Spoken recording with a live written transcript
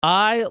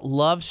I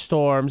love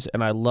storms,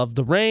 and I love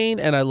the rain,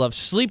 and I love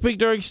sleeping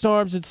during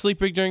storms and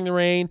sleeping during the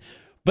rain.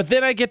 But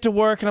then I get to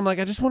work, and I'm like,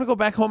 I just want to go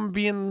back home and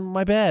be in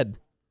my bed.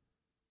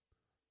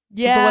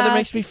 That's what the weather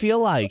makes me feel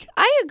like.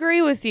 I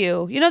agree with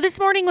you. You know, this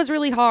morning was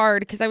really hard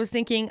because I was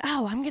thinking,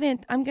 I'm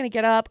gonna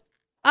get up.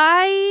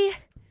 I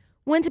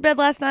went to bed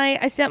last night.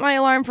 I set my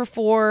alarm for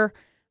 4.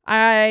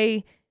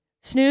 I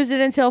snoozed it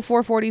until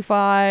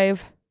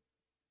 4:45.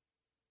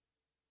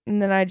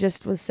 And then I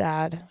just was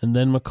sad. And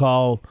then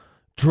McCall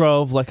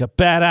drove like a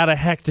bat out of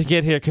heck to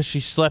get here because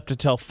she slept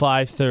until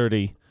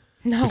 5:30.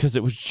 No. Because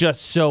it was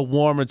just so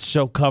warm and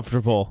so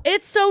comfortable.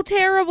 It's so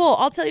terrible.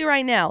 I'll tell you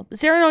right now. The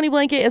Serenoni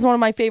blanket is one of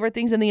my favorite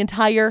things in the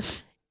entire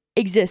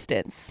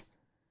existence.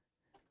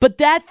 But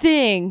that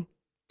thing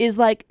is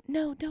like,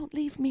 no, don't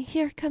leave me.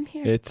 Here, come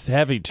here. It's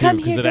heavy, too,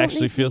 because it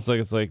actually feels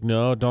like it's like,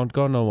 no, don't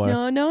go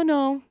nowhere.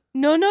 No.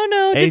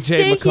 Just AJ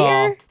stay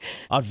McCall here.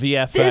 On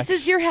VFX. This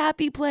is your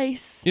happy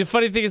place. The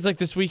funny thing is, like,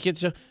 this weekend,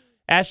 so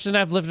Ashley and I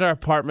have lived in our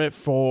apartment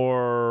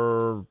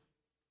for...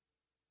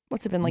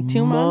 What's it been, like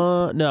 2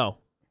 months? No.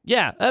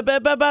 Yeah,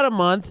 about a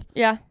month.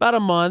 Yeah. About a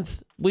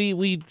month.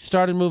 We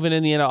started moving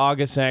in the end of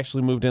August and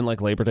actually moved in like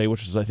Labor Day,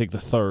 which was I think the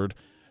 3rd.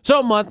 So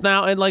a month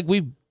now, and like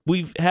we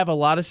have a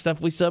lot of stuff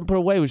we still haven't put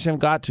away. We just haven't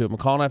got to it.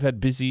 McCall and I have had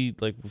busy,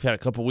 like we've had a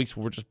couple weeks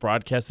where we're just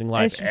broadcasting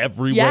live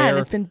everywhere. Yeah, and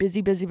it's been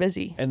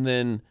busy. And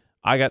then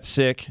I got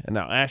sick, and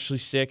now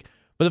Ashley's sick.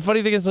 But the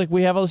funny thing is, like,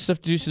 we have all this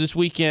stuff to do. So this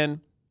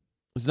weekend,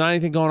 there's not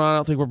anything going on. I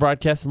don't think we're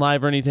broadcasting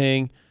live or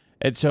anything.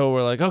 And so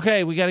we're like,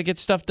 okay, we got to get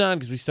stuff done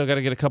because we still got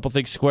to get a couple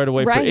things squared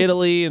away for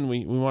Italy, and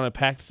we want to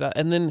pack this out.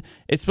 And then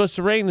it's supposed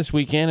to rain this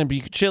weekend and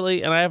be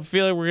chilly, and I have a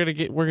feeling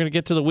we're gonna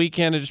get to the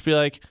weekend and just be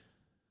like,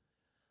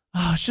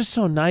 oh, it's just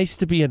so nice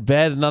to be in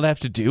bed and not have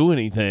to do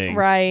anything.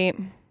 Right.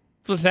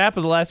 That's what's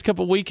happened the last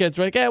couple weekends.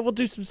 We're like, we'll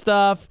do some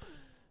stuff.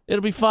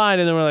 It'll be fine.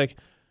 And then we're like,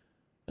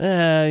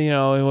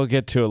 we'll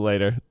get to it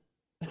later.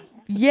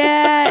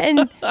 Yeah,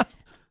 and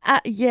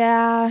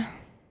yeah.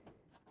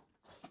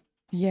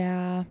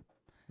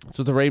 That's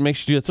what the rain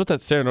makes you do. That's what that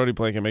Serenoni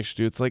blanket makes you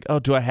do. It's like, oh,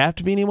 do I have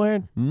to be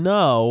anywhere?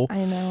 No.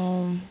 I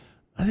know.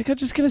 I think I'm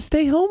just going to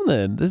stay home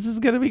then. This is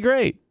going to be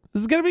great.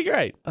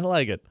 I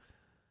like it.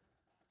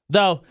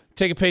 Though,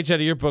 take a page out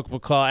of your book,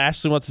 McCall.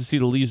 Ashley wants to see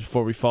the leaves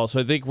before we fall,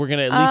 so I think we're going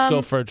to at least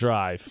go for a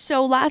drive.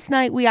 So last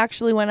night, we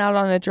actually went out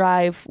on a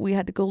drive. We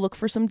had to go look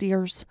for some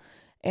deers,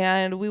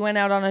 and we went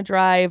out on a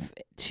drive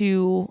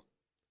to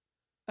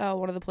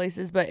one of the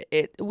places, but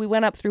we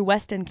went up through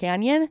Weston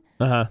Canyon.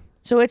 Uh-huh.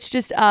 So it's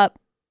just up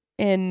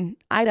in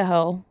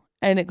Idaho,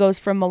 and it goes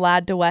from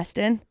Malad to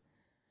Weston.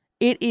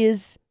 It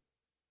is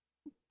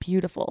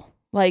beautiful,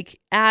 like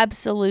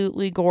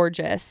absolutely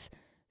gorgeous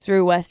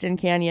through Weston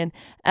Canyon.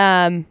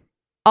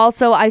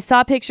 Also, I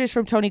saw pictures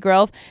from Tony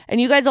Grove,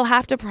 and you guys will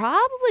have to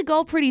probably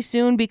go pretty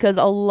soon because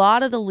a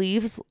lot of the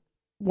leaves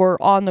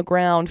were on the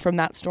ground from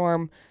that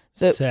storm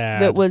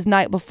that was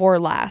night before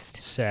last.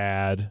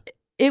 Sad.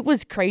 It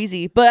was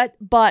crazy, but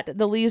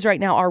the leaves right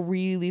now are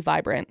really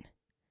vibrant.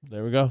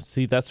 There we go.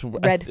 See, that's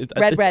red. It's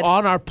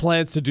on our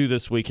plans to do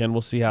this weekend.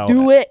 We'll see how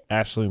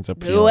Ashley ends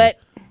up feeling. Do it.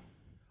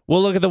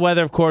 We'll look at the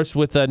weather, of course,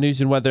 with news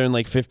and weather in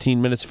like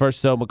 15 minutes.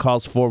 First, though,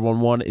 McCall's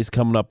 411 is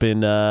coming up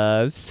in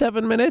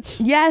 7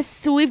 minutes. Yes,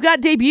 so we've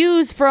got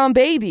debuts from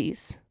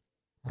babies.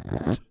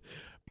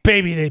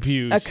 Baby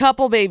debuts. A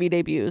couple baby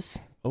debuts.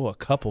 Oh, a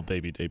couple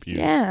baby debuts.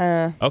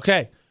 Yeah.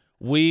 Okay.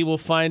 We will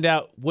find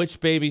out which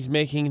baby's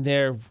making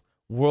their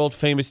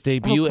world-famous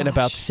debut in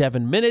about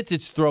 7 minutes.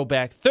 It's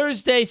Throwback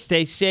Thursday.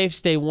 Stay safe,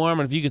 stay warm,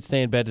 and if you could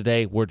stay in bed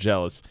today, we're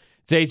jealous.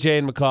 It's AJ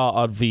and McCall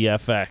on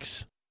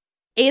VFX.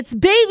 It's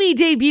baby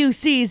debut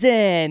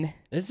season.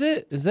 Is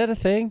it? Is that a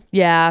thing?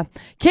 Yeah.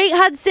 Kate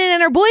Hudson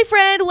and her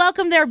boyfriend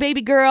welcomed their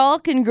baby girl.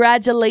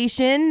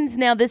 Congratulations.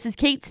 Now, this is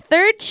Kate's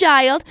 3rd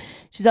child.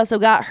 She's also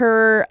got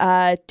her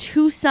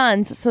 2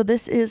 sons, so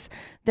this is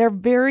their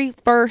very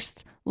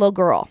first little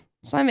girl.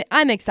 So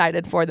I'm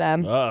excited for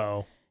them.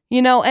 Uh-oh.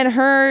 You know, and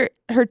her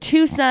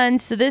 2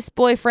 sons, so this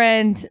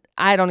boyfriend,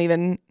 I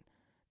don't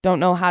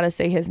know how to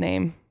say his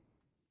name.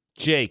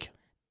 Jake.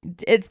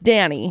 It's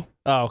Danny.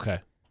 Oh, okay.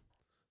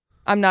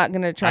 I'm not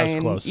going to try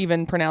and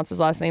even pronounce his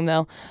last name,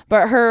 though.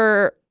 But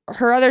her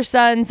other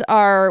sons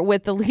are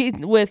with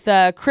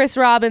Chris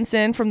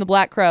Robinson from the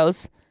Black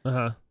Crowes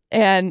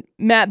and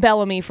Matt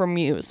Bellamy from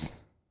Muse.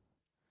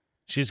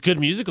 She has good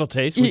musical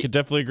taste. We could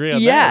definitely agree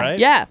on that, right?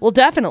 Yeah, well,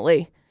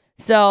 definitely.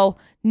 So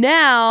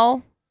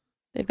now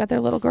they've got their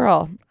little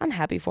girl. I'm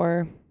happy for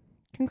her.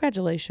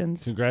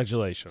 Congratulations.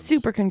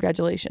 Super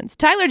congratulations.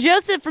 Tyler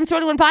Joseph from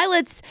 21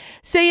 Pilots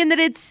saying that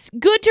it's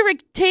good to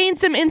retain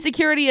some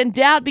insecurity and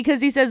doubt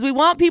because he says we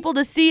want people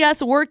to see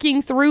us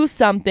working through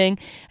something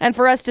and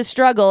for us to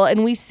struggle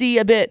and we see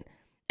a bit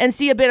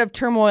of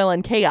turmoil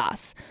and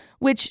chaos,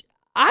 which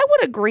I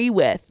would agree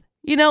with.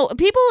 You know,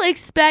 people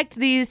expect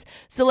these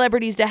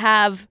celebrities to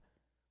have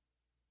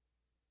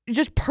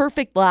just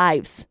perfect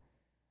lives.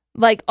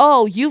 Like,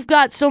 oh, you've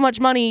got so much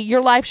money,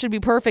 your life should be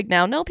perfect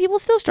now. No, people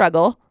still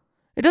struggle.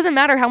 It doesn't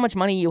matter how much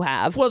money you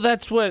have. Well, I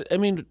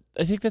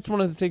think that's one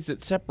of the things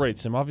that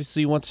separates them.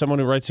 Obviously, you want someone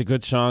who writes a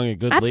good song and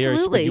good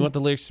lyrics, but you want the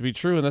lyrics to be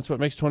true, and that's what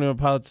makes 21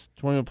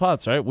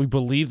 Pilots, right? We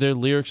believe their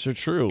lyrics are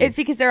true. It's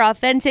because they're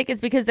authentic. It's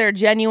because they're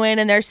genuine,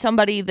 and there's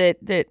somebody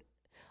that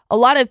a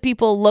lot of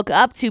people look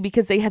up to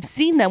because they have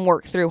seen them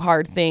work through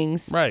hard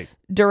things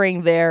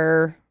during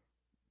their,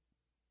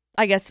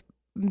 I guess,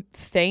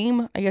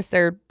 fame. I guess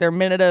their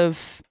minute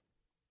of...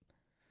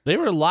 They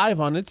were live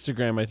on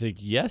Instagram, I think,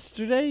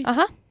 yesterday.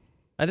 Uh-huh.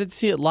 I didn't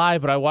see it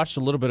live, but I watched a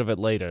little bit of it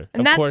later.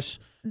 And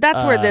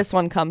that's where this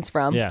one comes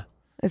from. Yeah.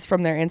 It's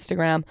from their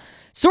Instagram.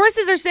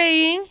 Sources are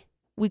saying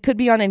we could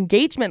be on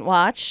engagement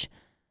watch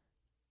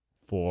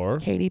for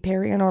Katy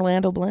Perry and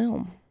Orlando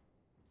Bloom.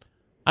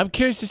 I'm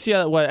curious to see how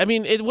that went. I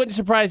mean, it wouldn't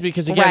surprise me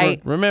because,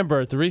 again,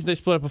 remember, the reason they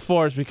split up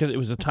before is because it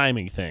was a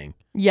timing thing.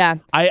 Yeah.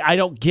 I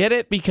don't get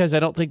it because I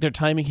don't think their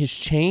timing has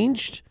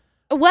changed.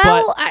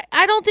 Well,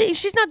 I don't think...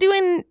 She's not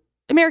doing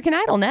American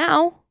Idol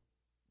now.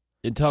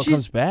 Until it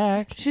comes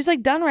back. She's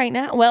like done right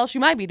now. Well, she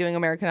might be doing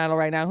American Idol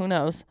right now. Who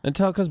knows?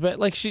 Until it comes back.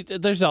 Like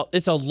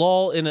it's a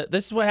lull in it.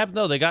 This is what happened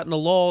though. They got in the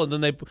lull and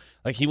then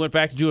he went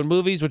back to doing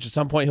movies, which at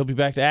some point he'll be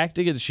back to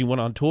acting, and she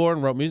went on tour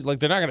and wrote music. Like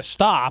they're not gonna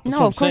stop. That's no,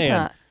 what of course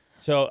not.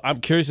 So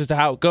I'm curious as to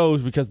how it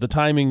goes because the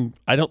timing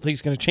I don't think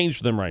is gonna change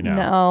for them right now.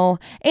 No.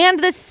 And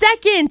the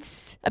second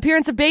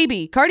appearance of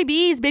Cardi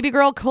B's baby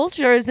girl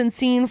culture has been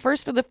seen for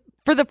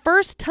the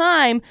first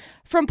time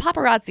from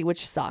paparazzi,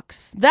 which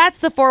sucks. That's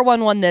the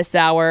 411 this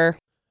hour.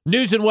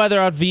 News and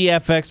weather on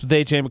VFX with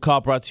AJ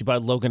McCall, brought to you by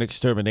Logan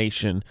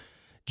Extermination.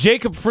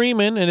 Jacob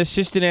Freeman, an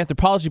assistant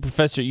anthropology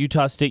professor at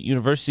Utah State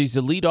University, is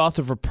the lead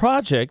author of a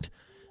project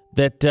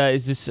that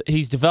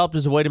he's developed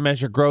as a way to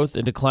measure growth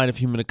and decline of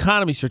human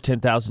economies for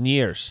 10,000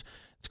 years.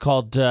 It's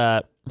called, he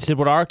said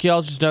what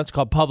archaeologists have done, it's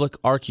called public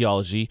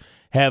archaeology,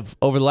 have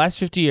over the last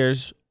 50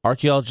 years,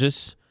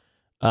 archaeologists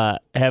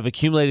have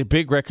accumulated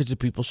big records of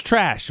people's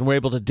trash, and we're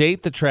able to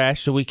date the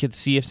trash so we can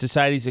see if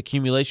society's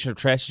accumulation of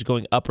trash is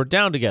going up or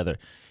down together.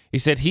 He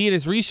said he and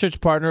his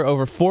research partner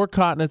over 4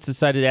 continents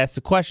decided to ask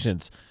the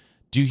questions.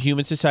 Do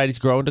human societies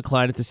grow and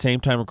decline at the same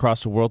time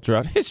across the world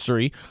throughout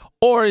history,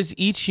 or is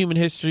each human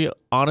history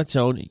on its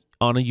own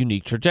on a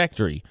unique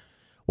trajectory?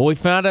 What we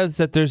found out is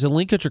that there's a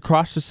linkage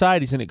across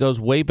societies, and it goes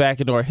way back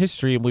into our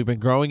history, and we've been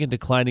growing and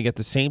declining at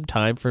the same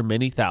time for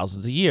many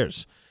thousands of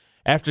years.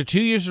 After 2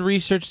 years of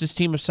research, this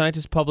team of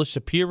scientists published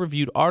a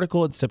peer-reviewed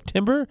article in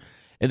September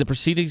in the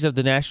Proceedings of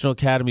the National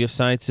Academy of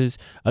Sciences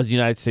of the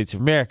United States of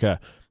America.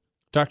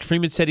 Dr.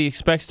 Freeman said he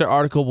expects their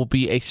article will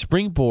be a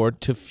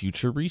springboard to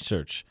future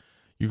research.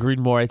 You can read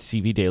more at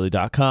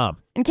cvdaily.com.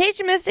 In case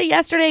you missed it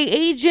yesterday,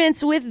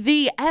 agents with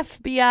the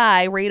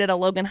FBI raided a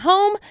Logan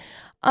home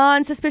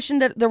on suspicion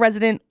that the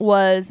resident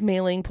was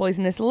mailing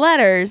poisonous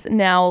letters.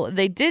 Now,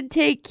 they did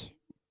take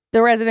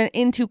the resident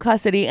into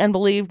custody and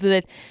believed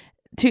that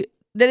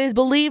is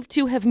believed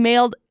to have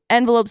mailed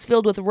envelopes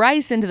filled with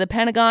rice into the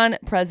Pentagon,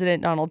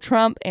 President Donald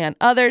Trump, and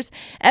others.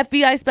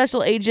 FBI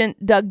Special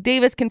Agent Doug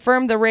Davis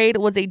confirmed the raid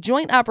was a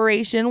joint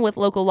operation with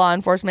local law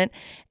enforcement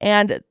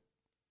and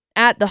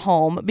at the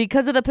home.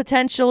 Because of the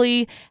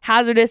potentially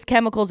hazardous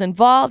chemicals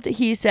involved,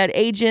 he said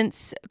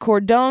agents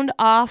cordoned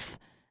off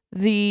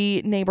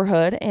the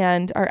neighborhood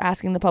and are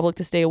asking the public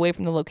to stay away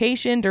from the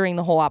location during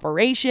the whole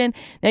operation.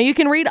 Now, you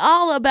can read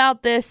all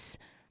about this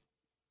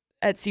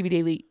at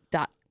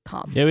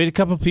cvdaily.com. Yeah, we had a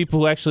couple of people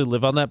who actually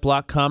live on that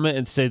block comment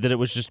and say that it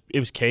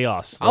was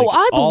chaos. Like,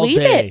 I believe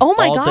it. Oh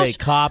my gosh. All day,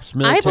 cops,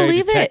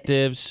 military,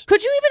 detectives.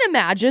 Could you even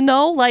imagine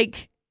though?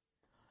 Like,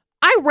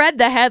 I read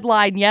the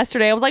headline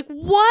yesterday. I was like,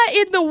 what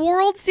in the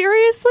world?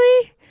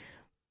 Seriously?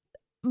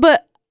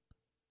 But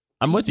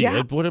I'm with you.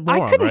 It put it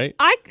more on, right?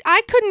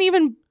 I couldn't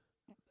even.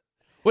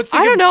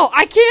 I don't know.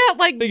 I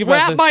can't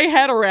wrap my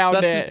head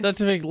around it. Not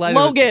to make light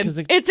Logan. of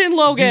it. It's in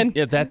Logan. Dude,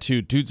 yeah, that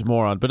too. Dude's a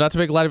moron. But not to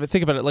make light of it.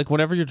 Think about it. Like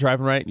whenever you're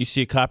driving right and you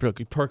see a cop, you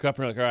perk up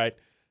and you're like, all right,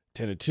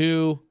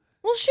 10-2.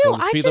 Well,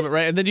 shoot. Speed limit,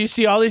 right? And then you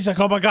see all these like,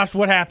 oh my gosh,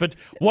 what happened?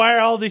 Why are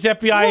all these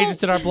FBI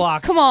agents in our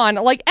block? Come on.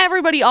 Like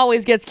everybody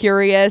always gets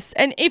curious.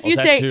 And if you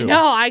say,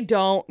 no, I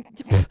don't,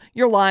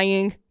 you're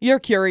lying. You're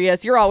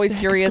curious. You're always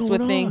curious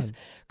with things.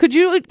 Could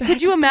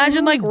you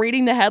imagine like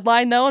reading the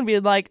headline though and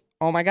being like,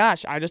 oh my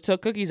gosh, I just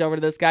took cookies over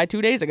to this guy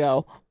 2 days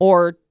ago.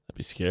 Or that'd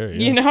be scary.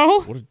 Yeah. You know?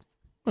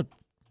 What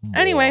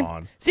anyway,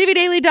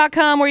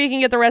 cvdaily.com where you can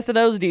get the rest of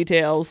those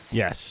details.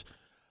 Yes.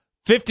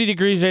 50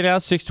 degrees right now,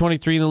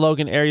 623 in the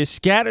Logan area.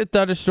 Scattered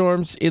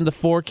thunderstorms in the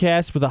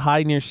forecast with a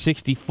high near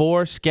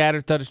 64.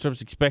 Scattered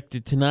thunderstorms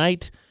expected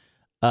tonight.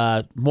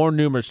 More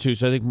numerous too,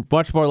 so I think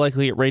much more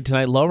likely at rain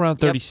tonight. Low around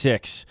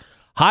 36. Yep.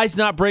 Highs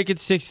not breaking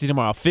 60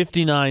 tomorrow.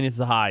 59 is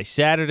the high.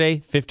 Saturday,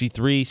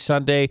 53.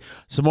 Sunday,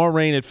 some more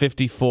rain at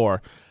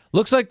 54.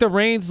 Looks like the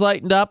rain's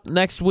lightened up.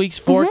 Next week's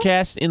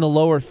forecast in the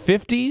lower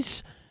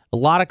 50s. A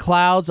lot of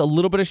clouds, a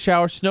little bit of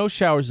showers. Snow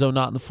showers, though,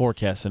 not in the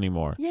forecast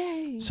anymore.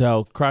 Yay.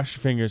 So cross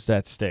your fingers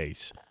that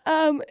stays.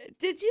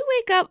 Did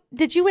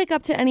you wake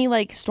up to any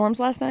like storms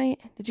last night?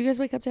 Did you guys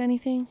wake up to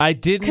anything? I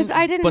didn't. Because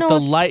I didn't but know. But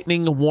the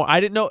lightning. I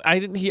didn't know. I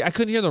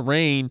couldn't hear the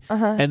rain.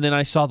 And then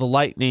I saw the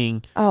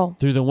lightning.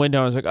 Through the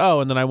window. I was like, oh.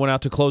 And then I went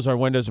out to close our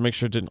windows to make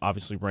sure it didn't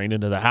obviously rain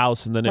into the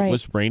house. And then it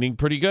was raining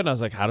pretty good. And I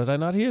was like, how did I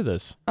not hear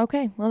this?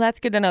 Okay, well that's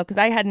good to know because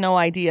I had no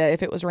idea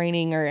if it was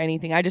raining or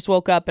anything. I just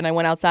woke up and I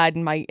went outside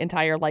and my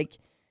entire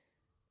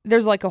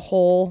there's like a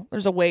hole.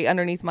 There's a way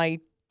underneath my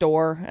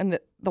door and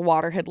the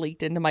water had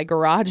leaked into my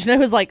garage and I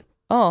was like,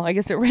 oh, I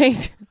guess it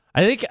rained.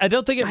 I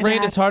don't think it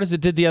rained as hard as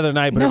it did the other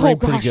night, but it rained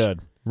pretty good.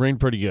 Rained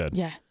pretty good.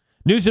 Yeah.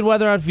 News and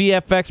weather on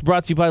VFX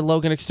brought to you by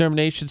Logan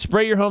Extermination.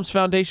 Spray your home's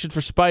foundation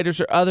for spiders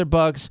or other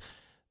bugs.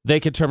 They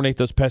can terminate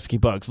those pesky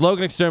bugs.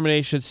 Logan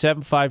Extermination,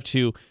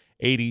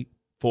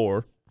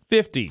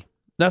 752-8450.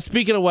 Now,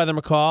 speaking of weather,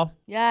 McCall.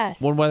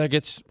 Yes. When weather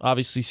gets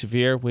obviously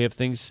severe, we have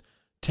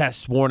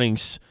tests,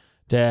 warnings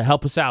to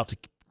help us out, to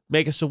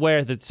make us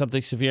aware that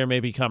something severe may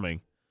be coming.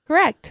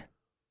 Correct.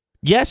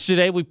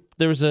 Yesterday,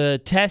 there was a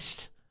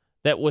test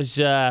that was,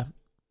 there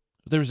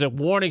was a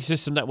warning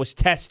system that was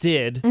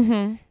tested.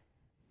 Mm-hmm.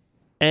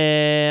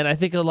 And I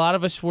think a lot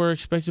of us were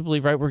expected to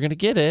believe, right, we're going to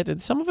get it. And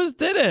some of us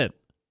didn't.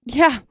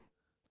 Yeah.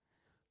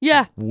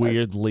 Yeah.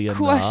 Weirdly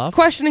enough.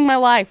 Questioning my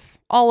life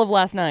all of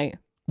last night.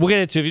 We'll get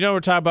into it. If you know what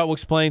we're talking about, we'll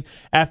explain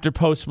after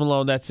Post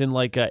Malone. That's in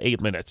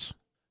 8 minutes.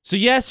 So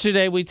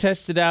yesterday we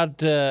tested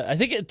out, I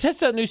think it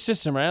tested out a new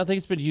system, right? I don't think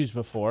it's been used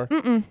before.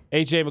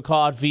 AJ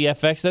McCall at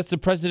VFX. That's the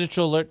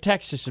Presidential Alert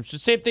Text System. So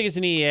same thing as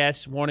an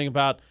EAS, warning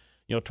about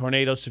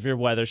tornadoes, severe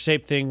weather. Same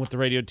thing with the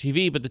radio and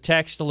TV, but the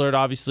text alert,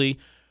 obviously,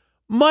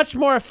 much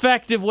more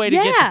effective way to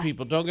get to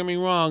people. Don't get me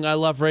wrong. I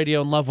love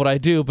radio and love what I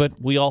do,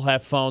 but we all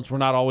have phones. We're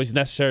not always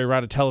necessarily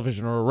around a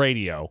television or a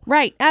radio.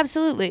 Right.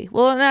 Absolutely.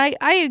 Well, and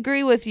I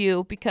agree with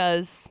you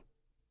because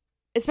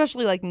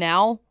especially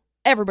now,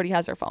 everybody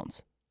has their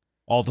phones.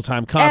 All the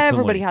time, constantly.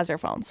 Everybody has their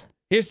phones.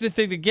 Here's the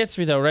thing that gets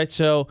me, though, right?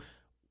 So,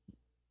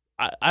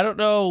 I don't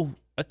know.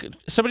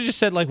 Somebody just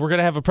said, we're going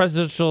to have a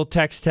presidential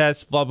text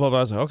test, blah, blah, blah.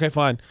 I was like, okay,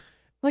 fine.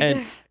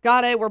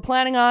 Got it. We're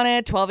planning on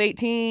it,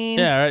 12/18.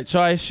 Yeah, right.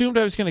 So, I assumed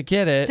I was going to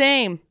get it.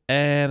 Same.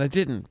 And I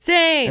didn't.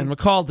 Same. And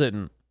McCall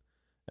didn't.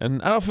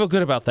 And I don't feel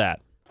good about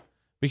that.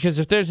 Because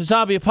if there's a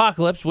zombie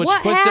apocalypse, which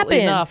coincidentally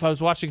enough, I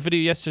was watching a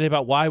video yesterday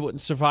about why I wouldn't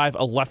survive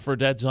a Left 4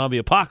 Dead zombie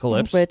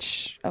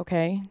apocalypse.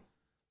 Okay.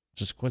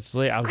 Just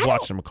coincidentally, I was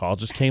watching McCall.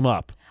 Just came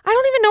up. I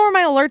don't even know where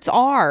my alerts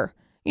are.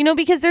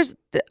 Because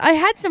I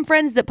had some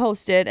friends that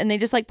posted, and they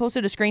just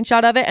posted a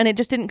screenshot of it, and it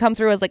just didn't come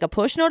through as a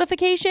push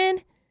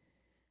notification.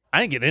 I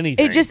didn't get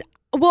anything.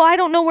 I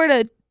don't know where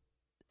to,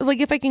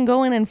 if I can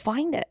go in and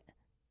find it.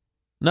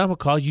 No,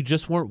 McCall, you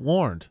just weren't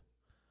warned.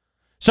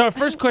 So our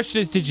first question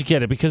is, did you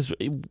get it? Because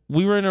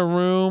we were in a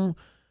room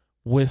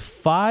with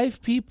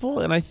 5 people,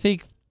 and I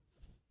think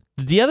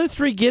did the other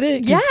 3 get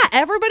it? Yeah,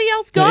 everybody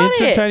else got it.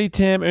 Intern Tiny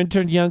Tim,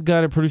 intern Young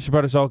Gun, and producer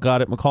Butters all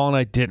got it. McCall and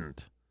I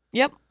didn't.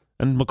 Yep.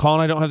 And McCall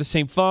and I don't have the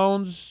same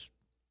phones.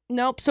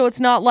 Nope. So it's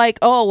not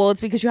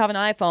it's because you have an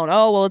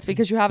iPhone. It's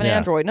because you have an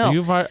Android. No.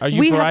 Are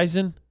you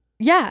Verizon?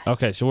 Yeah.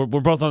 Okay, so we're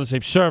both on the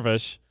same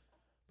service,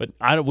 but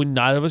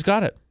neither of us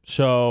got it.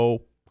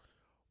 So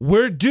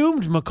we're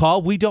doomed,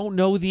 McCall. We don't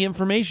know the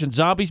information.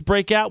 Zombies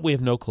break out. We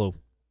have no clue.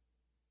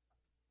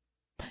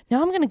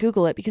 Now I'm going to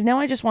Google it because now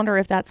I just wonder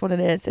if that's what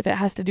it is. If it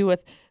has to do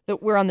with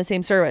that we're on the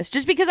same service.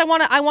 Just because I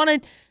want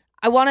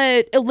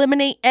to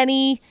eliminate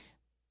any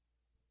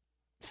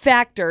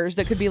factors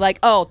that could be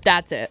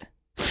that's it.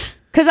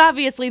 Because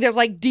obviously there's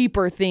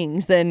deeper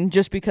things than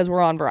just because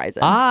we're on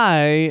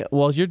Verizon.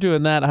 While you're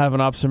doing that, I have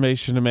an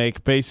observation to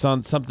make based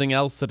on something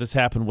else that has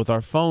happened with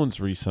our phones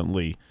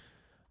recently.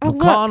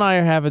 McCall and I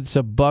are having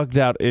some bugged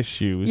out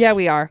issues. Yeah,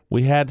 we are.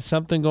 We had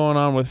something going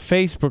on with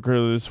Facebook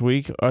earlier this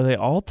week. Are they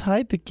all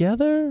tied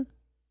together?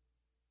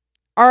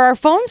 Are our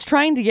phones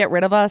trying to get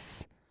rid of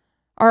us?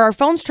 Are our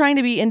phones trying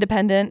to be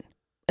independent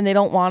and they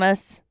don't want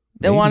us?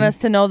 They want us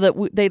to know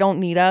that they don't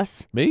need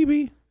us?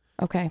 Maybe.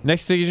 Okay.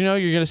 Next thing you know,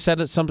 you're going to set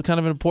some kind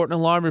of an important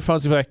alarm. Your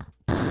phone's going to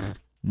be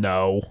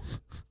no,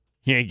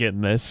 you ain't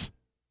getting this.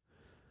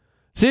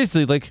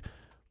 Seriously,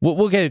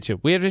 we'll get into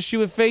it. We have an issue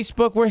with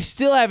Facebook. We're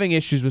still having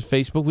issues with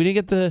Facebook. We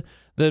didn't get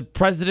the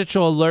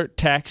presidential alert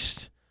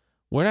text.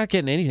 We're not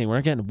getting anything. We're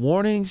not getting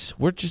warnings.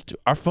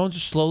 Our phones are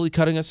slowly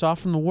cutting us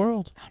off from the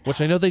world, which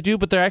I know they do,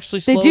 but they're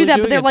actually slowly doing it. They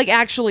do that, but they're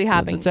actually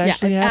happening. It's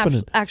actually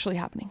happening. Actually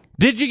happening.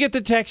 Did you get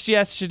the text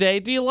yesterday?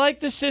 Do you like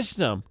the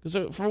system?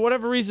 Because for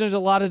whatever reason, there's a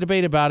lot of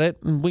debate about it,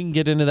 and we can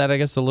get into that, I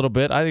guess, a little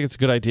bit. I think it's a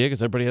good idea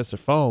because everybody has their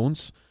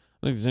phones.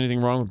 I don't think there's anything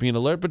wrong with being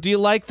alert, but do you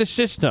like the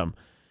system?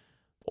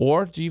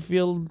 Or do you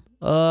feel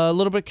a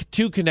little bit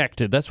too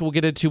connected? That's what we'll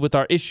get into with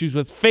our issues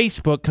with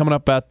Facebook coming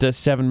up about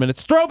 7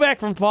 minutes. Throwback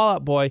from Fall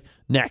Out Boy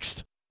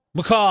next.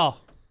 McCall.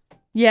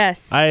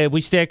 Yes.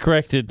 We stand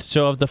corrected.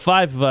 So of the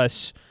 5 of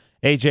us,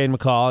 AJ and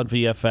McCall and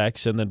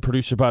VFX, and then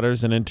producer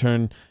Butters and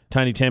intern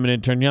Tiny Tim and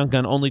intern Young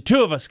Gun, only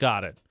 2 of us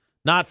got it.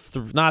 Not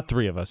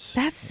 3 of us.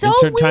 That's so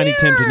intern weird. Tiny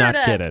Tim did not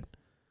get it.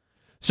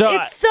 So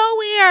it's so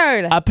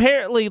weird.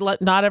 Apparently,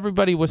 not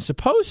everybody was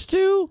supposed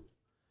to.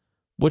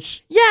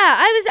 Which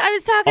I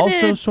was talking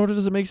also sort of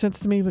doesn't make sense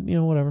to me, but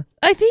whatever.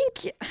 I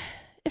think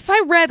if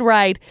I read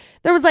right,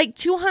 there was like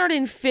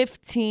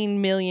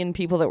 215 million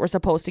people that were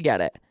supposed to get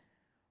it.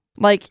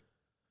 Like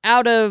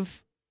out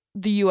of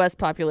the U.S.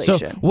 population.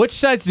 So which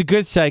side's the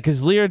good side?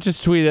 Because Leah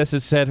just tweeted us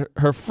and said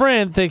her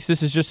friend thinks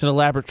this is just an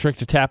elaborate trick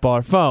to tap all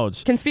our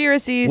phones.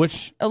 Conspiracies,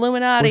 which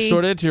Illuminati. We're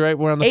sort of into, right?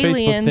 We're on the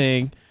aliens, Facebook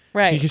thing.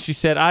 Right. She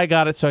said, I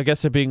got it, so I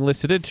guess they're being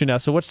listed into now.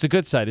 So what's the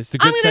good side? Is the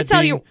good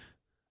side being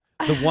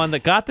the one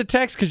that got the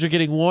text because you're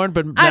getting warned,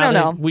 but I don't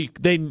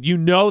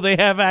know. They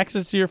have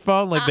access to your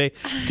phone, like they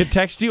could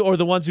text you, or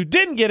the ones who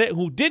didn't get it,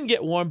 who didn't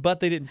get warned, but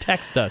they didn't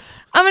text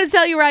us. I'm going to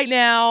tell you right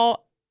now,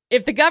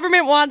 if the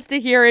government wants to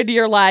hear into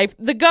your life,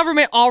 the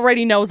government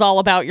already knows all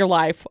about your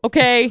life,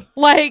 okay?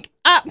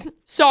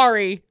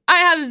 Sorry. I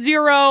have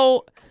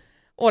zero,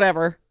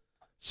 whatever.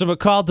 So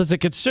McCall, does it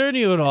concern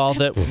you at all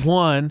that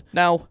one,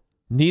 no,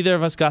 neither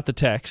of us got the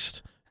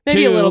text?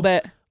 Maybe 2, a little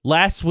bit.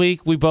 Last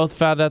week, we both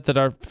found out that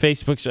our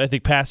Facebook's, I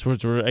think,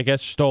 passwords were, I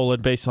guess, stolen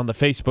based on the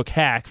Facebook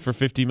hack for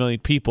 50 million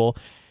people.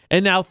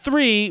 And now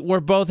 3, we're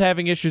both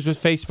having issues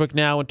with Facebook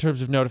now in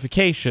terms of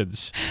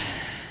notifications.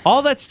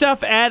 All that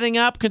stuff adding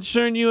up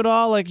concern you at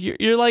all? Like,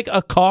 you're like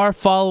a car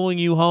following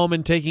you home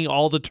and taking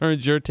all the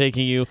turns you're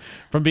taking you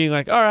from being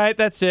like, all right,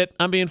 that's it.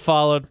 I'm being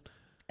followed.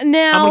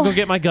 Now, I'm going to go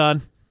get my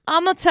gun.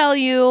 I'm going to tell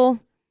you,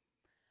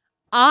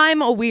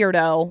 I'm a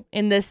weirdo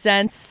in this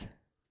sense.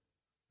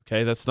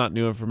 Okay, that's not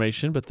new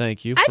information, but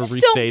thank you for restating.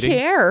 I just don't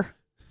care.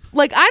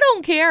 I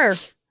don't care.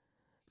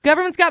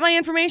 Government's got my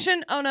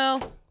information? Oh,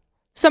 no.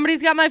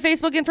 Somebody's got my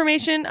Facebook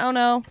information? Oh,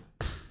 no.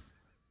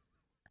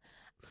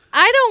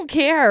 I don't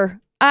care.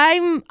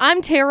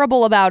 I'm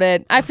terrible about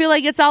it. I feel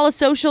like it's all a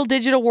social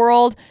digital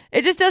world.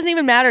 It just doesn't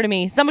even matter to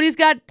me. Somebody's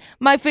got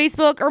my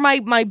Facebook or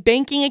my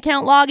banking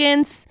account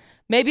logins.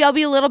 Maybe I'll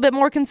be a little bit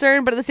more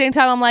concerned, but at the same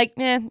time, I'm like,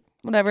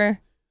 whatever.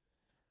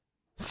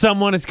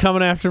 Someone is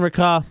coming after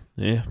McCall.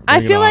 Yeah,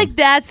 I feel like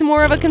that's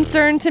more of a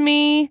concern to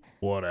me.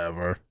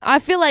 Whatever. I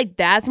feel like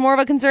that's more of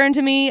a concern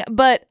to me,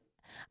 but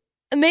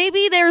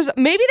maybe there's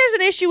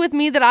an issue with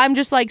me that I'm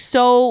just like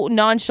so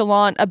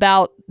nonchalant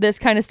about this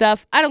kind of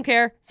stuff. I don't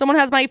care. Someone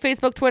has my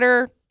Facebook,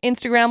 Twitter,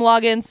 Instagram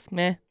logins.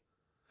 Meh.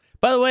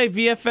 By the way,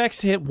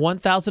 VFX hit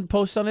 1,000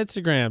 posts on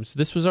Instagrams.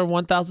 This was our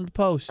 1,000th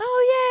post.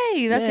 Oh,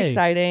 yay. That's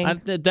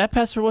exciting. That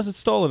password wasn't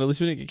stolen. At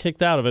least we didn't get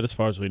kicked out of it as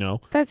far as we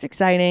know. That's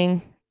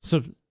exciting.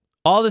 So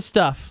all this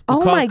stuff. Oh,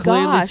 McCall my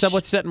clearly gosh.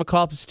 someone set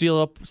McCall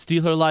up to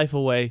steal her life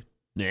away.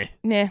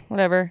 Nah,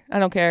 whatever. I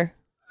don't care.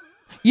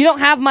 You don't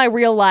have my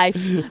real life.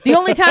 The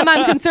only time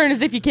I'm concerned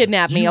is if you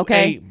kidnap me,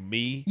 okay? You ain't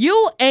me.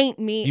 You ain't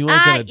me. You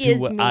ain't gonna do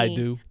what I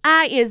do.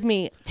 I is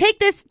me. Take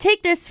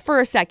this for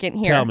a second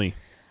here. Tell me.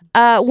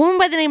 A woman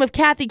by the name of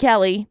Kathy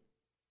Kelly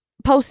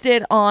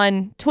posted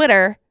on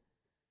Twitter.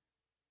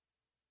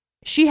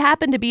 She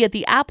happened to be at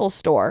the Apple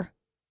store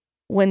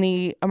when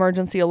the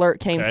emergency alert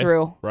came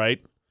through.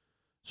 Right.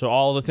 So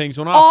all the things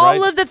went off,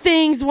 All of the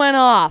things went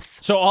off.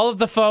 So all of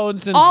the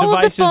phones and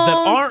devices that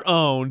aren't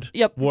owned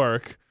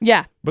work.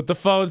 Yeah. But the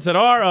phones that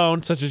are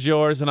owned, such as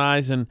yours and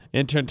I's and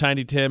intern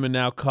Tiny Tim and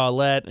now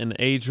Colette and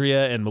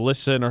Adria and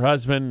Melissa and her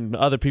husband and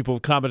other people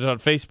who've commented on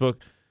Facebook,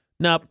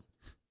 nope.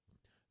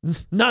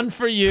 None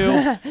for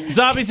you.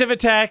 Zombies have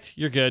attacked.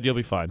 You're good. You'll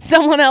be fine.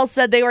 Someone else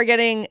said they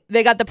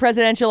got the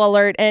presidential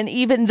alert, and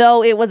even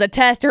though it was a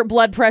test, her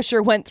blood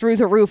pressure went through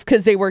the roof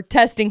because they were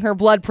testing her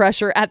blood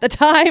pressure at the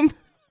time.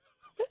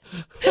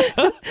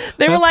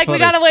 They were like, funny. We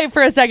gotta wait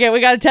for a second. We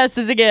gotta test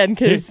this again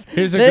because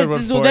this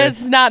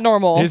is not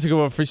normal. Here's a good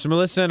one for you. So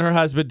Melissa and her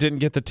husband didn't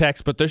get the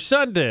text, but their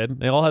son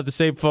did. They all have the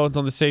same phones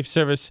on the safe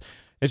service.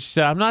 And she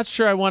said, I'm not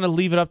sure I want to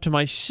leave it up to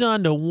my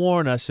son to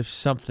warn us if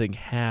something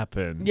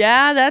happens.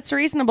 Yeah, that's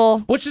reasonable.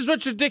 Which is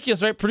what's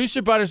ridiculous, right?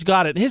 Producer Butters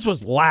got it. His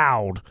was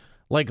loud.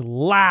 Like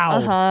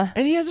loud. Uh-huh.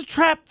 And he has a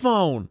trap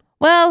phone.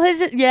 Well,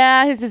 his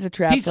is a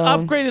trap phone. He's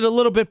upgraded a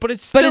little bit, but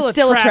it's still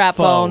a trap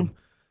phone.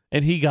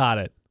 And he got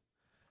it.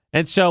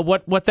 And so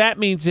what that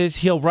means is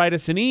he'll write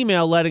us an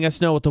email letting us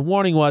know what the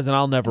warning was, and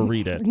I'll never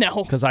read it.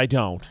 No. Because I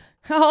don't.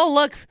 Oh,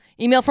 look.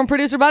 Email from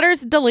Producer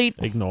Butters. Delete.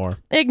 Ignore.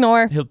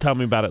 He'll tell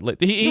me about it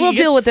later. We'll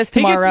deal with this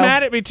tomorrow. He gets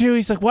mad at me, too.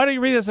 He's like, why don't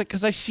you read this? Like,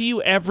 because I see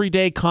you every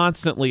day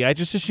constantly. I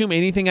just assume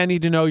anything I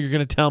need to know, you're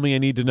going to tell me I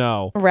need to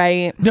know.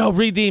 Right. No,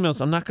 read the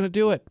emails. I'm not going to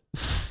do it.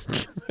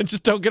 I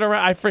just don't get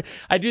around.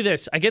 I do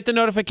this. I get the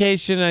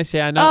notification, and I say,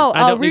 I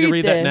don't need to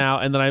read that now,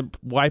 and then I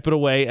wipe it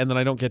away, and then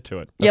I don't get to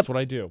it. That's what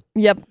I do.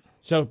 Yep.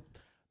 So...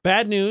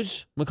 bad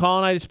news, McCall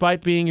and I,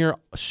 despite being your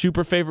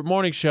super favorite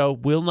morning show,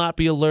 will not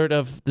be alert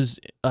of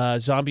the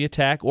zombie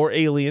attack or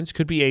aliens.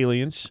 Could be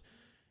aliens.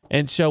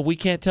 And so we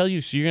can't tell you,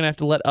 so you're going to have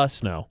to let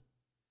us know.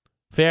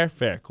 Fair?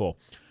 Fair. Cool.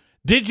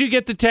 Did you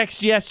get the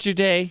text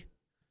yesterday?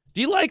 Do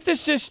you like the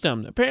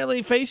system?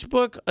 Apparently,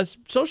 Facebook,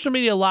 social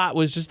media a lot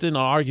was just in an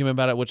argument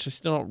about it, which I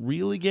still don't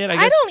really get.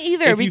 I don't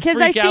either,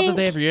 because I think... if you freak out that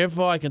they have your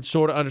info, I can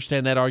sort of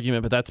understand that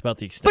argument, but that's about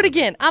the extent. But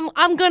again,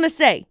 I'm going to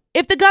say,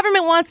 if the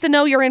government wants to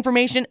know your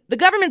information, the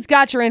government's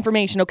got your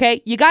information,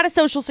 okay? You got a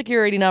social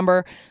security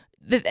number.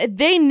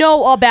 They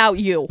know about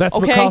you, that's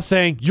okay? McCall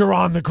saying, you're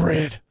on the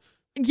grid.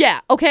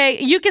 Yeah, okay.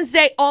 You can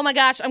say, oh my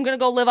gosh, I'm going to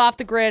go live off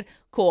the grid.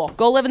 Cool.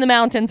 Go live in the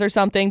mountains or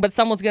something, but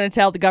someone's going to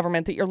tell the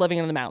government that you're living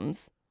in the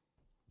mountains.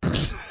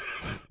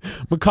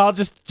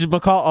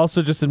 McCall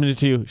also just admitted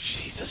to you,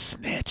 she's a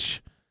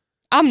snitch.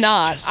 I'm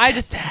not.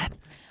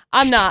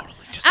 I'm not.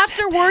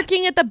 After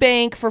working at the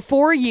bank for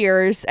 4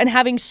 years and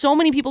having so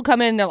many people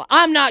come in and they're like,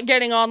 I'm not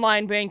getting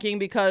online banking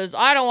because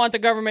I don't want the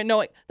government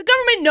knowing. The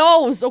government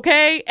knows,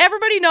 okay?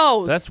 Everybody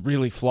knows. That's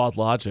really flawed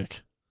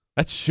logic.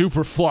 That's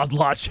super flawed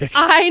logic.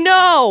 I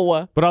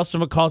know. But also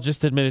McCall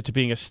just admitted to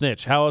being a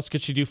snitch. How else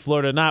could she do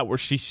Florida Not, where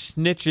she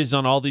snitches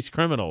on all these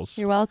criminals?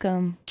 You're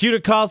welcome. Cue to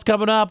calls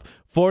coming up.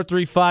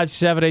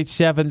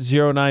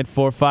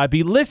 435-787-0945.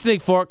 Be listening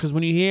for it, because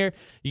when you hear,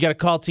 you got to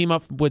call team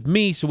up with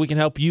me so we can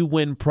help you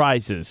win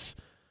prizes.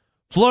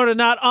 Florida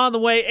Not on the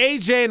way.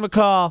 AJ and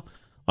McCall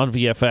on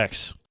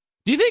VFX.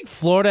 Do you think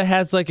Florida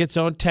has like its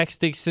own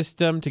texting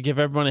system to give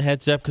everyone a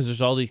heads up because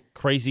there's all these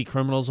crazy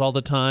criminals all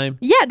the time?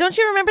 Yeah, don't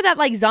you remember that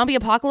like zombie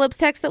apocalypse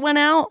text that went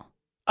out?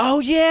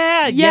 Oh,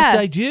 yeah. Yes,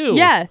 I do.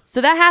 Yeah,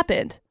 so that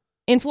happened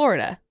in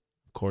Florida.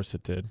 Of course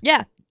it did.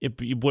 Yeah.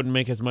 It wouldn't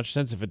make as much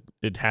sense if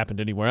it happened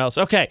anywhere else.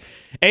 Okay,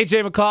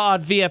 AJ McCall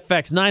on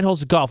VFX. 9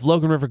 holes of golf,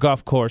 Logan River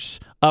Golf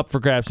Course, up for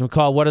grabs.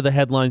 McCall, what are the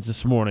headlines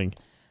this morning?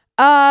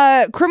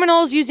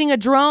 Criminals using a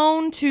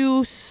drone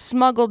to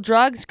smuggle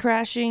drugs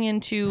crashing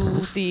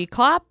into the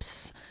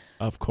cops.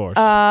 Of course.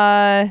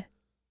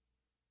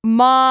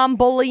 Mom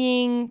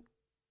bullying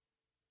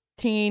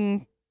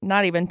young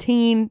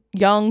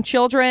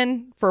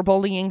children for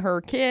bullying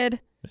her kid.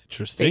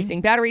 Interesting.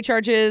 Facing battery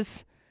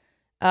charges.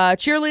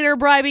 Cheerleader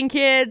bribing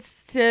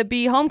kids to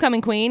be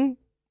homecoming queen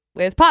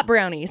with pot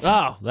brownies.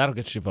 Oh, that'll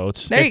get you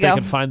votes. There you go. If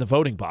they can find the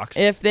voting box.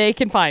 If they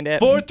can find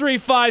it.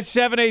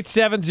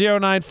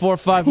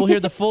 435-787-0945. We'll hear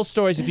the full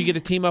stories if you get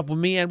to team up with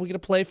me, and we're going to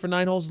play for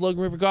 9 holes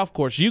Logan River Golf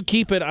Course. You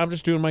keep it. I'm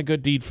just doing my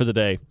good deed for the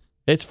day.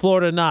 It's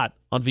Florida Not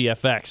on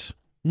VFX.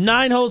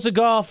 9 holes of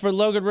golf for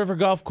Logan River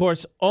Golf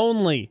Course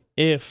only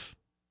if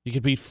you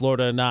could beat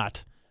Florida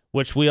Not,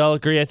 which we all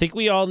agree. I think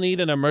we all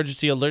need an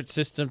emergency alert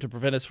system to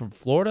prevent us from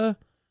Florida.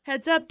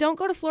 Heads up, don't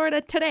go to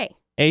Florida today.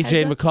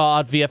 AJ and McCall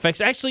on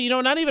VFX. Actually,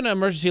 not even an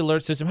emergency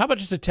alert system. How about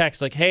just a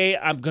text like, hey,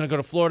 I'm going to go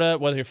to Florida,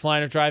 whether you're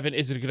flying or driving.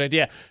 Is it a good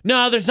idea?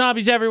 No, there's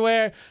zombies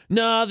everywhere.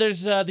 No,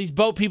 there's these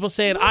boat people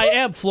saying, I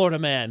am Florida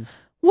man.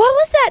 What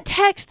was that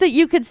text that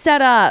you could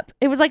set up?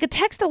 It was like a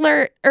text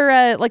alert or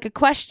a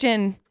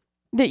question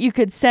that you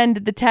could send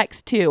the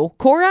text to.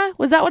 Cora?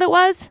 Was that what it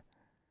was?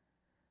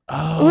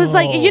 Oh. It was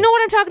like, you know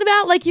what I'm talking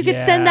about? Like you could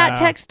send that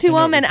text to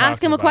them and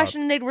ask them a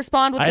question and they'd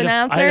respond with an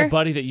answer. I had a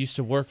buddy that used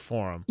to work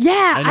for him.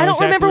 Yeah, I don't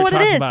remember what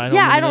it is.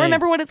 I don't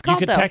remember what it's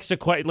called, You could text a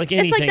question, like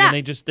anything,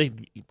 and they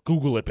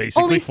Google it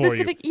basically for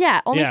you.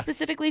 Yeah, only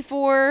specifically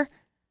for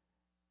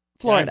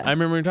Florida. Yeah, I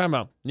remember what you're talking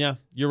about. Yeah,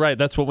 you're right.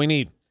 That's what we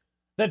need.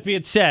 That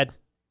being said,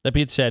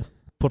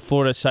 put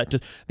Florida aside to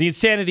the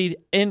insanity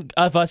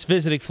of us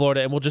visiting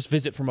Florida, and we'll just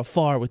visit from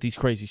afar with these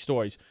crazy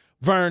stories.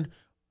 Vern,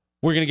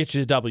 we're going to get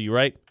you to W,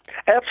 right?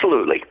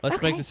 Absolutely.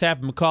 Let's make this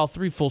happen. McCall,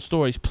 3 full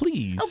stories,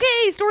 please.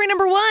 Okay, story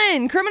number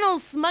 1.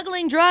 Criminals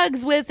smuggling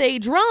drugs with a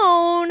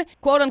drone,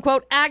 quote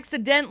unquote,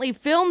 accidentally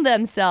filmed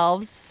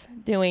themselves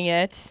doing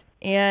it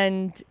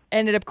and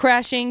ended up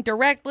crashing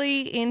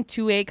directly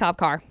into a cop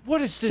car.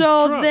 What is this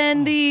So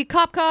then the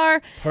cop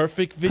car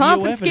perfect video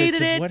confiscated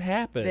evidence it. of what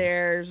happened.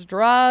 There's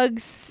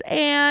drugs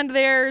and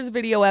there's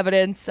video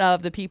evidence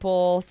of the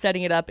people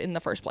setting it up in the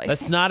first place.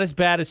 That's not as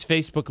bad as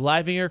Facebook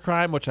living your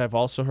crime, which I've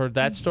also heard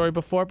that story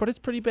before, but it's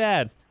pretty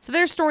bad. So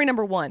there's story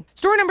number 1.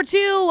 Story number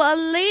 2, a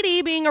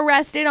lady being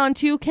arrested on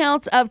 2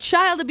 counts of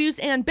child abuse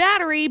and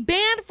battery,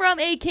 banned from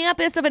a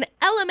campus of an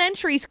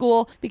elementary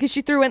school because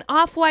she threw an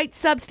off-white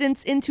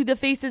substance into the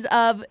faces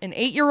of an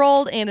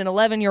 8-year-old and an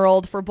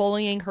 11-year-old for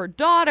bullying her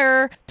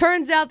daughter.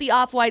 Turns out the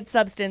off-white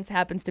substance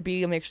happens to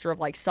be a mixture of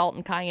like salt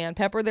and cayenne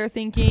pepper, they're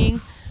thinking.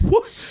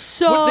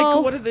 So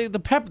what are they?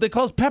 They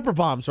call it pepper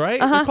bombs, right?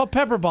 They're called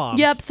pepper bombs.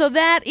 Yep, so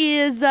that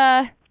is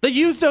they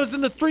used those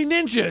in the 3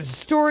 Ninjas.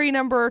 Story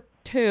number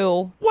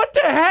 2. What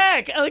the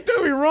heck? Like, don't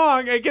get me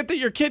wrong. I get that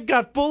your kid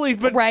got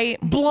bullied, but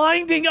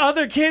blinding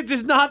other kids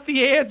is not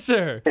the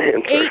answer.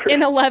 8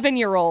 and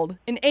 11-year-old.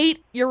 An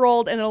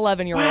 8-year-old and an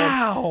 11-year-old.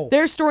 Wow.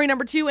 There's story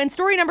number 2. And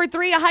story number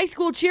 3, a high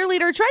school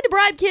cheerleader tried to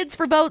bribe kids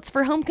for votes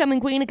for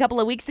homecoming queen a couple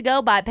of weeks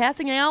ago by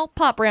passing out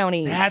pot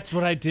brownies. That's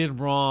what I did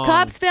wrong.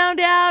 Cops found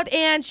out,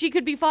 and she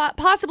could be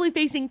possibly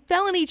facing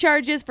felony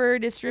charges for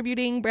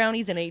distributing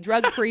brownies in a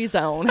drug-free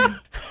zone. How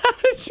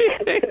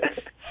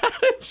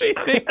did she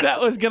think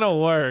that was gonna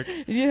work?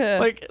 Yeah.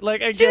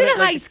 Like I She's get in it.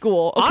 high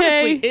school,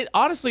 okay?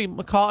 Honestly,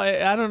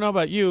 McCall, I don't know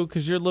about you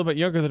because you're a little bit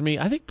younger than me.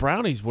 I think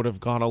brownies would have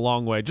gone a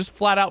long way. Just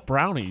flat out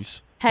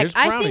brownies. Heck, Here's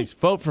brownies.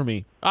 Vote for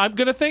me. I'm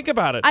gonna think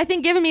about it. I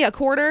think giving me a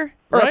quarter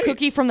or a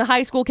cookie from the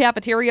high school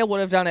cafeteria would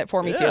have done it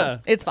for me too.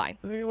 It's fine.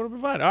 I think it would have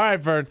been fine. All right,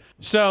 Vern.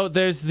 So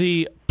there's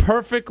the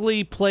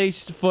perfectly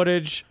placed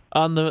footage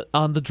on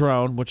the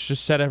drone, which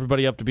just set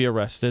everybody up to be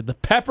arrested. The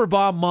pepper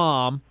bomb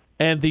mom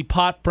and the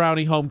pot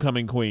brownie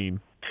homecoming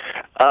queen.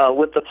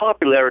 With the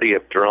popularity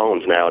of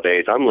drones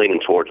nowadays, I'm leaning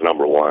towards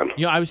number one.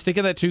 I was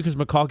thinking that too because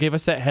McCall gave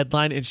us that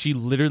headline, and she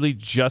literally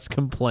just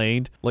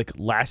complained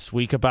last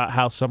week about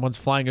how someone's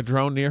flying a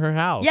drone near her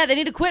house. Yeah, they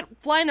need to quit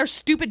flying their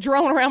stupid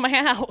drone around my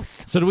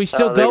house. So do we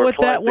still go with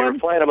that one?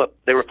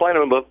 They were flying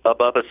them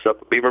above us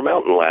up Beaver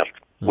Mountain last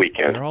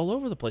weekend. They're all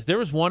over the place. There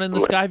was one in the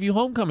Skyview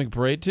Homecoming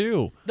Parade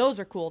too. Those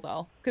are cool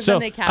though, because then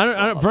they capture.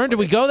 I don't, Vern, did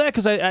we go there?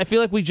 Because I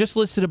feel like we just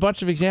listed a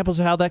bunch of examples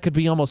of how that could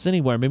be almost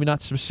anywhere. Maybe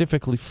not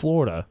specifically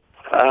Florida.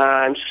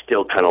 I'm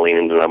still kind of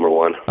leaning to number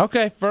one.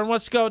 Okay, Vern,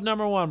 let's go with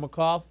number one,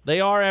 McCall.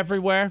 They are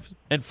everywhere,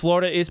 and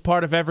Florida is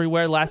part of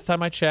everywhere. Last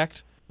time I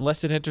checked,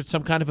 unless it entered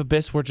some kind of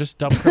abyss where just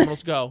dumb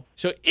criminals go.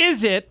 So,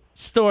 is it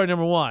story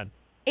number one?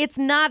 It's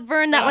not,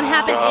 Vern. That one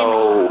happened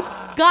in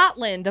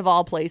Scotland, of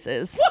all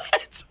places.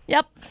 What?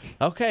 Yep.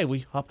 Okay,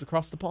 we hopped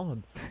across the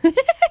pond.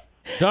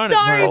 Darn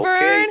Sorry, it,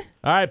 Vern. Okay.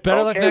 All right,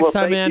 better luck next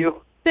time, man.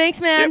 You.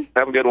 Thanks, man. Yep,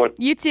 have a good one.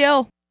 You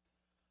too.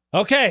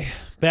 Okay,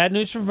 bad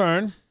news for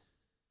Vern.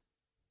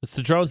 It's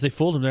the drones. They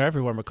fooled him. They're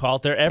everywhere,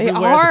 McCall. They're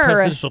everywhere. are. The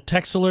presidential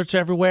text alerts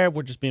everywhere.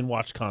 We're just being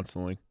watched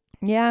constantly.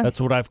 Yeah. That's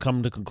what I've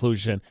come to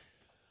conclusion.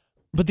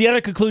 But the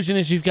other conclusion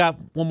is you've got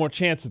one more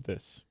chance at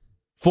this.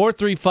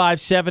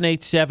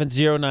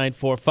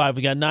 435-787-0945.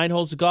 We got 9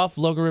 holes of golf,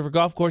 Logan River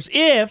Golf Course,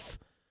 if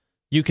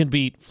you can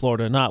beat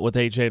Florida or not with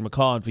AJ and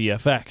McCall on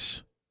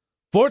VFX.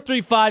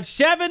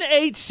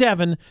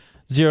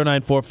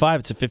 435-787-0945.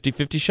 It's a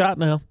 50-50 shot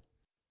now.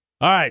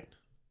 All right.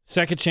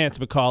 Second chance,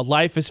 McCall.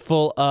 Life is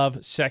full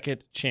of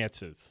second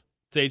chances.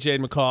 It's AJ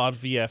and McCall on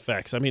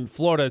VFX. I mean,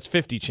 Florida is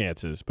 50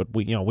 chances, but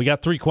we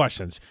got 3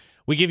 questions.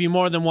 We give you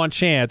more than one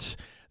chance.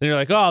 Then you're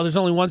like, oh, there's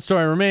only one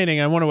story remaining.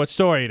 I wonder what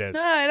story it is.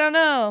 I don't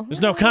know. There's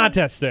no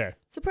contest there.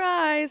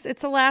 Surprise.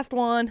 It's the last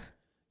one.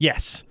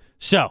 Yes.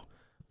 So,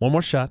 one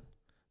more shot.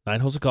 9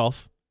 holes of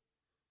golf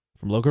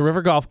from Logan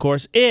River Golf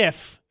Course.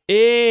 If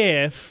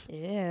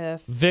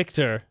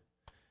Victor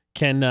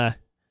can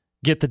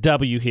get the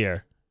W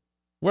here.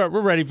 We're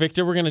ready,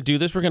 Victor. We're going to do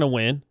this. We're going to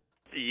win.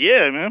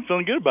 Yeah, man. I'm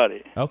feeling good about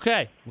it.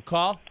 Okay.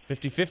 McCall,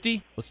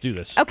 50-50. Let's do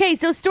this. Okay,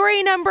 so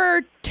story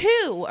number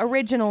 2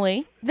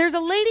 originally. There's a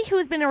lady who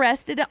has been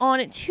arrested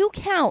on 2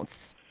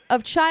 counts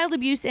of child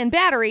abuse and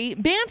battery,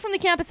 banned from the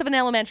campus of an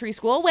elementary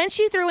school when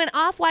she threw an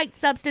off-white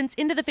substance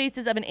into the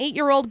faces of an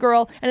 8-year-old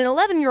girl and an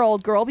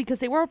 11-year-old girl because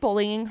they were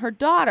bullying her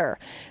daughter.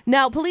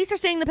 Now, police are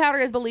saying the powder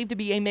is believed to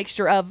be a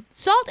mixture of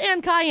salt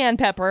and cayenne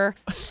pepper.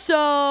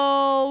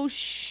 So,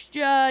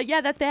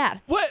 yeah, that's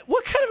bad.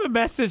 What kind of a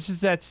message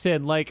does that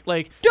send? Like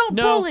Don't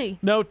no, bully.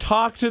 No,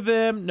 talk to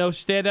them. No,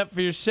 stand up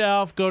for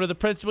yourself. Go to the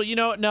principal.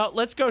 No,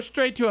 let's go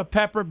straight to a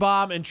pepper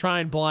bomb and try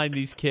and blind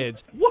these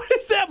kids. What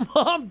does that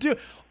mom do?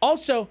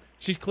 Also,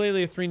 she's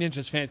clearly a 3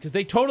 Ninjas fan because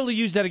they totally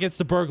used that against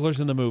the burglars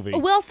in the movie.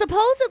 Well,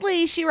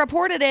 supposedly she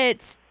reported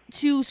it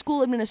to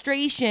school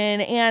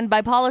administration, and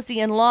by policy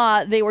and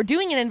law, they were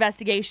doing an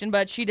investigation,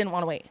 but she didn't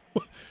want to wait.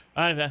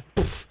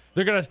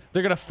 They're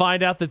gonna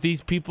find out that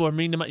these people are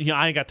mean to my.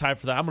 I ain't got time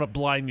for that. I'm gonna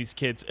blind these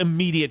kids.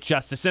 Immediate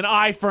justice, an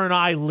eye for an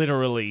eye,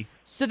 literally.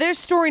 So there's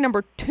story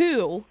number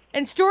 2.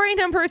 And story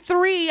number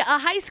 3, a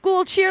high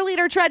school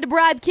cheerleader tried to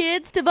bribe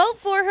kids to vote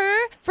for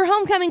her for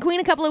homecoming queen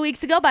a couple of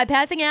weeks ago by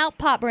passing out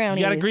pot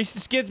brownies. You gotta grease the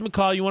skids,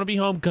 McCall. You want to be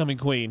homecoming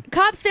queen.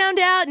 Cops found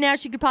out now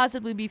she could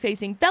possibly be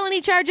facing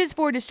felony charges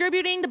for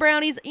distributing the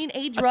brownies in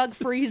a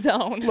drug-free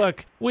zone.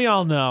 Look, we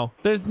all know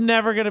there's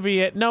never gonna be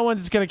it. No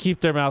one's gonna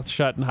keep their mouth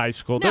shut in high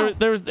school. No.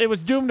 It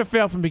was doomed to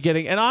fail from the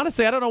beginning. And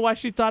honestly, I don't know why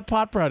she thought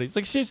pot brownies.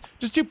 Like she's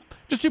just two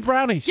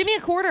brownies. Give me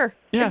a quarter.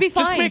 Yeah, It'd be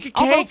fine. Just make a cake.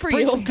 I'll vote for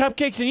Bring you. some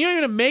cupcakes, and you don't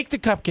even make the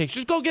cupcakes.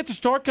 Just go get the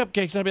store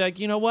cupcakes, and I'll be like,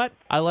 you know what?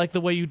 I like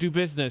the way you do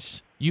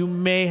business. You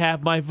may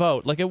have my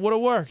vote. Like, it would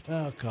have worked.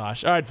 Oh,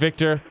 gosh. All right,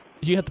 Victor.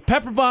 You got the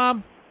pepper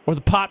bomb or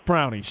the pot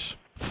brownies?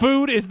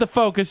 Food is the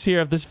focus here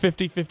of this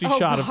 50-50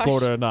 shot of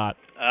Florida or not.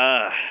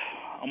 I'm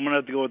going to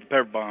have to go with the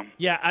pepper bomb.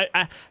 Yeah,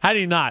 how do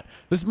you not?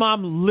 This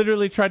mom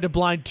literally tried to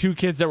blind 2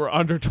 kids that were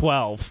under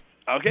 12.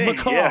 Okay,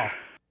 McCall, yeah.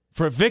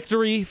 for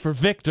victory for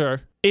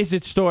Victor, is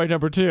it story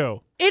number 2?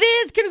 It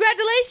is.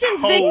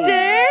 Congratulations,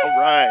 Victor.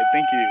 All right.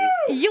 Thank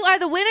you. You are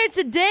the winner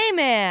today,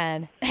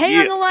 man. Hang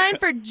on the line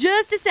for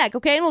just a sec,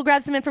 okay? And we'll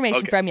grab some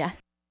information from you.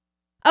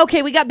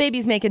 Okay, we got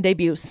babies making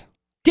debuts.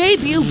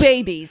 Debut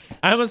babies.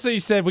 I almost thought you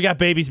said we got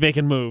babies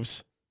making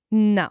moves.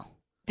 No.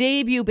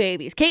 Debut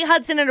babies. Kate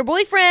Hudson and her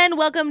boyfriend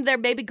welcomed their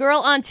baby girl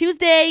on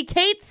Tuesday.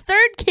 Kate's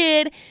 3rd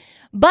kid,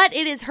 but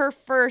it is her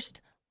first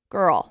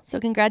girl.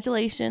 So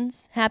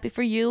congratulations. Happy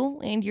for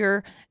you and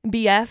your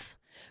BF.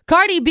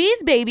 Cardi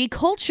B's baby,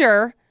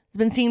 Culture, has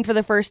been seen for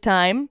the first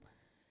time.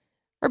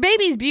 Her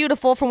baby's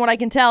beautiful from what I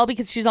can tell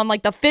because she's on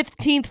like the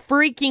 15th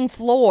freaking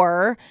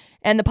floor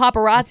and the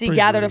paparazzi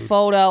gathered a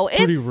photo.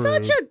 It's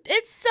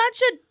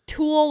such a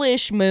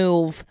tool-ish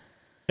move.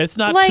 It's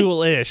not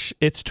tool-ish.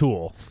 It's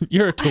tool.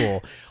 You're a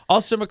tool.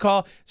 Also,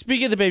 McCall,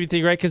 speaking of the baby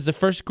thing, right, because the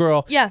first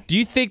girl, yeah. Do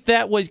you think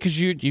that was because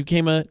you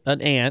became an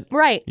aunt?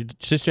 Right. Your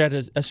sister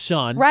had a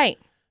son. Right.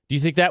 Do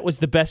you think that was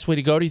the best way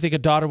to go? Do you think a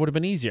daughter would have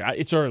been easier?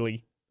 It's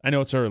early. I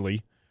know it's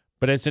early.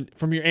 But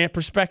from your aunt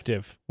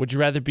perspective, would you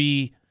rather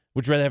be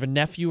Would you rather have a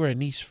nephew or a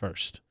niece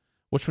first?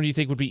 Which one do you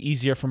think would be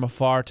easier from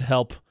afar to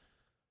help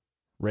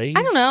raise?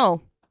 I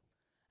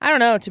don't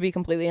know, to be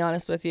completely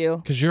honest with you.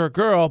 Because you're a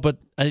girl, but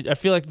I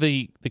feel like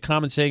the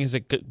common saying is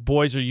that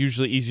boys are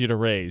usually easier to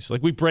raise.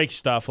 Like, we break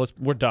stuff.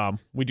 We're dumb.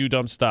 We do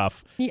dumb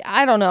stuff. Yeah,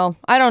 I don't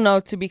know,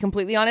 to be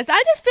completely honest.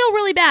 I just feel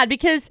really bad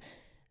because,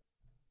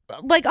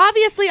 like,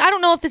 obviously, I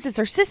don't know if this is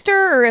her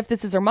sister or if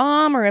this is her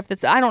mom or if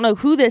this, I don't know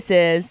who this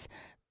is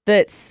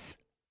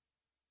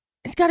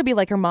it's got to be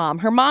like her mom.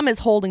 Her mom is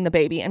holding the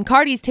baby and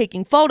Cardi's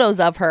taking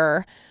photos of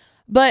her.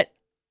 But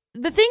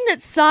the thing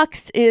that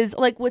sucks is,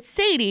 like, with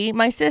Sadie,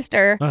 my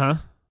sister,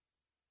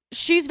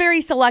 she's very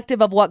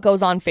selective of what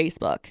goes on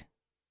Facebook.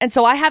 And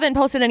so I haven't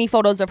posted any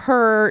photos of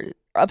her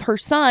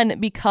son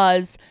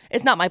because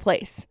it's not my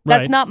place.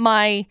 That's not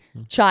my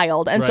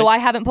child. And so I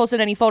haven't posted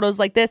any photos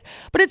like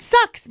this. But it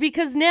sucks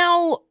because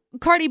now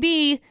Cardi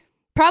B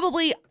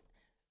probably,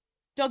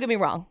 don't get me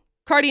wrong,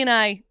 Cardi and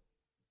I,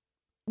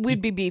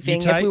 we'd be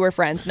beefing if we were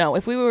friends. No,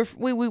 if we were,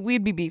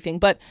 we'd be beefing.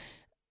 But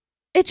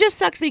it just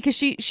sucks because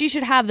she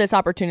should have this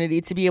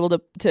opportunity to be able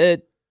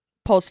to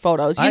post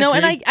photos, you know.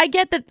 And I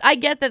get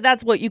that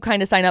that's what you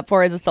kind of sign up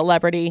for as a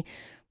celebrity.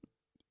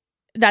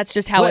 That's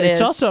just how it is.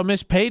 It's also a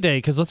missed payday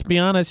because let's be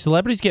honest,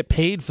 celebrities get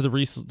paid for the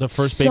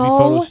first baby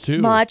photos too.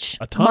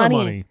 A ton of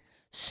money.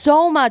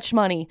 So much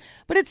money.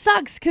 But it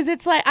sucks because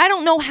it's like, I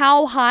don't know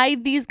how high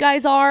these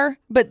guys are,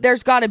 but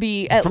there's got to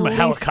be at from least, a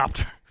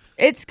helicopter.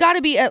 It's got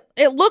to be.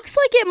 It looks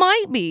like it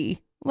might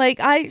be. Like,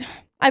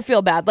 I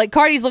feel bad. Like,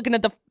 Cardi's looking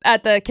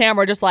at the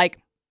camera, just like,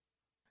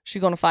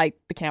 she's going to fight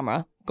the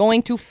camera.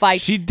 Going to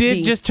fight. She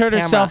did just turn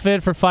herself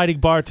in for fighting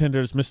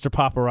bartenders, Mr.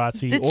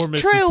 Paparazzi or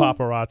Mrs.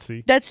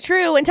 Paparazzi. That's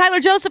true. And Tyler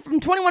Joseph from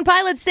 21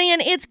 Pilots saying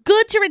it's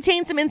good to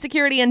retain some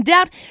insecurity and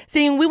doubt,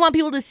 saying we want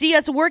people to see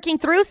us working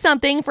through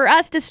something, for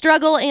us to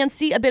struggle and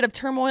see a bit of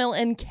turmoil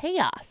and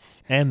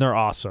chaos. And they're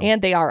awesome.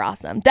 And they are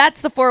awesome.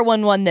 That's the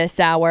 411 this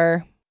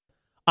hour.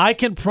 I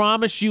can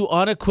promise you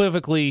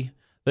unequivocally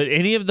that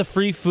any of the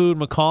free food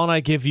McCall and I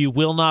give you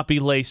will not be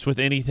laced with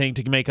anything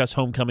to make us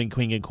homecoming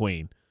king and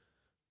queen.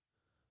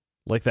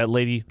 Like that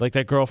lady, like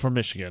that girl from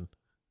Michigan.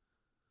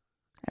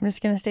 I'm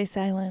just going to stay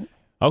silent.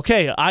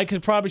 Okay, I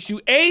could promise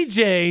you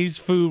AJ's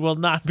food will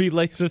not be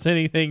laced with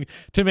anything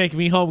to make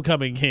me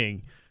homecoming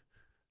king.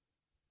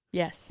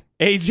 Yes.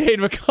 AJ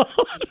and McCall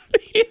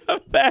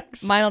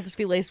VFX. Mine will just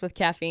be laced with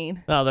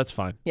caffeine. Oh, that's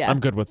fine. Yeah.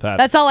 I'm good with that.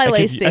 That's all I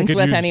lace things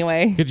with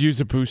anyway. Could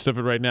use a boost of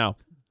it right now.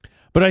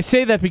 But I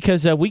say that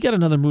because we got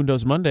another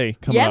Mundo's Monday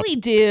coming up. Yeah, we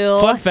do.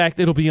 Fun fact,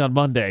 it'll be on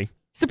Monday.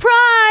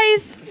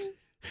 Surprise!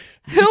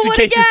 Who would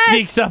have guessed? It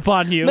sneaks up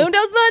on you.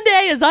 Mundo's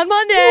Monday is on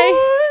Monday.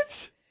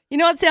 What? You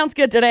know what sounds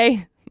good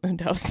today?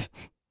 Mundo's.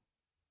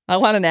 I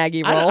want an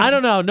Aggie roll. I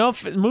don't know. No,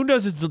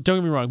 Mundo's is, don't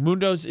get me wrong,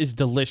 Mundo's is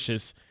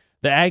delicious.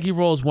 The Aggie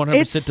roll is 100%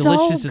 delicious.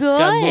 So it's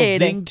got a little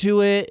zing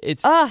to it.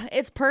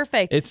 It's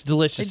perfect. It's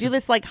delicious. They do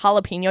this like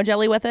jalapeno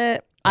jelly with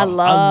it. I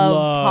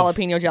love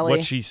jalapeno jelly.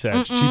 What she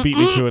said. She beat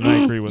me to it, and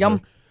I agree with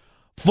her.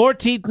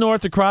 14th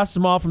North across the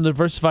mall from the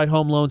Diversified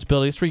Home Loans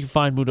building. That's where you can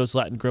find Mundo's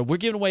Latin Grill. We're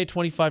giving away a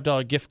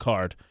 $25 gift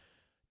card.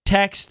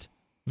 Text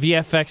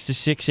VFX to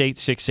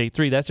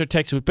 68683. That's our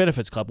Text with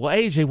Benefits Club. Well,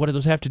 AJ, what do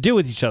those have to do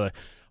with each other?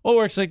 Well, it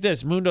works like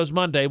this. Mundo's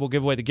Monday, we'll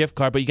give away the gift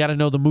card, but you got to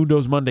know the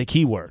Mundo's Monday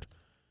keyword.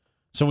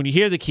 So when you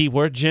hear the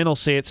keyword, Jen will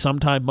say it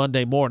sometime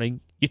Monday morning.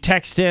 You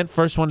text in.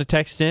 First one to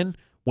text in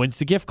wins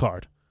the gift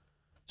card.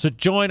 So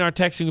join our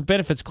Texting with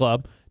Benefits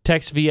Club.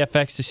 Text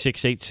VFX to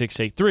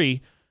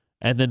 68683.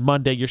 And then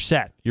Monday, you're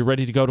set. You're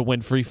ready to go to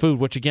win free food,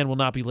 which, again, will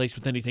not be laced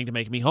with anything to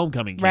make me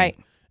homecoming king. Right.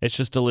 It's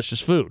just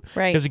delicious food.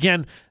 Right. Because,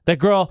 again, that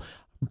girl,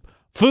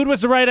 food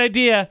was the right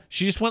idea.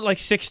 She just went like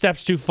 6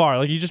 steps too far.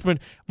 Like, you just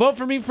went, vote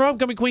for me for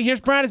homecoming queen. Here's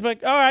brownies.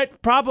 Like, all right,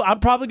 I'm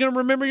probably going to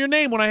remember your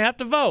name when I have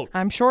to vote.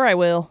 I'm sure I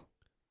will.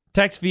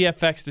 Text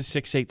VFX to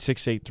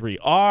 68683.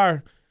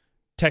 Our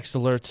text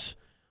alerts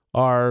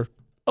are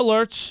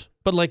alerts,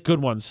 but like good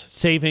ones.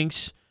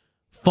 Savings,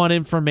 fun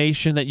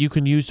information that you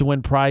can use to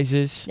win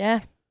prizes.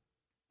 Yeah.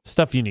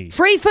 Stuff you need.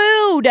 Free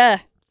food.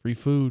 Free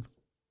food.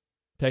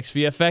 Text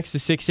VFX to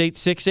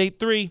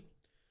 68683.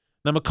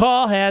 Now,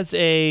 McCall has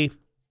I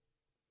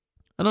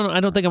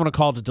don't think I'm going to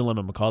call it a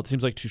dilemma, McCall. It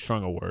seems like too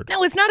strong a word.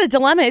 No, it's not a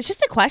dilemma. It's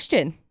just a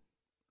question.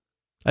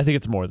 I think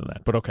it's more than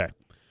that, but okay.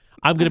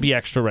 I'm going to be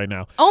extra right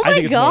now. Oh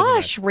my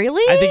gosh,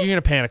 really? I think you're going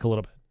to panic a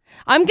little bit.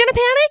 I'm going to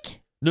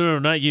panic? No,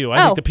 not you.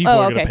 I think the people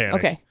are going to panic.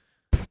 Okay.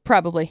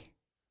 Probably.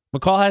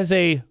 McCall has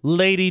a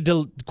lady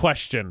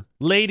question.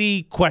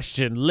 Lady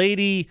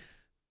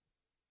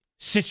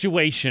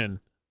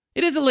situation.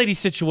 It is a lady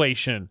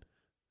situation.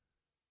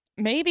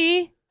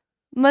 Maybe.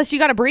 Unless you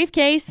got a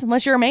briefcase.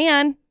 Unless you're a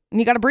man and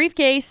you got a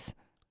briefcase.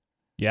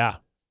 Yeah.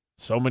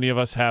 So many of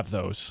us have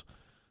those.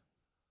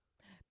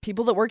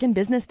 People that work in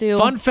business do.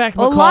 Fun fact,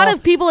 McCall. A lot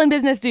of people in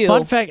business do.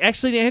 Fun fact.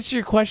 Actually, to answer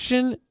your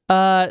question,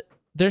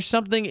 there's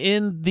something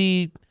in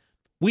the...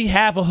 We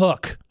have a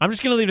hook. I'm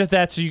just going to leave it at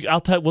that. So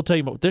we'll tell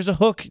you more. There's a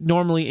hook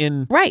normally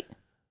in... Right.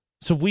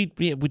 So we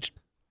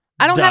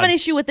I don't have an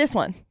issue with this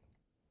one.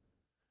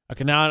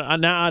 Okay, now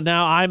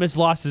I'm as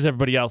lost as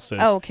everybody else is.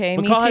 Okay,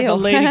 me McCall has too. a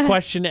lady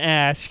question to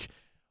ask.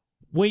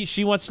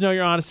 She wants to know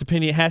your honest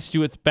opinion. It has to do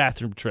with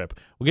bathroom trip.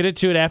 We'll get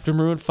into it after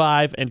Maroon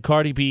 5 and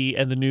Cardi B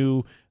and the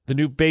new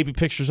baby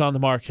pictures on the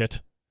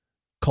market.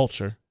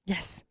 Culture.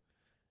 Yes.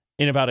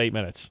 In about 8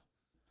 minutes.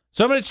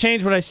 So I'm going to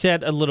change what I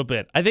said a little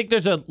bit. I think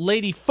there's a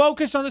lady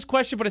focus on this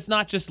question, but it's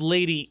not just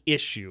lady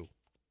issue.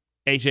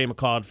 AJ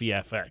McCall at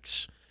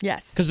VFX.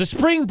 Yes. Because the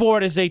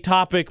springboard is a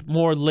topic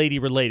more lady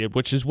related,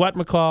 which is what,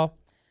 McCall?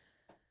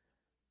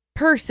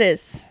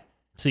 Purses.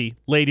 See,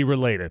 lady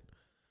related.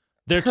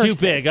 They're Purses.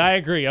 too big. I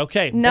agree.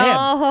 Okay. No. Man.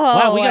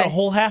 Wow, we got a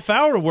whole half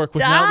hour to work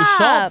with now. We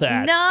solved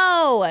that.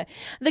 No.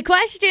 The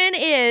question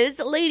is,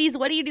 ladies,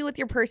 what do you do with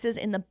your purses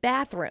in the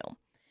bathroom?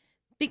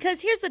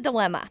 Because here's the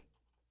dilemma.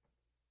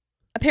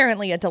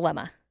 Apparently a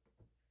dilemma.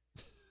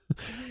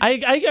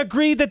 I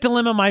agree that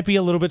dilemma might be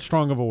a little bit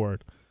strong of a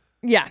word.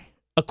 Yeah.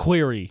 A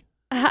query.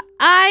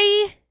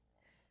 I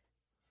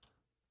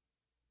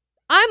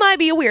might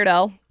be a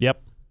weirdo.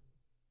 Yep.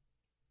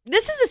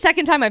 This is the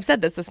second time I've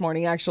said this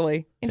morning,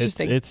 actually.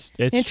 Interesting. It's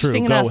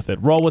Interesting true. enough. Go with it.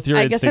 Roll with your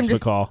instincts,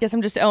 McCall. Guess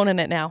I'm just owning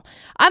it now.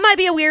 I might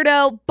be a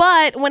weirdo,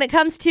 but when it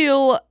comes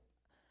to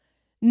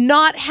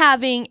not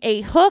having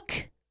a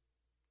hook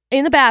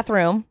in the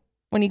bathroom,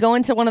 when you go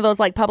into one of those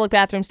like public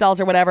bathroom stalls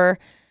or whatever,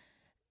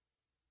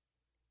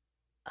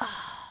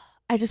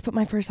 I just put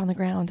my purse on the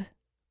ground.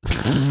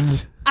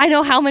 I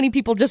know how many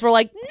people just were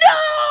like,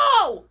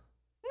 no!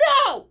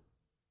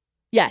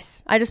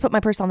 Yes, I just put my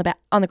purse on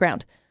the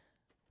ground.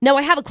 Now,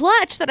 I have a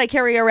clutch that I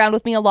carry around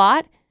with me a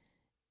lot,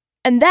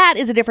 and that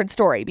is a different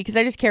story because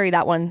I just carry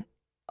that one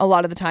a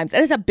lot of the times.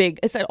 And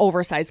it's an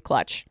oversized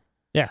clutch.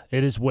 Yeah,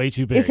 it is way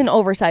too big. It's an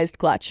oversized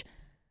clutch.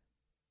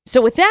 So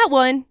with that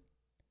one,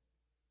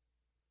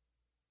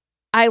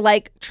 I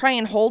like try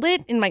and hold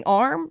it in my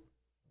arm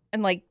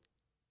and like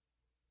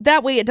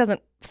that way it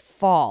doesn't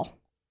fall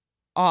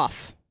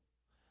off.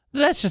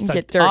 That's just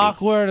get dirty.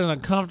 Awkward and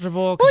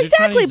uncomfortable. Well,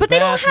 exactly, but they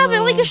don't have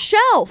it like a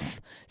shelf.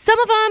 Some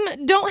of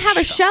them don't have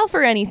a shelf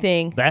or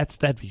anything. That's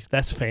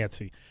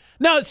fancy.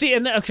 No, see,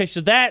 okay, so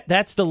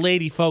that's the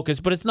lady focus,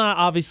 but it's not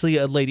obviously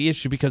a lady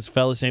issue because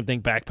fellas, same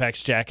thing,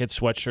 backpacks, jackets,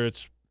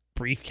 sweatshirts,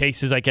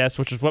 briefcases, I guess,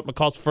 which is what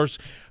McCall's first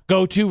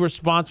go-to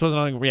response was.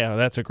 And I'm like, yeah,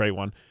 that's a great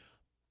one.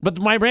 But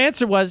my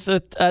answer was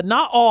that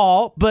not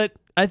all, but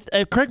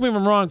correct me if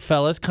I'm wrong,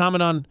 fellas,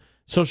 comment on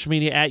social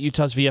media at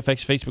Utah's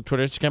VFX, Facebook,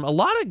 Twitter, Instagram. A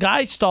lot of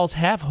guy stalls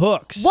have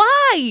hooks.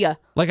 Why?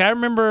 Like I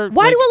remember.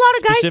 Why do a lot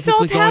of guy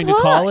specifically stalls have going to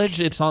hooks? college?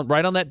 It's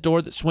right on that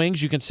door that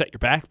swings. You can set your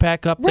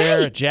backpack up there,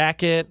 a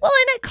jacket. Well,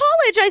 and at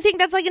college, I think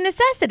that's like a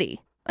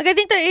necessity. Like I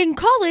think that in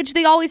college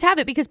they always have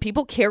it because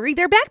people carry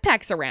their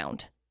backpacks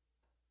around.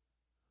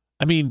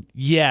 I mean,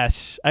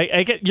 yes,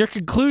 I get your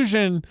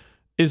conclusion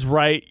is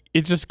right.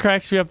 It just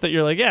cracks me up that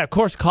you're like, yeah, of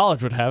course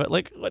college would have it.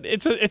 Like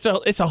it's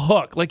a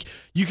hook. Like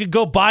you could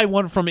go buy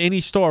one from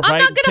any store, I'm right?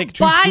 not gonna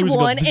buy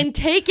one and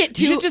take it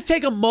to. You should just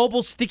take a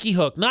mobile sticky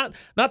hook, not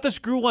the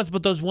screw ones,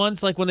 but those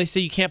ones like when they say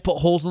you can't put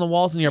holes in the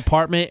walls in your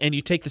apartment and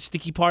you take the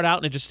sticky part out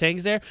and it just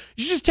hangs there.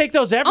 You should just take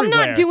those everywhere.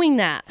 I'm not doing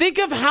that. Think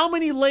of how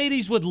many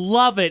ladies would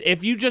love it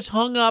if you just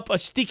hung up a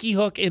sticky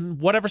hook in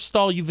whatever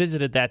stall you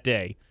visited that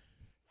day.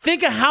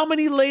 Think of how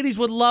many ladies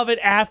would love it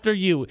after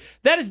you.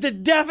 That is the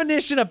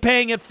definition of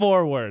paying it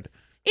forward.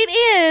 It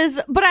is,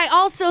 but I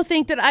also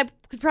think that I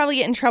could probably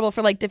get in trouble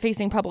for like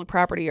defacing public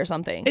property or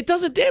something. It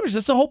doesn't damage.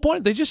 That's the whole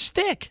point. They just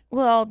stick.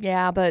 Well,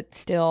 yeah, but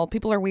still,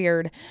 people are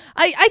weird.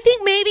 I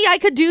think maybe I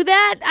could do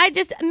that.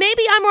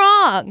 Maybe I'm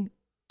wrong.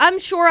 I'm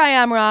sure I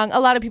am wrong. A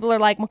lot of people are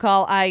like,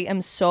 McCall, I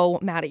am so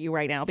mad at you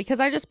right now because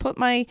I just put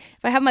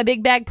if I have my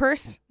big bag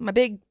purse, my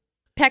big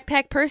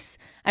pack purse,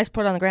 I just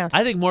put it on the ground.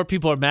 I think more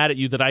people are mad at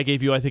you that I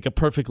gave you, I think, a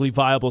perfectly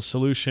viable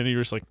solution, and you're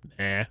just like,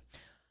 nah.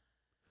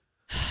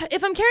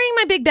 If I'm carrying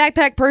my big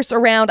backpack purse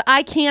around,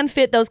 I can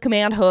fit those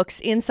command hooks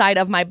inside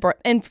of my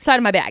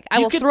bag. I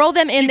will throw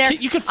them in there.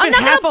 You could fit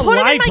half a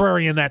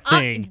library in that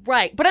thing.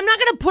 Right, but I'm not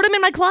going to put them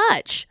in my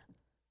clutch.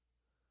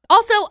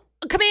 Also,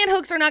 command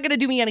hooks are not going to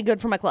do me any good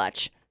for my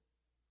clutch.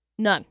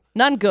 None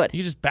good.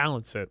 You just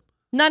balance it.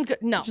 None good.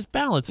 No. Just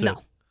balance it.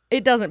 No,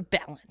 it doesn't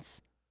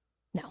balance.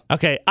 No.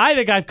 Okay, I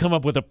think I've come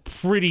up with a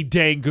pretty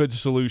dang good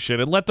solution.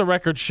 And let the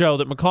record show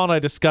that McCall and I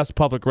discussed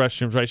public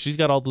restrooms, right? She's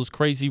got all those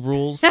crazy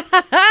rules.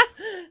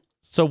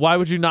 So why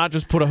would you not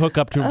just put a hook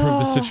up to improve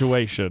the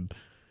situation?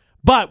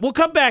 But we'll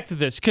come back to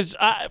this because,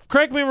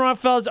 correct me if I'm wrong,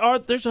 fellas,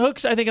 there's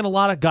hooks, I think, in a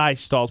lot of guy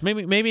stalls.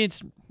 Maybe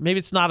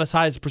it's not as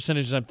high as a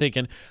percentage as I'm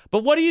thinking.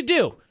 But what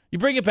do? You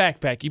bring a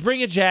backpack, you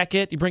bring a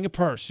jacket, you bring a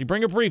purse, you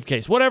bring a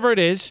briefcase, whatever it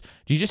is.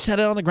 Do you just set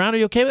it on the ground? Are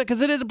you okay with it?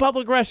 Because it is a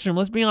public restroom.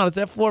 Let's be honest.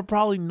 That floor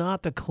probably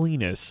not the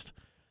cleanest.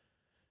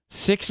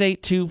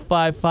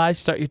 68255.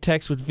 Start your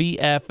text with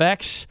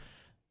VFX.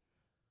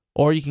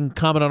 Or you can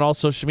comment on all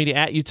social media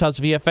at Utah's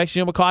VFX.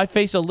 You know, McCall, I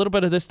face a little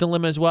bit of this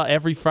dilemma as well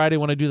every Friday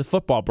when I do the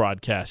football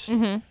broadcast.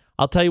 Mm-hmm.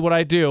 I'll tell you what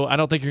I do. I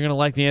don't think you're going to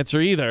like the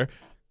answer either.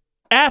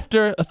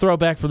 After a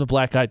throwback from the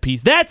Black Eyed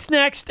Peas. That's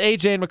next.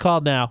 AJ and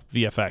McCall now,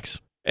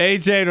 VFX.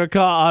 AJ and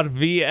McCall on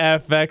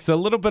VFX. A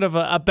little bit of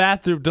a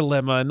bathroom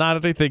dilemma.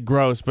 Not anything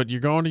gross, but you're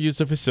going to use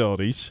the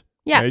facilities.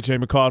 Yeah.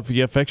 AJ McCall on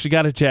VFX. You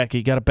got a jacket,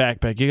 you got a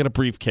backpack, you got a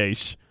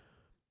briefcase.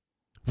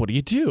 What do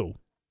you do?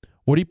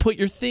 Where do you put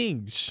your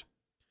things?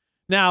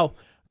 Now,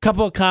 a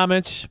couple of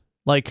comments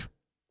like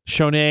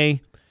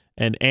Shonay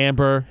and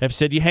Amber have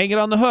said you hang it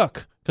on the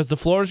hook because the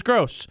floor is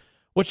gross.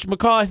 Which,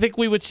 McCall, I think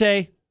we would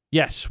say,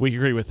 yes, we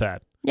agree with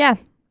that. Yeah.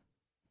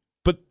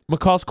 But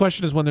McCall's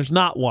question is when there's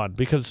not one,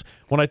 because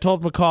when I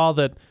told McCall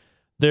that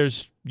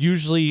there's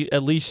usually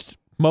at least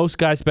most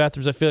guys'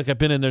 bathrooms I feel like I've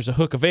been in, there's a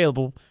hook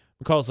available,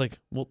 McCall's like,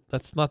 well,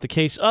 that's not the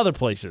case other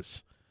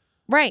places.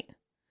 Right.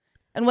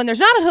 And when there's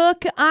not a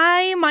hook,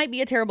 I might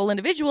be a terrible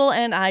individual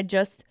and I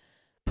just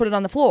put it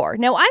on the floor.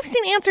 Now, I've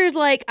seen answers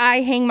like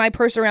I hang my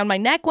purse around my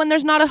neck when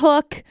there's not a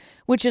hook,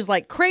 which is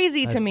like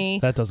crazy to me.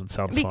 That doesn't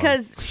sound fun.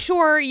 Because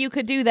sure, you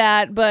could do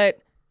that, but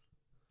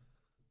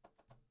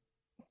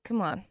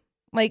come on.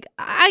 Like,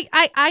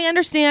 I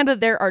understand that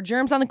there are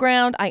germs on the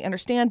ground. I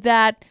understand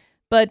that.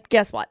 But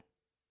guess what?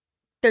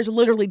 There's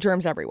literally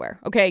germs everywhere.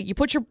 Okay? You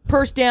put your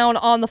purse down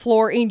on the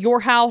floor in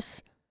your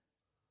house,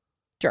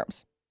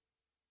 germs.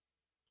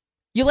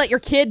 You let your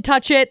kid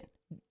touch it,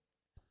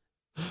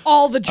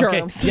 all the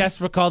germs. Okay, yes,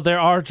 McCall, there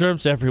are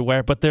germs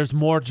everywhere, but there's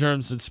more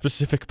germs in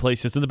specific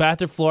places. And the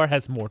bathroom floor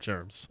has more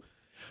germs.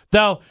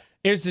 Though,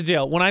 here's the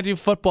deal. When I do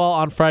football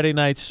on Friday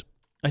nights,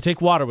 I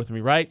take water with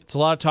me, right? It's a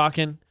lot of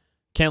talking.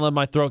 Can't let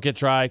my throat get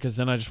dry because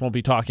then I just won't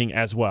be talking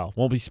as well.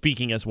 Won't be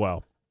speaking as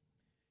well.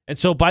 And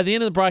so by the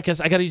end of the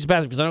broadcast, I got to use the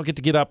bathroom because I don't get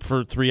to get up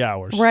for 3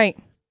 hours. Right.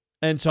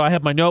 And so I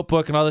have my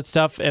notebook and all that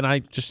stuff, and I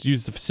just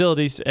use the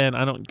facilities, and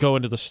I don't go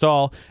into the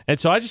stall. And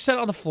so I just sit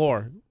on the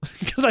floor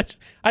because I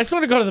just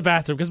want to go to the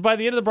bathroom because by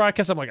the end of the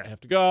broadcast, I'm like, I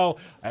have to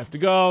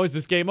go. Is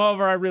this game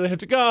over? I really have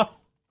to go.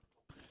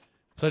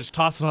 So I just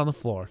toss it on the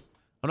floor.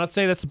 I'm not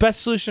saying that's the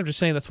best solution. I'm just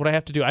saying that's what I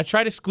have to do. I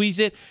try to squeeze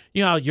it.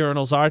 You know how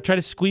urinals are. I try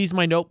to squeeze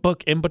my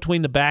notebook in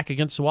between the back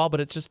against the wall, but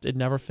it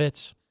never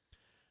fits.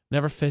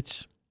 Never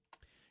fits.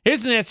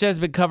 Here's an answer that's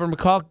been covered.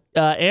 McCall,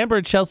 Amber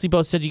and Chelsea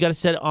both said you got to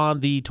set it on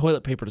the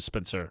toilet paper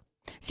dispenser.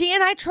 See,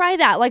 and I try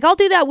that. Like, I'll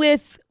do that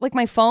with, like,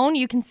 my phone.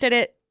 You can set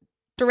it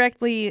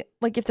directly,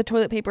 like, if the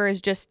toilet paper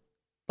is just,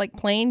 like,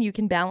 plain, you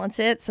can balance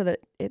it so that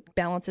it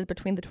balances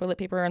between the toilet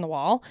paper and the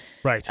wall.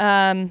 Right.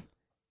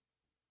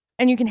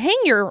 And you can hang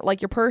your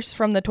purse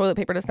from the toilet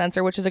paper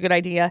dispenser, which is a good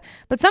idea.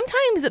 But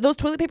sometimes those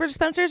toilet paper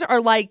dispensers are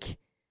like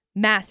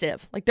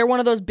massive. Like they're one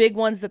of those big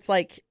ones that's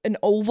like an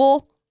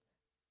oval.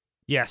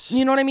 Yes.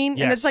 You know what I mean?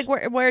 Yes. And it's like,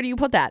 where do you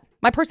put that?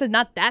 My purse is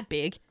not that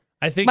big.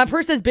 I think my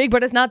purse is big,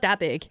 but it's not that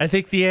big. I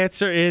think the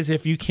answer is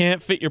if you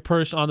can't fit your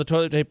purse on the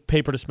toilet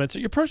paper dispenser,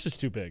 your purse is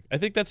too big. I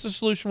think that's the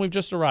solution we've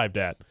just arrived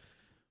at.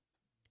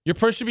 Your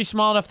purse should be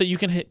small enough that you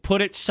can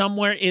put it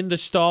somewhere in the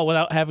stall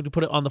without having to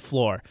put it on the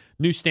floor.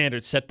 New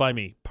standards set by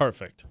me.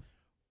 Perfect.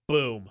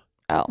 Boom.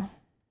 Oh.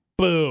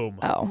 Boom.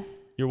 Oh.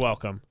 You're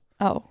welcome.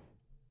 Oh.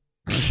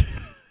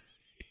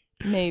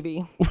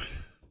 Maybe.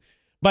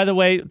 By the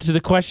way, to the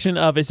question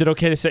of is it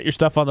okay to set your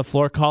stuff on the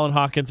floor, Colin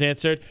Hawkins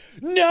answered,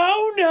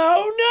 no,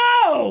 no,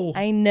 no.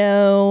 I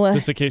know.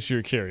 Just in case you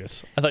were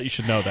curious. I thought you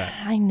should know that.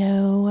 I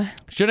know.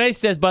 Shanae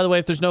says, by the way,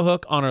 if there's no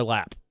hook, on her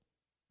lap.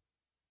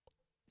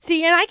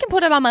 See, and I can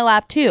put it on my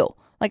lap too.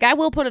 Like, I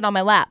will put it on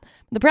my lap.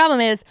 The problem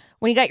is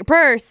when you got your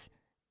purse,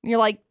 and you're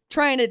like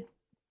trying to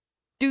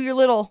do your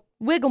little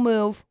wiggle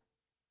move.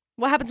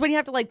 What happens when you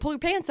have to like pull your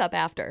pants up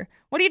after?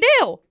 What do you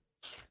do?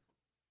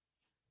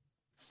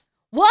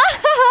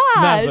 What?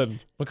 Nothing.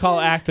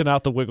 McCall acting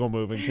out the wiggle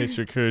move in case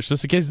you're curious,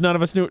 just in case none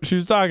of us knew what she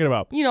was talking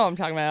about. You know what I'm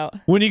talking about.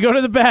 When you go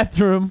to the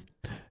bathroom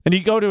and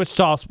you go to a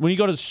stall, when you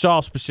go to the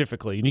stall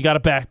specifically, and you got a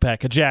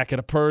backpack, a jacket,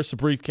 a purse, a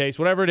briefcase,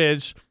 whatever it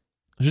is,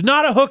 there's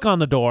not a hook on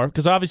the door,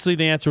 because obviously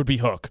the answer would be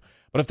hook.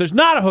 But if there's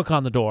not a hook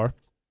on the door,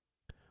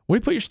 where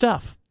do you put your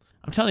stuff?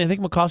 I'm telling you, I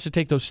think McCall should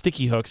take those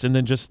sticky hooks and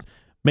then just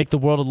make the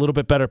world a little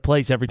bit better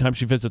place every time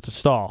she visits a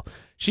stall.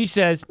 She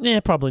says,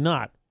 probably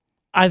not.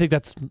 I think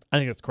that's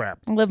crap.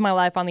 Live my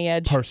life on the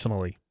edge.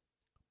 Personally.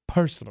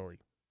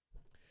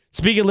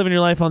 Speaking of living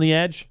your life on the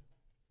edge,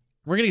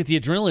 we're going to get the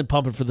adrenaline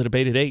pumping for the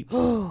debate at 8.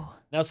 Now,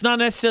 it's not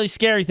necessarily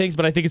scary things,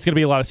 but I think it's going to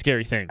be a lot of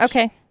scary things.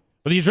 Okay.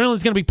 But the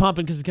adrenaline's going to be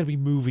pumping because it's going to be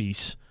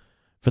movies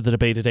for the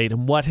debate at 8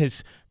 and what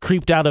has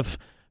creeped out of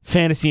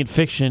fantasy and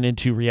fiction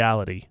into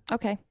reality.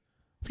 Okay.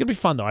 It's going to be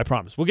fun, though, I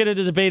promise. We'll get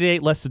into the debate at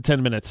 8, less than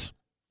 10 minutes.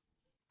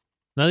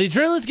 Now, the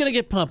adrenaline's going to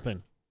get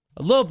pumping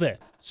a little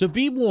bit. So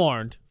be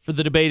warned for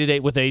the debate at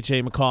 8 with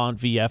AJ McCall on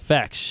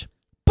VFX.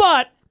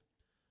 But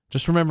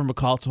just remember,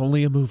 McCall, it's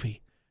only a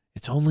movie.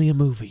 It's only a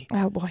movie.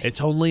 Oh, boy.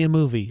 It's only a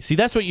movie. See,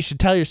 that's what you should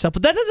tell yourself,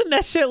 but that doesn't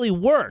necessarily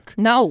work.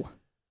 No.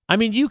 I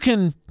mean, you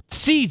can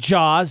see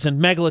Jaws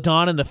and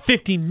Megalodon and the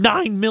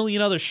 59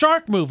 million other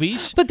shark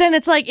movies. But then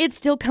it's like, it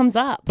still comes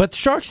up. But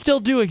sharks still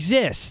do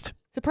exist.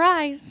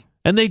 Surprise.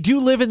 And they do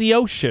live in the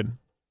ocean,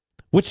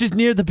 which is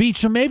near the beach.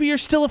 So maybe you're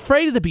still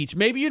afraid of the beach.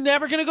 Maybe you're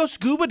never going to go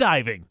scuba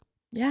diving.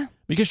 Yeah.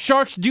 Because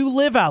sharks do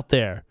live out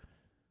there.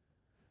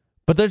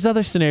 But there's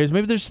other scenarios.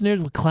 Maybe there's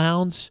scenarios with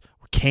clowns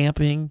or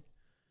camping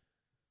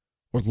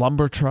or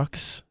lumber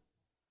trucks.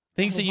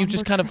 Things that you've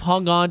just kind of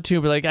hung on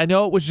to. But like, I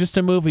know it was just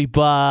a movie,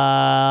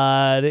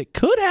 but it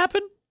could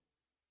happen.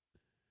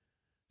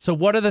 So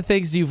what are the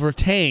things you've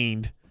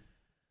retained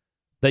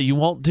that you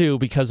won't do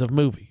because of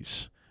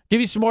movies? Give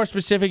you some more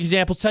specific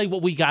examples. Tell you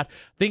what we got.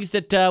 Things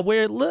that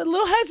we're a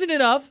little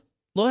hesitant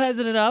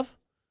of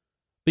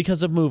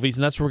because of movies.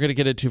 And that's what we're going to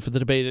get into for the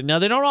debate. Now,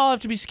 they don't all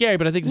have to be scary,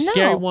 but I think the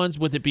scary ones,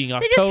 with it being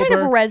October, they just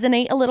kind of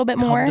resonate a little bit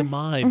more. Come to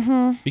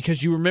mind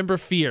because you remember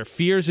fear.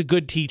 Fear is a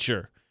good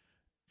teacher.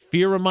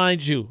 Fear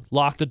reminds you,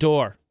 lock the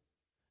door.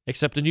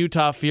 Except in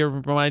Utah, fear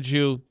reminds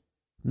you,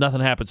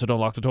 nothing happens, so don't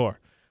lock the door,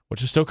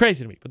 which is still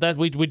crazy to me. But that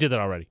we did that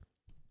already.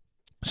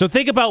 So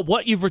think about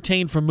what you've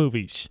retained from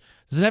movies.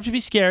 Doesn't have to be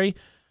scary,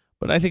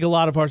 but I think a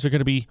lot of ours are going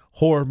to be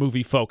horror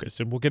movie focused,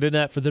 and we'll get into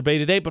that for the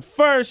debate today. But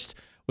first,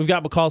 we've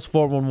got McCall's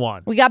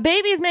 411. We got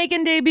babies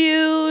making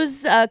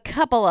debuts, a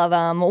couple of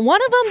them. One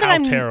of them that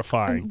I'm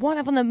terrifying. One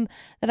of them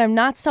that I'm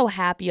not so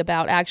happy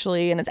about,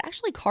 actually, and it's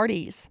actually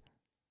Cardi's.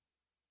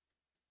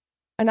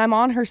 And I'm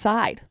on her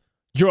side.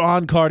 You're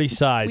on Cardi's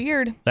side. It's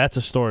weird. That's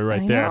a story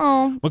right I there.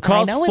 know.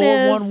 McCall's I know it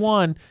is.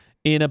 411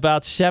 in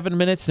about 7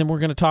 minutes. Then we're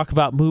going to talk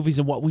about movies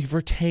and what we've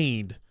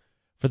retained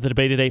for the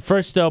debate today.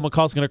 First, though,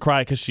 McCall's going to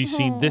cry because she's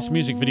seen this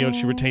music video and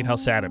she retained how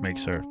sad it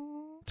makes her.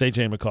 It's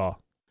AJ and McCall.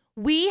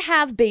 We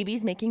have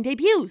babies making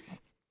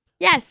debuts.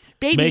 Yes,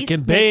 babies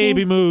making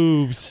baby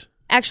moves.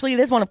 Actually,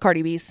 it is one of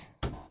Cardi B's.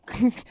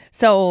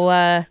 So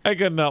I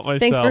couldn't help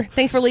myself.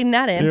 Thanks for leading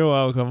that in. You're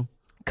welcome.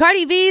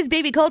 Cardi B's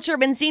baby culture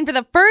been seen for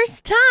the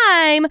first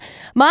time.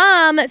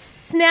 Mom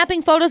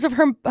snapping photos of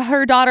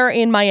her daughter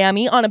in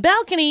Miami on a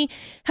balcony.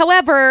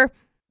 However,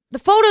 the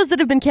photos that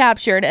have been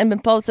captured and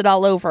been posted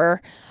all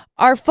over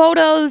are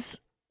photos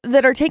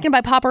that are taken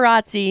by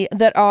paparazzi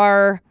that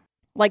are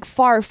like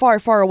far, far,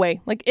 far away.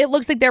 Like it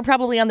looks like they're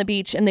probably on the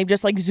beach and they've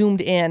just like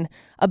zoomed in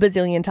a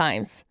bazillion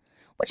times,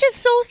 which is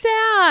so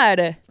sad.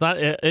 It's not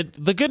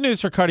the good news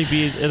for Cardi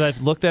B, and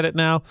I've looked at it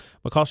now.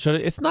 McCall showed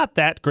it. It's not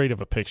that great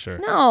of a picture.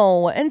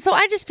 No, and so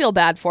I just feel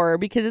bad for her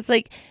because it's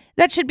like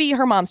that should be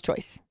her mom's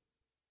choice.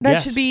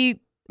 That should be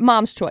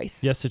mom's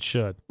choice. Yes, it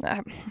should.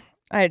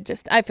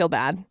 I feel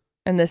bad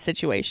in this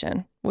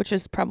situation, which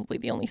is probably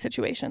the only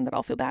situation that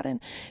I'll feel bad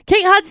in.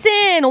 Kate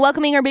Hudson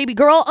welcoming her baby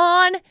girl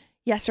on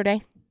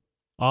yesterday.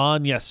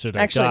 Actually,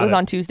 it was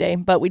on Tuesday,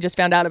 but we just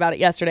found out about it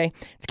yesterday.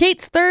 It's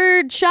Kate's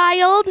third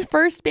child,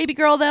 first baby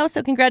girl, though,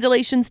 so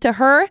congratulations to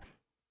her.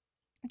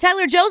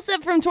 Tyler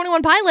Joseph from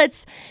 21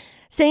 Pilots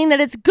saying that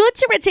it's good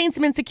to retain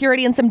some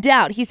insecurity and some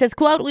doubt. He says,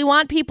 quote, "We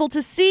want people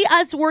to see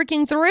us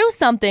working through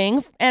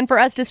something and for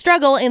us to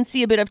struggle and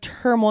see a bit of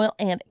turmoil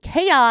and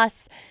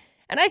chaos."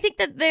 And I think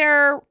that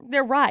they're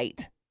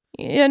right.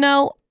 You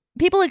know,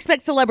 people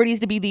expect celebrities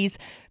to be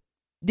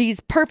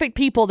these perfect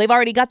people. They've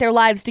already got their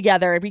lives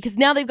together because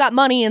now they've got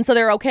money and so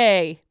they're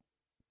okay.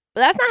 But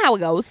that's not how it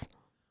goes.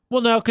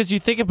 Well, no, because you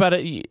think about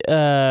it,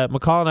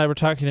 McCall and I were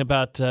talking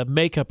about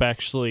makeup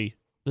actually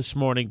this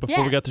morning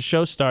before we got the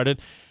show started.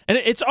 And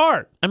it's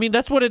art. I mean,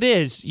 that's what it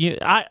is.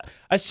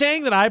 A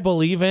saying that I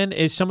believe in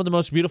is some of the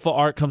most beautiful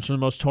art comes from the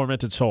most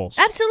tormented souls.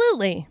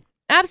 Absolutely.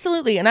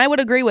 Absolutely. And I would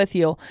agree with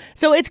you.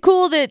 So it's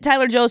cool that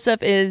Tyler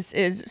Joseph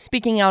is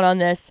speaking out on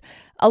this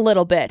a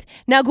little bit.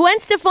 Now, Gwen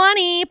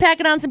Stefani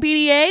packing on some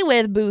PDA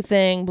with Boo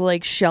Thing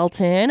Blake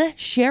Shelton,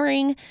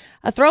 sharing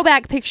a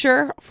throwback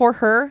picture for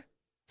her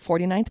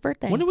 49th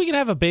birthday. When are we going to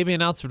have a baby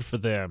announcement for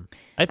them?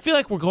 I feel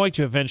like we're going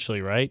to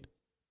eventually, right?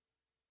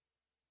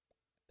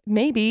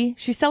 Maybe.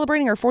 She's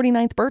celebrating her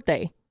 49th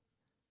birthday.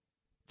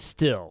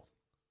 Still.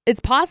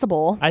 It's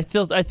possible. I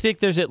think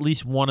there's at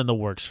least one in the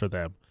works for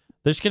them.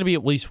 There's going to be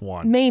at least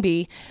one.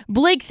 Maybe.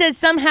 Blake says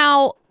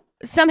somehow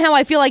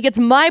I feel like it's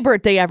my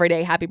birthday every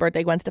day. Happy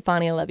birthday, Gwen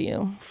Stefani. I love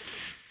you.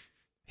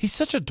 He's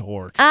such a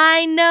dork.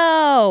 I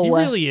know. He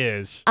really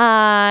is.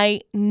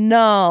 I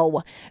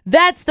know.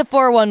 That's the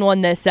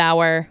 411 this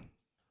hour.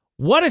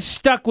 What has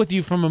stuck with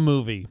you from a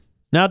movie?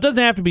 Now, it doesn't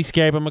have to be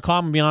scary, but McCall,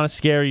 I'm going to be honest,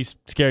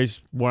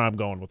 scary's where I'm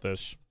going with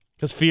this.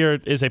 Because fear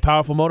is a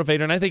powerful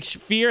motivator, and I think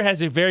fear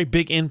has a very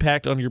big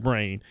impact on your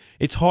brain.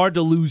 It's hard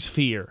to lose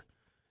fear.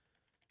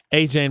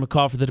 AJ and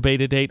McCall for the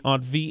debate date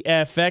on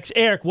VFX.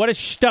 Eric, what has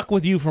stuck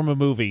with you from a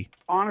movie?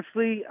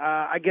 Honestly,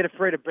 I get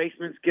afraid of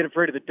basements, get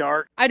afraid of the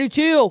dark. I do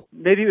too.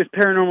 Maybe it was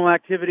Paranormal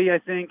Activity, I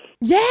think.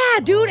 Yeah,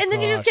 dude, and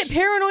then you just get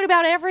paranoid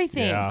about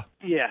everything.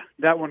 Yeah,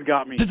 that one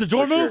got me. Did the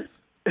door move?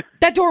 Sure.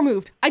 That door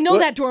moved. I know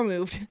that door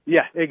moved.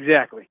 Yeah,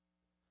 exactly.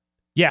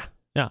 Yeah.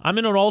 I'm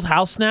in an old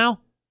house now.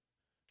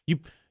 You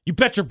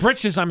bet your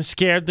britches I'm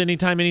scared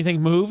anytime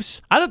anything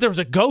moves. I thought there was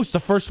a ghost the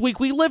first week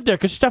we lived there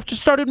because stuff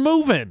just started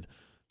moving.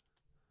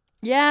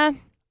 Yeah.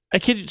 I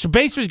kid you. So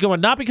basement's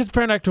going, not because of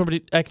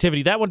paranormal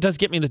activity. That one does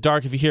get me in the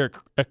dark if you hear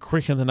a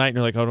creak in the night and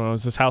you're like, oh no,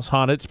 is this house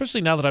haunted?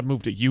 Especially now that I've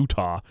moved to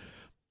Utah.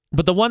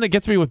 But the one that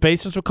gets me with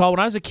basements, McCall, when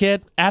I was a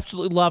kid,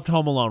 absolutely loved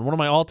Home Alone. One of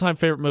my all-time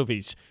favorite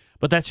movies.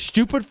 But that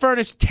stupid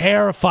furnace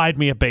terrified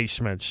me of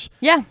basements.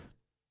 Yeah.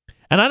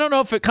 And I don't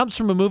know if it comes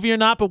from a movie or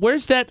not, but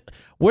where's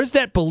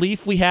that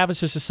belief we have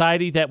as a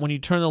society that when you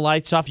turn the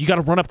lights off, you got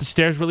to run up the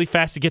stairs really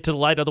fast to get to the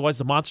light, otherwise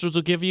the monsters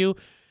will give you?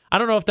 I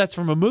don't know if that's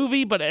from a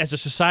movie, but as a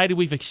society,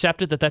 we've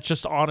accepted that that's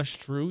just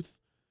honest truth.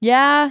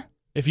 Yeah.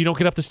 If you don't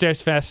get up the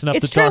stairs fast enough,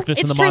 It's the true. darkness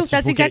It's and the true. monsters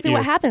That's will exactly get you.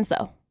 what happens,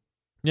 though.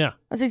 Yeah.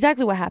 That's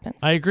exactly what happens.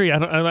 I agree. I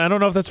don't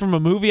know if that's from a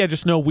movie. I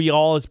just know we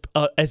all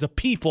as a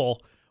people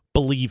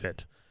believe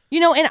it.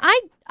 And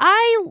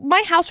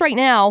my house right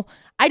now,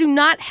 I do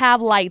not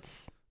have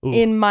lights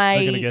on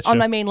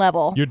my main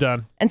level. You're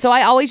done. And so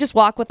I always just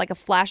walk with like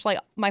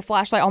my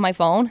flashlight on my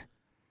phone.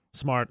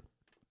 Smart.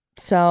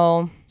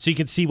 So you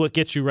can see what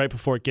gets you right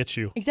before it gets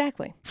you.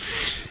 Exactly.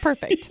 It's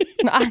perfect.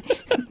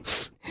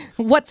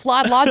 What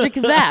flawed logic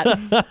is that?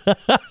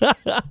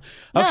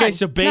 Okay,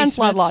 so basements,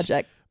 flawed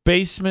logic.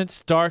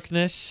 Basements,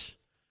 darkness.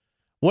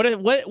 What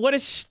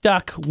is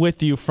stuck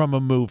with you from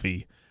a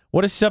movie?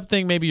 What is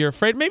something maybe you're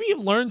afraid? Maybe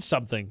you've learned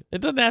something.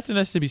 It doesn't have to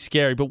necessarily be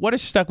scary, but what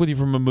is stuck with you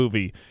from a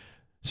movie?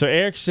 So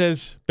Eric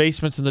says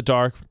basements in the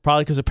dark,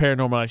 probably because of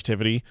Paranormal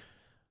Activity.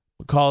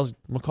 McCall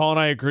and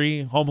I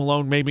agree. Home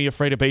Alone made me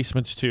afraid of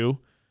basements too.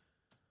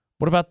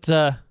 What about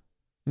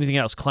anything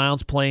else?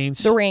 Clowns,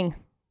 planes? The Ring.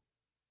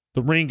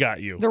 The Ring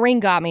got you. The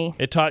Ring got me.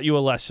 It taught you a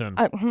lesson.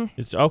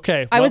 It's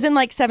okay. I was in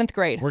like 7th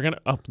grade. We're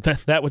gonna.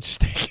 That would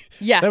stick.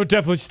 Yeah, that would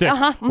definitely stick.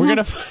 Mm-hmm. We're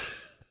gonna.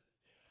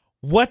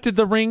 What did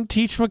The Ring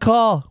teach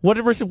McCall? What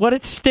did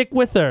it stick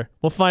with her?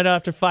 We'll find out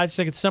after 5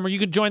 seconds. Summer, you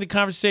can join the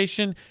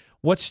conversation.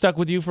 What stuck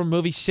with you from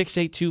movie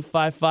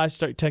 68255?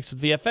 Start your text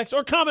with VFX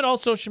or comment all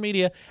social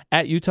media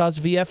at Utah's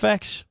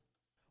VFX.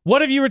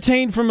 What have you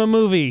retained from a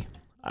movie?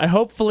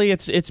 Hopefully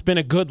it's been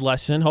a good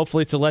lesson.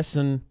 Hopefully it's a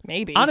lesson.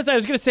 Maybe. Honestly, I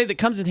was going to say that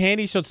comes in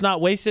handy so it's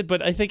not wasted,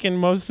 but I think in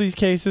most of these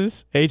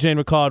cases, AJ and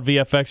McCall at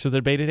VFX are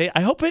their beta day.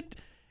 I hope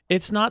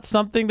it's not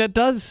something that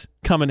does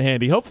come in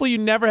handy. Hopefully you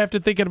never have to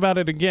think about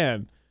it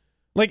again.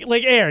 Like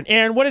Aaron.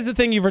 Aaron, what is the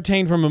thing you've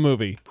retained from a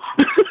movie?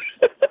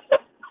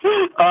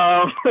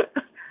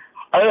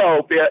 I don't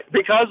know,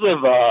 because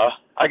of,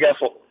 I guess,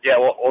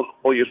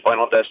 we'll use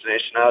Final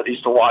Destination. I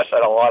used to watch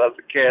that a lot as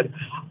a kid.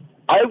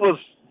 I was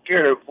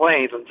scared of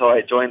planes until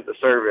I joined the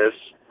service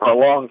for a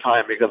long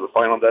time because of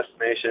Final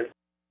Destination.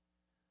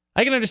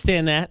 I can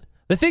understand that.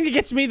 The thing that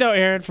gets me, though,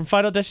 Aaron, from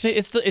Final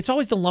Destination, it's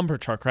always the lumber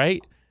truck,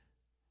 right?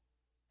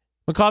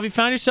 McCall, have you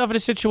found yourself in a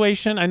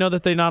situation, I know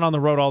that they're not on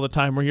the road all the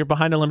time, where you're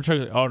behind a lumber truck,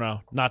 like, oh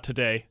no, not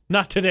today.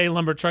 Not today,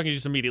 lumber truck, and you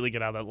just immediately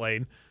get out of that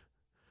lane.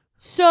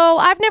 So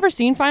I've never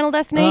seen Final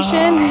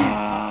Destination.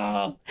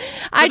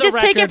 I just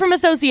take it from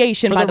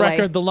association. By the way,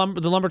 for the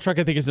record, the lumber truck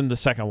I think is in the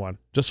second one.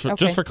 Just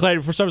for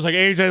clarity, for someone's like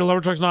AJ, the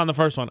lumber truck's not in the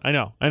first one. I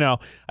know.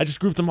 I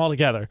just grouped them all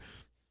together.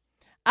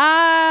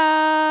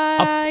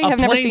 I have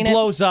never seen it. A plane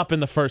blows up in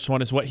the first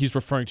one is what he's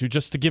referring to,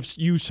 just to give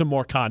you some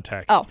more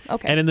context. Oh,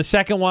 okay. And in the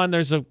second one,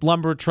 there's a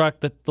lumber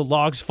truck that the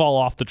logs fall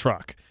off the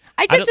truck.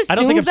 I don't think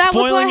I'm that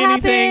was what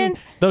anything.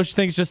 Happened. Those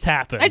things just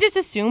happen. I just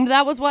assumed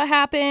that was what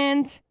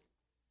happened.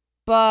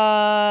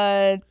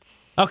 But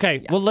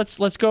okay, yeah. Well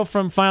let's go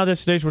from Final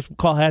Destination, which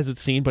McCall hasn't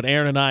seen, but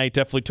Aaron and I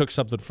definitely took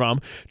something from,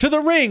 to The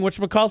Ring, which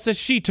McCall says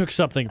she took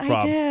something from.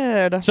 I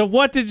did. So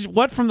what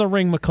from The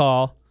Ring,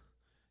 McCall,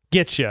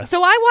 gets you?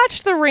 So I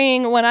watched The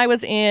Ring when I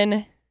was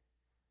in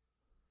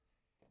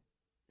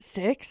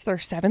 6th or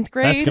 7th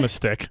grade. That's gonna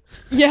stick.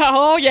 Yeah.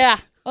 Oh yeah.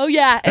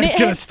 And it's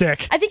gonna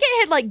stick. I think it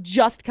had like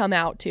just come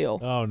out too.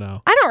 Oh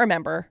no. I don't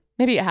remember.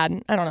 Maybe it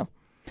hadn't. I don't know.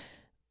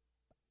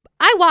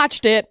 I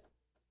watched it.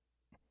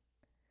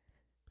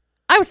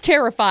 I was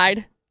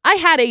terrified. I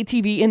had a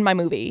TV in my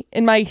movie.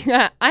 I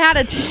had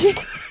a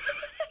TV.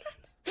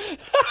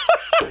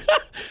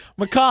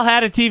 McCall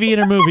had a TV in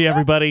her movie,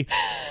 everybody.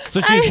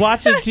 So she's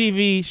watching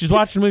TV. She's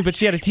watching a movie, but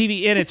she had a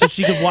TV in it so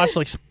she could watch,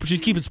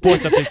 she's keeping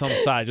sports updates on the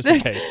side just in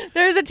case.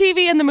 There's a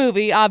TV in the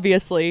movie,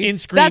 obviously. In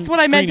screen. That's what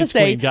I meant to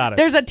say. Got it.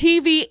 There's a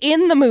TV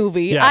in the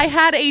movie. Yes. I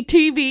had a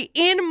TV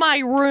in my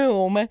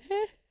room.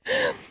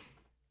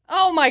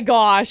 Oh my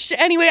gosh.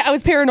 Anyway, I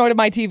was paranoid of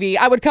my TV.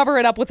 I would cover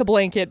it up with a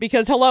blanket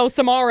because, hello,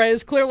 Samara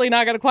is clearly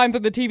not going to climb through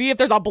the TV if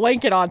there's a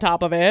blanket on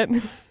top of it.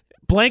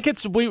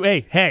 Blankets,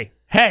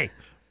 hey.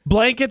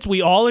 Blankets,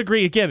 we all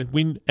agree. Again,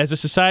 we as a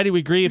society, we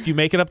agree if you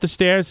make it up the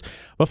stairs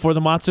before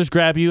the monsters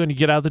grab you and you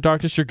get out of the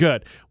darkness, you're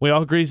good. We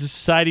all agree as a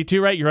society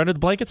too, right? You're under the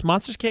blankets,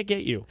 monsters can't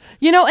get you.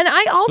 And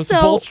I also... So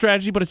it's a bold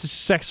strategy, but it's a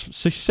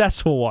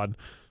successful one.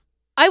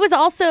 I was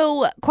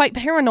also quite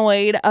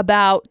paranoid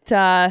about...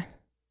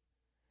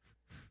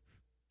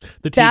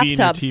 the TV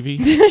bathtubs. in your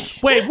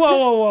TV. Wait,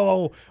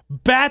 whoa.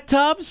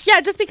 Bathtubs? Yeah,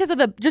 just because of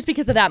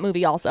that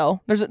movie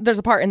also. There's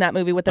a part in that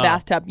movie with the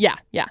bathtub. Yeah.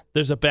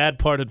 There's a bad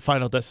part in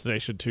Final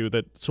Destination too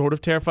that sort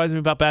of terrifies me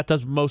about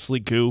bathtubs,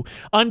 mostly goo.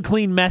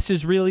 Unclean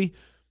messes, really.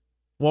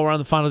 While we're on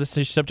the Final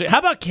Destination subject. How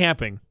about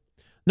camping?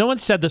 No one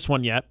said this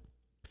one yet.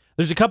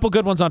 There's a couple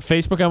good ones on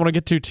Facebook I want to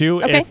get to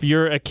too. Okay. If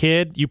you're a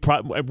kid,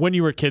 when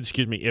you were a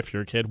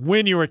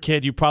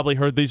kid, you probably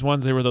heard these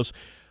ones. They were those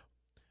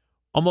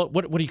almost,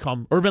 what do you call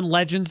them? Urban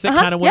legends that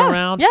kind of went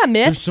around. Yeah,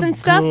 myths and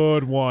stuff.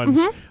 Good ones.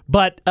 Mm-hmm.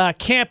 But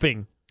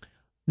camping,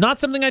 not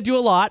something I do a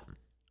lot.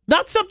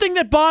 Not something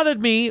that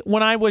bothered me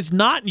when I was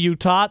not in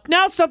Utah.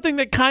 Now something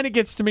that kind of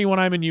gets to me when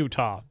I'm in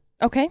Utah.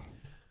 Okay.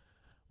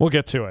 We'll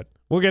get to it.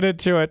 We'll get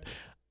into it.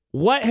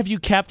 What have you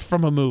kept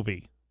from a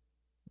movie?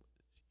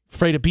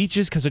 Afraid of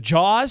beaches because of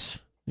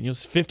Jaws.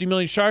 50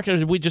 million sharks.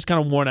 We just kind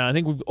of worn out. I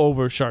think we've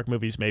over shark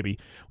movies maybe.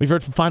 We've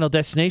heard from Final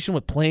Destination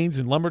with planes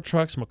and lumber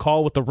trucks.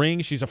 McCall with the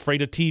ring. She's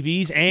afraid of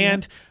TVs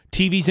and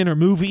TVs in her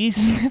movies.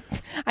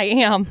 I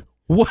am.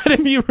 What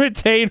have you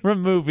retained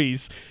from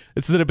movies?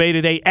 It's the debate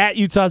today at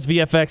Utah's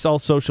VFX, all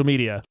social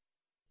media.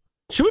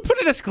 Should we put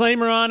a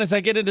disclaimer on as I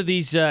get into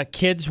these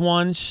kids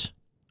ones?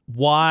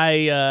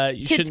 Why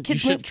you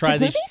shouldn't try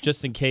these movies?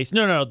 Just in case.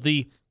 No,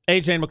 the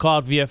AJ and McCall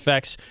at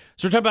VFX.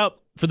 So we're talking about,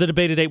 for the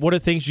debate today, what are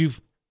things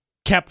you've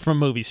kept from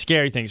movies?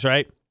 Scary things,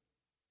 right?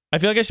 I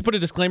feel like I should put a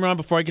disclaimer on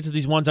before I get to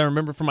these ones I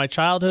remember from my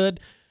childhood.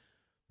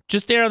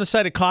 Just err on the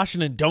side of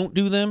caution and don't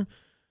do them.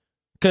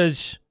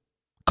 Because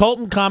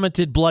Colton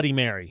commented Bloody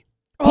Mary.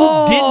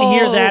 Who didn't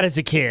hear that as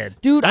a kid?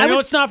 Dude, I know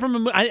it's not from a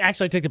movie. I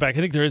take it back. I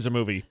think there is a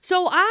movie.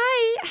 So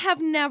I have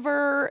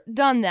never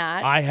done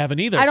that. I haven't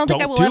either. I don't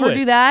think I will ever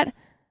do that.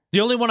 The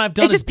only one I've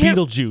done is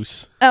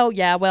Beetlejuice. Oh,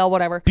 yeah. Well,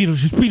 whatever.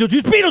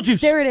 Beetlejuice.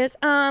 There it is.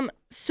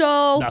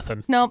 So.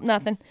 Nothing. Nope,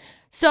 nothing.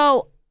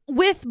 So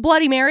with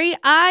Bloody Mary,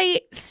 I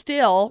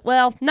still,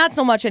 well, not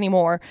so much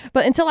anymore,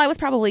 but until I was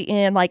probably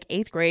in like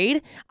 8th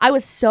grade, I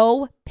was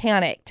so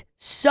panicked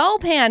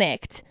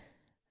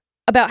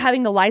about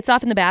having the lights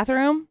off in the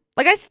bathroom.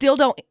 Like, I still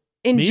don't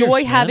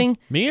enjoy having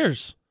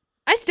mirrors.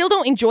 I still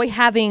don't enjoy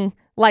having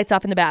lights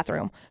off in the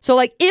bathroom. So,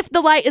 like, if the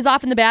light is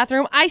off in the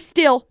bathroom, I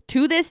still,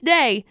 to this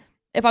day,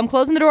 if I'm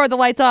closing the door, the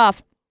light's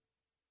off,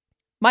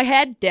 my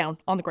head down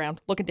on the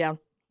ground, looking down,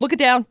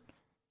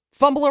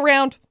 fumble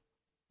around,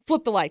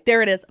 flip the light.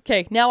 There it is.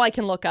 Okay, now I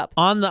can look up.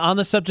 On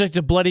the subject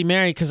of Bloody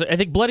Mary, because I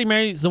think Bloody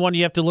Mary is the one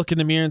you have to look in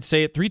the mirror and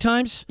say it 3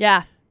 times.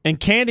 Yeah. And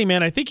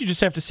Candyman, I think you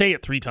just have to say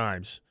it 3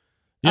 times.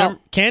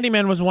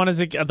 Candyman was one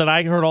that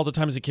I heard all the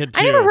time as a kid too.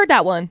 I never heard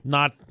that one.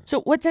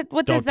 So what does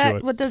that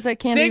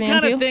Candyman Same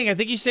kind do? of thing. I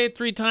think you say it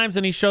 3 times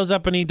and he shows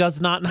up and he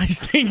does not nice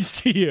things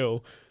to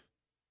you.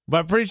 But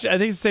I'm pretty sure I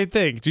think it's the same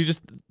thing.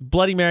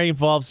 Bloody Mary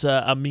involves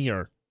a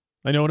mirror.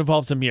 I know it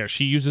involves a mirror.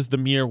 She uses the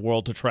mirror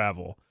world to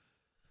travel.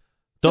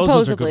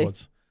 Those are good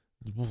ones.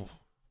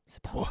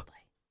 Supposedly.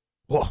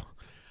 Whoa.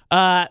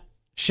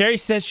 Sherry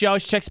says she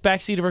always checks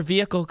backseat of her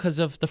vehicle because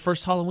of the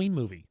first Halloween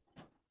movie.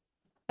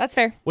 That's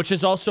fair. Which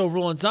is also a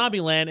rule in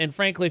Zombieland, and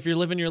frankly, if you're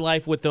living your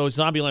life with those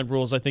Zombieland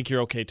rules, I think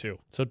you're okay too.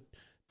 So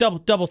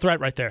double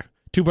threat right there.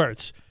 2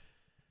 birds.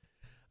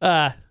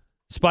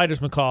 Spiders,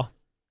 McCall.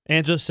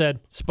 Angela said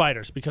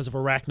spiders because of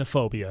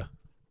arachnophobia.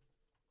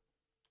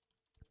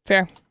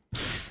 Fair.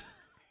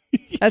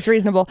 That's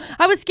reasonable.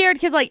 I was scared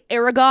because, like,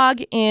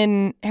 Aragog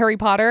in Harry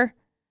Potter,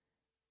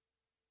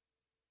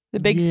 the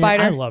big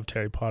spider. I loved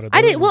Harry Potter.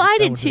 I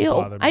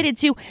did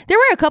too. There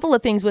were a couple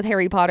of things with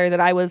Harry Potter that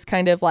I was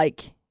kind of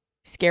like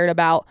scared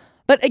about.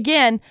 But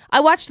again,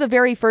 I watched the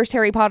very first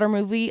Harry Potter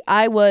movie.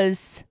 I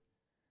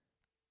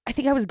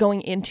think I was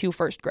going into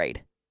 1st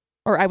grade.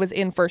 Or I was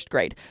in 1st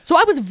grade. So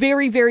I was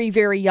very, very,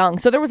 very young.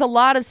 So there was a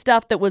lot of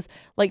stuff that was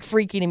like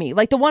freaky to me.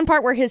 Like the one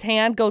part where his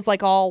hand goes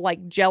like all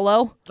like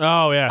jello.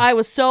 Oh, yeah. I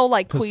was so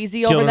like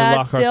queasy over that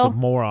Lockhart's still. A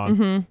moron.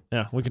 Mm-hmm.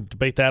 Yeah, we can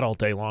debate that all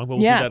day long, but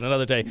we'll do that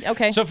another day.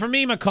 Okay. So for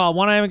me, McCall,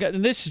 one I haven't got,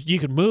 and this, you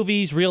can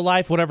movies, real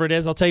life, whatever it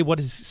is, I'll tell you what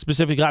has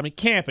specifically got me.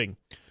 Camping.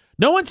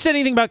 No one said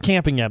anything about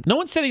camping yet. No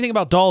one said anything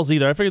about dolls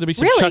either. I figured there'd be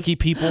some Chucky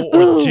people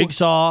or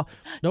Jigsaw.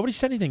 Nobody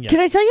said anything yet. Can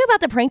I tell you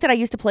about the prank that I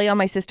used to play on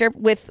my sister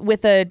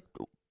with a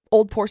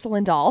old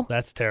porcelain doll?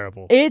 That's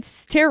terrible.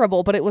 It's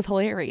terrible, but it was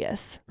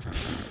hilarious.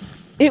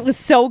 It was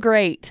so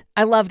great.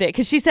 I loved it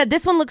because she said,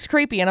 this one looks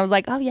creepy. And I was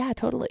like, oh, yeah,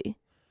 totally.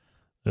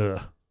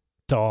 Ugh.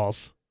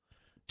 Dolls.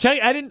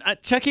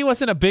 Chucky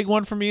wasn't a big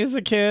one for me as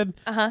a kid.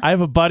 Uh-huh. I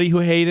have a buddy who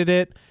hated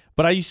it,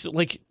 but I used to,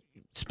 like,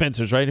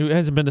 Spencer's, right? Who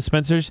hasn't been to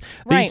Spencer's?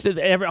 They used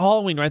to, every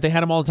Halloween, right? They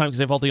had them all the time because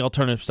they have all the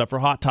alternative stuff. For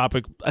Hot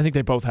Topic, I think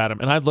they both had them.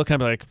 And I'd look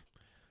and I'd be like,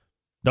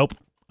 nope.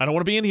 I don't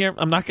want to be in here.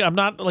 I'm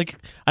not like,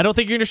 I don't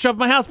think you're going to show up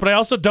my house, but I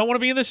also don't want to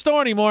be in this store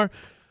anymore.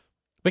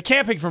 But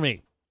camping for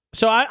me.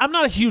 So I'm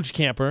not a huge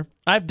camper.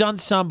 I've done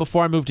some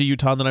before I moved to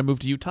Utah, and then I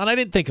moved to Utah, and I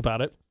didn't think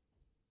about it.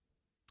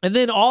 And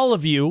then all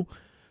of you,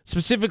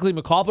 specifically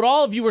McCall, but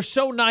all of you were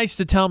so nice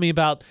to tell me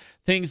about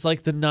things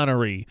like the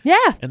nunnery.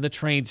 Yeah. And the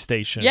train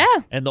station. Yeah.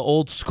 And the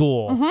old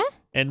school. Mm-hmm.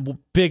 And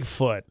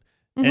Bigfoot.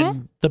 Mm-hmm.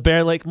 And the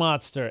Bear Lake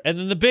Monster. And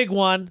then the big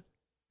one,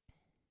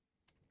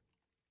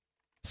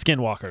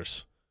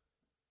 skinwalkers.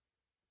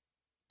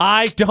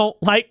 I don't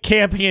like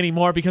camping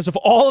anymore because of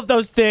all of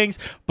those things,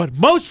 but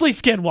mostly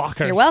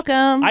skinwalkers. You're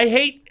welcome. I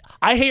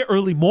hate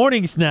early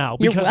mornings now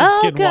because of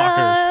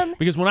skinwalkers.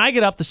 Because when I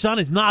get up, the sun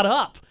is not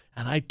up,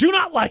 and I do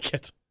not like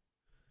it.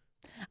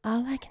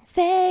 All I can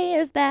say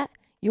is that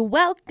you're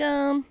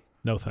welcome.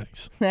 No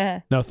thanks.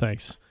 No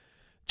thanks.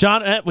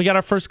 John, we got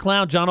our first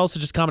clown. John also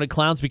just commented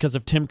clowns because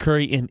of Tim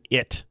Curry in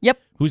It.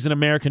 Yep. Who's an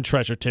American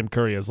treasure, Tim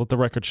Curry is. Let the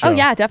record show. Oh,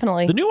 yeah,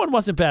 definitely. The new one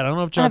wasn't bad. I don't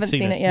know if John's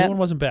seen it yet. The new one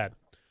wasn't bad.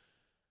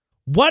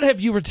 What have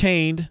you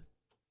retained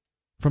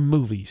from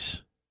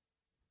movies?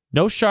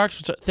 No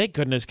sharks. Thank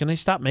goodness. Can they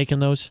stop making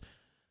those?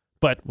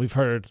 But we've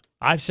heard,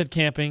 I've said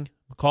camping.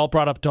 McCall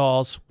brought up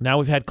dolls. Now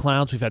we've had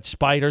clowns. We've had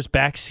spiders,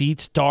 back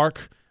seats,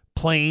 dark,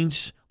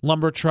 planes,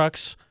 lumber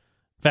trucks,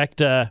 In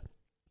fact,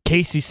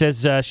 Casey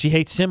says she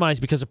hates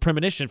semis because of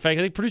premonition. In fact,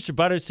 I think producer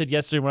Butters said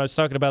yesterday when I was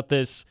talking about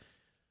this,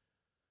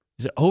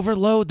 is it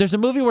Overload? There's a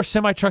movie where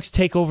semi-trucks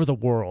take over the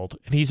world,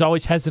 and he's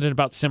always hesitant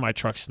about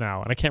semi-trucks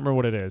now, and I can't remember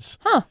what it is.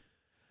 Huh.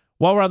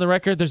 While we're on the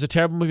record, there's a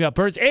terrible movie about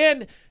birds.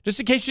 And just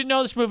in case you didn't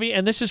know this movie,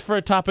 and this is for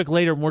a topic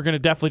later, and we're going to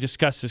definitely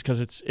discuss this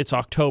because it's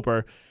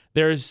October,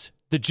 there's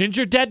The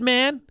Ginger Dead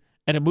Man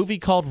and a movie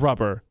called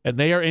Rubber, and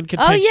they are in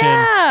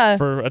contention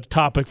for a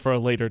topic for a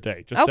later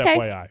day. Just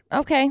FYI.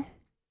 Okay.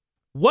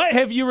 What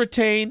have you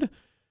retained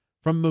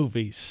from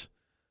movies?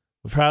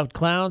 We've had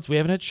clowns. We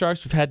haven't had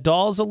sharks. We've had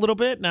dolls a little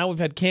bit. Now we've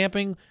had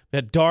camping. We've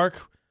had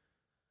dark.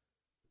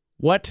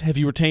 What have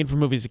you retained from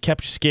movies that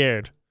kept you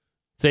scared?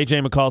 It's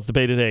AJ McCall's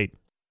Debate at 8.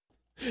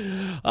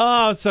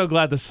 Oh, I'm so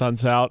glad the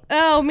sun's out.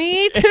 Oh,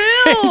 me too.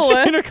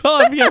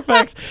 McCall and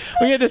VFX.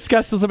 We're going to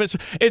discuss this a bit.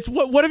 It's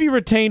what have you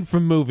retained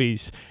from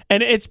movies?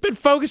 And it's been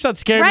focused on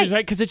scary movies,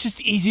 right? Because it's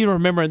just easy to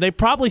remember. And they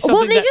probably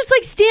something they just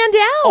like stand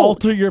out.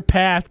 Alter your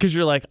path because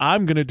you're like,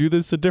 I'm going to do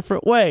this a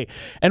different way.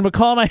 And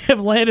McCall and I have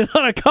landed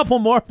on a couple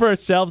more for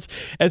ourselves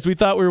as we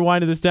thought we were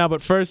winding this down.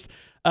 But first,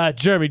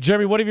 Jeremy,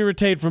 what have you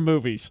retained from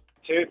movies?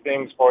 Two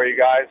things for you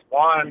guys.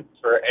 One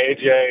for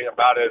AJ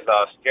about his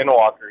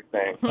skinwalker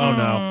thing. Oh,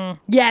 no.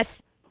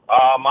 Yes.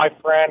 My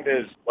friend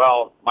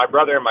my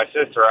brother and my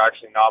sister are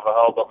actually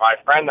Navajo, but my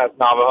friend that's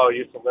Navajo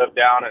used to live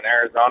down in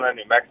Arizona,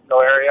 New Mexico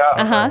area.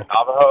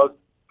 Navajos,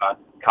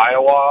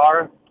 Kiowa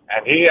are.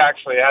 And he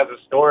actually has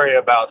a story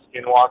about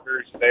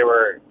skinwalkers. They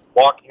were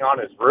walking on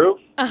his roof.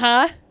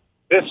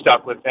 This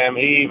stuck with him.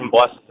 He even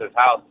blesses his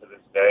house to this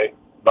day.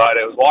 But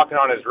it was walking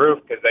on his roof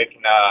because they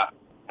can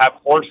have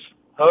horse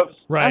hooves.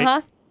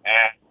 Right.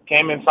 And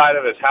came inside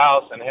of his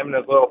house, and him and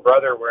his little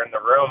brother were in the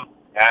room,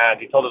 and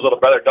he told his little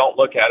brother, don't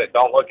look at it,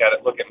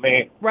 look at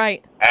me.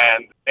 Right.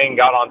 And the thing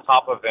got on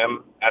top of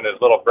him and his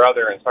little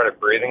brother and started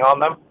breathing on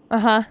them.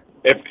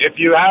 If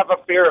you have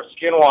a fear of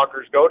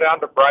skinwalkers, go down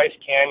to Bryce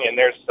Canyon.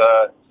 There's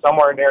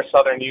somewhere near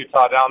southern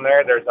Utah down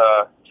there's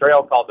a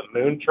trail called the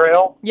Moon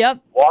Trail. Yep.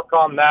 Walk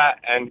on that,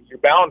 and you're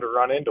bound to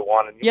run into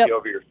one, and you'll get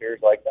over your fears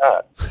like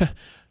that.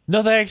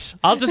 No, thanks.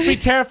 I'll just be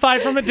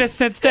terrified from a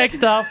distance. Thanks,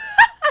 though.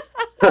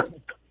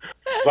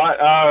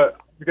 But I'm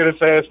going to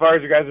say, as far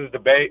as you guys'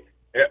 debate,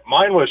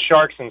 mine was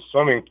sharks in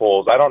swimming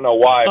pools. I don't know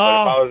why,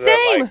 but if I was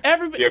same.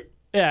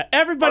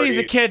 Everybody as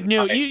a kid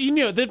knew. You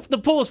knew the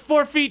pool was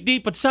 4 feet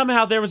deep, but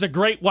somehow there was a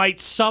great white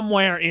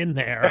somewhere in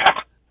there.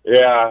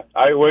 Yeah,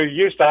 we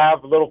used to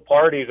have little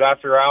parties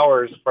after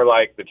hours for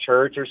like the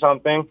church or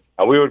something,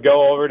 and we would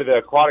go over to the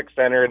aquatic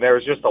center, and there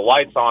was just the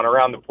lights on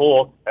around the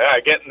pool, and I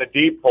get in the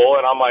deep pool,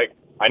 and I'm like,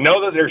 I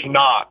know that there's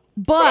not,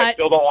 but I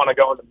still don't want to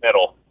go in the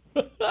middle.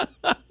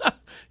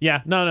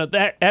 Yeah, no,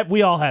 that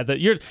we all had that.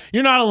 You're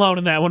not alone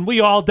in that one.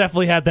 We all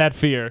definitely had that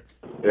fear.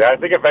 Yeah, I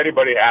think if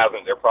anybody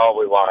hasn't, they're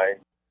probably lying.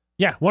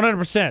 Yeah,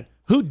 100%.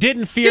 Who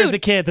didn't fear as a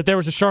kid that there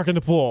was a shark in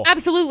the pool?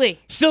 Absolutely.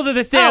 Still to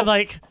this day, I'm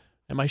like,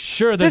 am I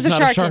sure there's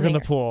not a shark in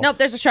the pool? Nope,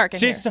 there's a shark in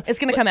here. It's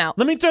going to come out.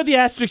 Let me throw the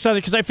asterisk on it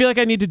because I feel like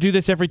I need to do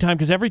this every time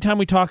because every time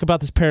we talk about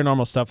this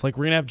paranormal stuff, like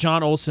we're going to have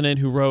John Olson in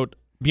who wrote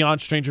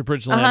Beyond Stranger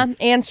Bridgeland.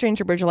 And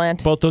Stranger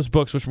Bridgeland. Both those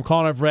books, which McCall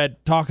and I've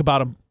read, talk about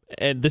them.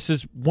 And this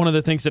is one of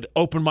the things that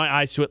opened my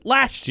eyes to it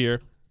last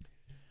year.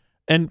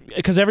 And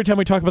because every time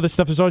we talk about this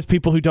stuff, there's always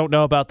people who don't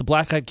know about the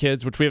black-eyed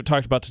kids, which we haven't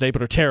talked about today,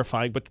 but are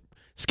terrifying. But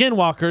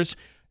skinwalkers,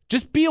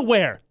 just be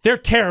aware. They're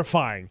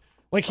terrifying.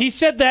 Like, he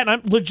said that, and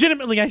I'm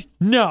legitimately,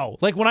 no.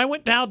 Like, when I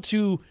went down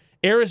to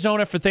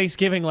Arizona for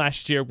Thanksgiving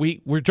last year,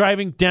 we were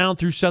driving down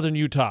through southern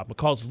Utah.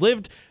 McCall's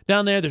lived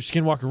down there. There's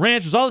Skinwalker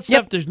Ranch. There's all this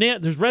stuff.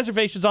 There's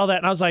reservations, all that.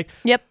 And I was like,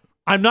 yep.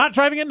 I'm not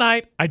driving at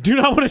night. I do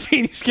not want to see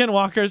any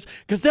skinwalkers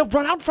because they'll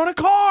run out in front of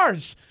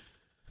cars.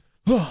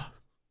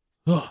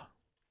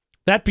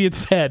 That being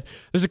said,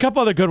 there's a couple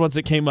other good ones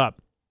that came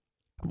up.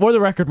 For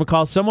the record,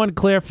 McCall, someone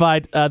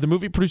clarified the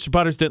movie producer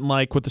Butters didn't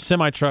like with the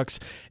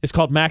semi-trucks is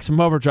called Maximum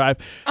Overdrive,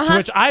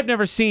 which I've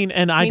never seen,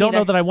 and I don't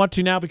know that I want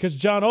to now because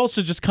John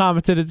also just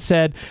commented and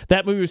said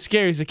that movie was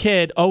scary as a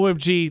kid.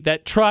 OMG,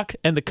 that truck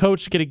and the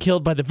coach getting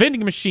killed by the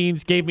vending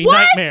machines gave me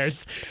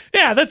nightmares.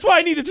 Yeah, that's why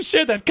I needed to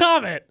share that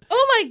comment.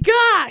 Oh my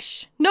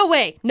gosh. No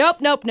way.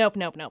 Nope.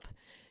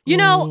 You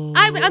know,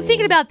 I'm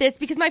thinking about this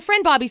because my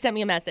friend Bobby sent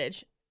me a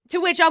message to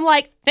which I'm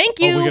like, thank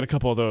you. Oh, we got a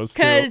couple of those,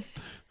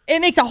 because it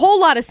makes a whole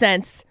lot of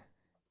sense.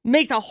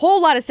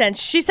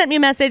 She sent me a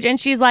message and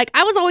she's like,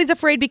 I was always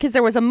afraid because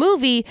there was a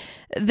movie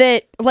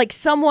that like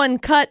someone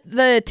cut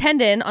the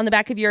tendon on the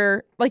back of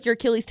your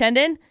Achilles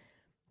tendon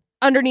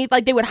underneath,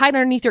 like they would hide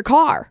underneath your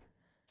car.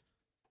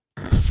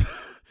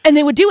 And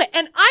they would do it.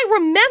 And I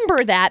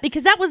remember that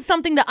because that was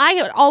something that I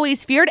had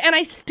always feared. And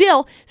I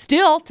still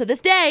to this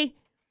day,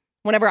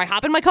 whenever I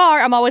hop in my car,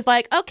 I'm always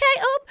like, okay,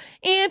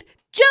 and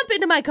jump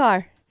into my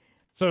car.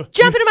 So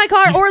jump into my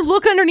car or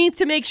look underneath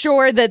to make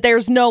sure that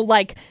there's no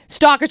like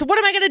stalkers. What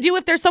am I going to do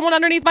if there's someone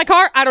underneath my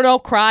car? I don't know.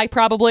 Cry,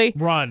 probably.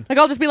 Run. Like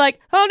I'll just be like,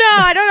 oh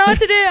no, I don't know what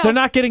to do. They're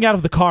not getting out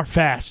of the car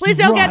fast. Please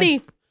don't get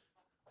me.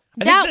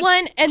 That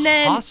one, and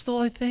then Hostel,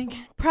 I think.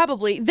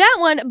 Probably that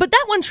one, but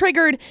that one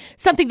triggered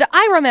something that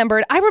I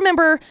remembered. I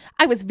remember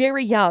I was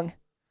very young.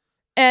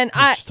 And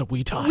I was just a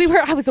wee tot.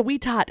 I was a wee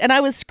tot, and I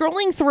was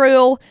scrolling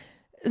through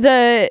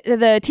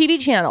the TV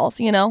channels,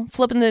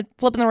 flipping the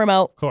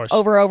remote, of course,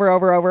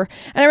 over.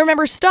 And I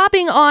remember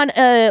stopping on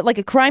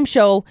a crime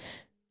show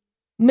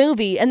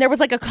movie, and there was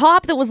like a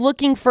cop that was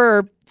looking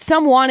for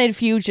some wanted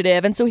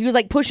fugitive, and so he was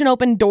like pushing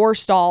open door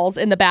stalls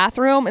in the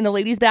bathroom, in the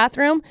ladies'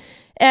 bathroom,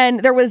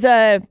 and there was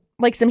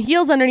some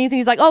heels underneath, and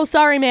he's like, "Oh,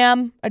 sorry,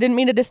 ma'am, I didn't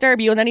mean to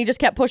disturb you," and then he just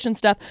kept pushing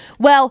stuff.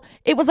 Well,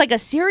 it was like a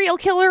serial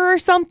killer or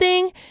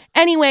something.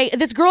 Anyway,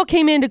 this girl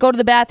came in to go to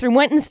the bathroom,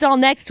 went in the stall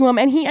next to him,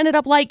 and he ended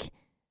up like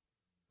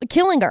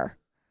killing her.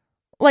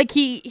 Like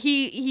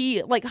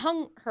he like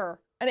hung her,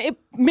 and it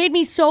made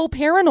me so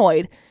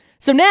paranoid.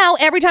 So now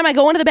every time I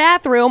go into the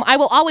bathroom, I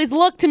will always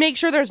look to make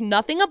sure there's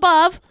nothing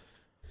above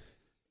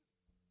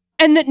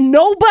and that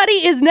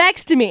nobody is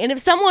next to me. And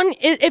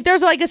if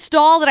there's like a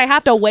stall that I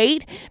have to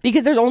wait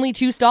because there's only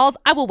 2 stalls,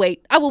 I will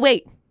wait.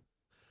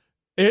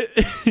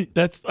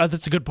 That's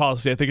a good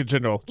policy, I think, in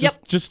general.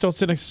 Yep. Just don't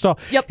sit next to the stall.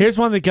 Yep. Here's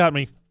one that got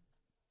me.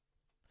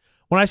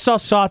 When I saw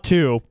Saw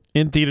 2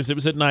 in theaters, it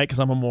was at night because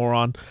I'm a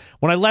moron.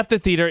 When I left the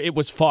theater, it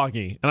was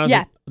foggy. And I was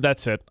like,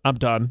 that's it. I'm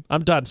done.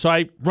 So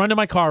I run to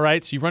my car,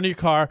 right? So you run to your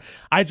car.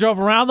 I drove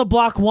around the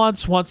block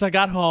once I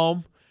got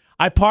home.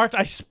 I parked.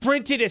 I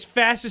sprinted as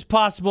fast as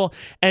possible.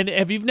 And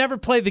if you've never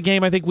played the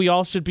game, I think we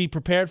all should be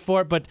prepared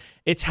for it. But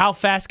it's how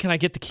fast can I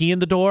get the key in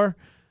the door?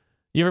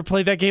 You ever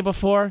played that game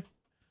before?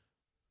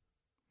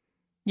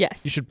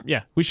 Yes. You should.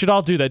 Yeah, we should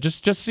all do that.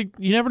 Just see,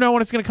 you never know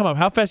when it's going to come up.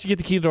 How fast you get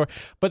the key in the door.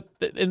 But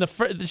in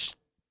the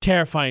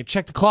terrifying.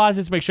 Check the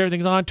closets, make sure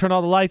everything's on, turn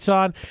all the lights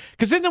on.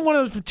 Because isn't one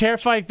of those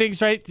terrifying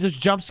things, right? There's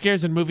jump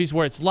scares in movies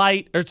where it's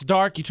light or it's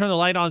dark. You turn the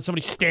light on, and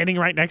somebody's standing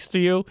right next to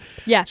you.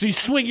 Yeah. So you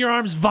swing your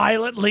arms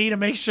violently to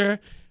make sure.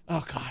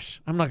 Oh,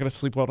 gosh. I'm not going to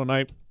sleep well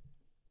tonight.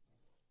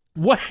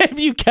 What have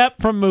you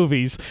kept from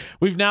movies?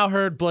 We've now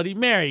heard Bloody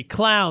Mary,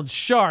 clowns,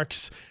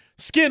 sharks,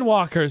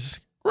 skinwalkers.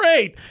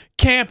 Great.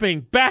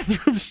 Camping,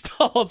 bathroom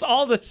stalls,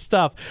 all this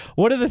stuff.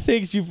 What are the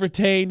things you've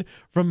retained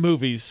from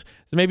movies?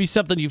 So maybe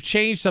something you've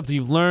changed, something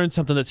you've learned,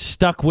 something that's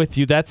stuck with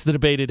you. That's the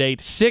debate at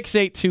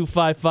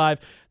 8-68255.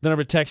 The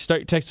number to text, start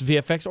your text with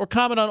VFX, or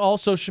comment on all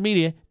social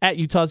media at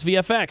Utah's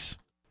VFX.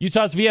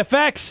 Utah's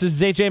VFX. This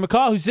is AJ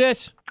McCall. Who's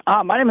this?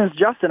 My name is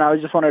Justin. I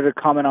just wanted to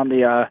comment on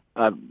the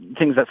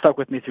things that stuck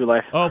with me through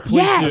life. Oh,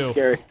 please do.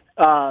 Scary.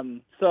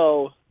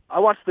 So I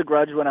watched The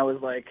Grudge when I was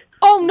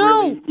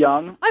really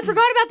young. I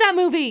forgot about that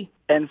movie.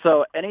 And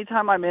so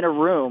anytime I'm in a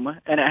room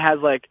and it has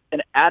like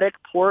an attic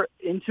port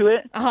into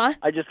it,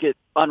 I just get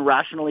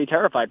unrationally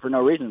terrified for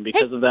no reason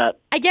because of that.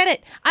 I get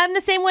it. I'm the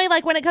same way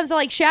like when it comes to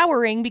like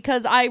showering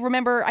because I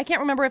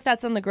can't remember if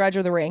that's in The Grudge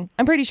or The Ring.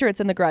 I'm pretty sure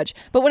it's in The Grudge.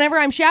 But whenever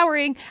I'm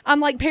showering,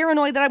 I'm like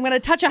paranoid that I'm going to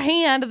touch a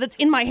hand that's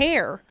in my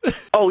hair.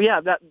 Oh, yeah.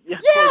 Close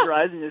your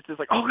eyes and it's just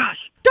like, oh, gosh.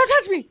 Don't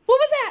touch me. What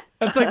was that?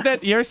 It's like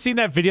that. You ever seen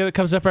that video that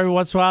comes up every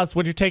once in a while? It's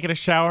when you're taking a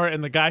shower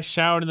and the guy's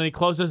showering and then he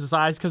closes his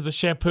eyes because of the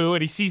shampoo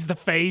and he sees the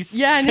face.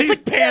 Yeah, and it's he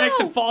like panics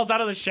and falls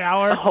out of the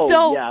shower.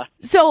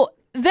 So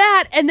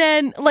that, and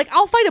then like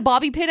I'll fight a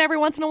bobby pin every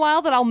once in a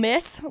while that I'll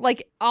miss.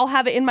 Like I'll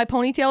have it in my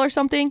ponytail or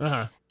something,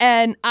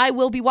 and I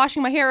will be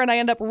washing my hair and I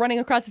end up running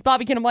across this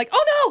bobby pin. I'm like,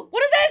 oh no,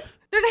 what is this?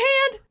 There's a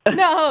hand.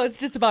 No, it's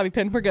just a bobby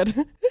pin. We're good.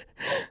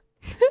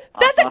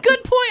 That's a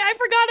good point. I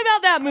forgot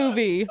about that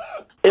movie.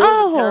 It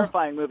was a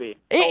terrifying movie.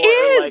 It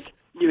is. Like,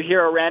 you hear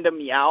a random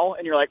meow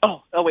and you're like,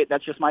 oh wait,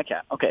 that's just my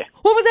cat. Okay.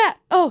 What was that?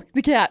 Oh,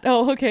 the cat.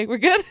 Oh, okay, we're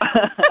good.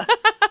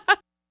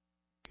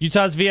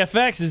 Utah's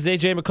VFX. This is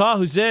AJ McCall.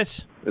 Who's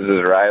this? This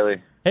is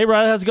Riley. Hey,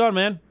 Riley. How's it going,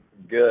 man?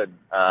 Good.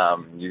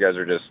 You guys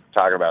are just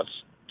talking about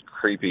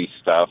creepy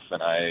stuff,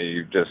 and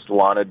I just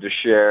wanted to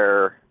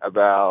share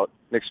about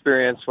an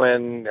experience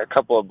when a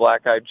couple of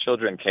black-eyed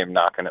children came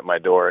knocking at my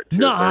door at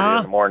 2:30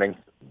 in the morning.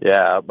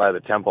 Yeah, out by the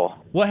temple.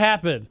 What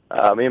happened?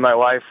 Me and my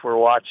wife were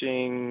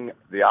watching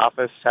The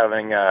Office,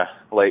 having a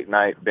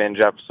late-night binge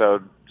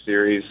episode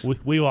series.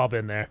 We've all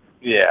been there.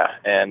 Yeah,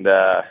 and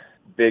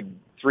big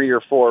 3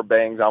 or 4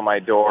 bangs on my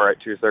door at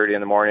 2:30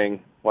 in the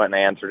morning. Went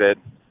and answered it.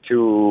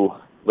 2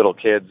 little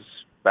kids,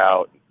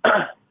 about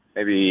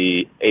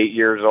maybe 8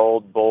 years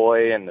old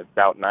boy and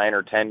about 9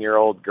 or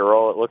 10-year-old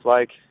girl, it looked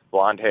like,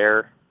 blonde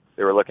hair.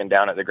 They were looking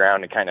down at the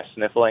ground and kind of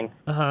sniffling.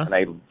 And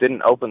I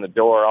didn't open the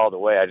door all the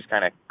way. I just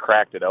kind of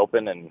cracked it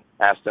open and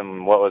asked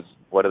them what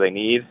do they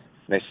need.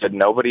 And they said,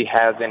 nobody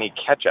has any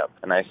ketchup.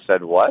 And I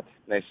said, what?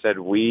 And they said,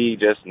 we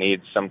just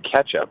need some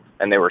ketchup.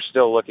 And they were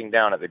still looking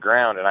down at the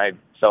ground, and I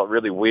felt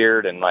really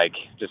weird and like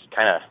just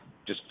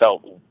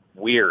felt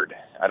weird.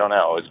 I don't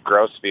know. It was a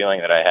gross feeling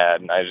that I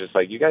had. And I was just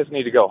like, you guys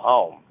need to go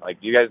home.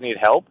 Like, do you guys need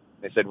help?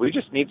 They said, we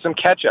just need some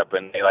ketchup.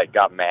 And they like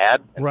got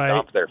mad and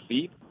stomped their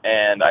feet.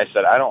 And I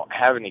said, I don't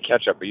have any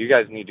ketchup, but you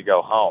guys need to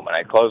go home. And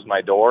I closed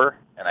my door,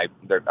 and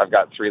I've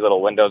got 3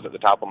 little windows at the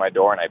top of my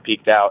door, and I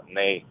peeked out, and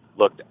they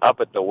looked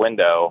up at the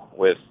window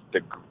with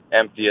the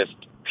emptiest,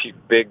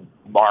 big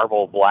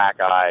marble black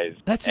eyes.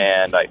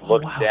 And I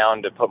looked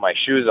down to put my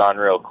shoes on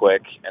real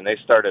quick, and they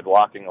started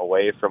walking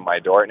away from my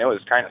door. And it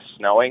was kind of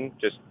snowing,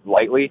 just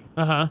lightly.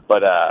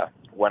 But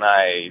when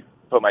I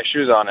put my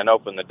shoes on and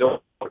opened the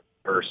door,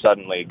 were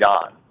suddenly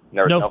gone.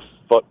 There was no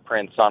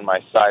footprints on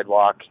my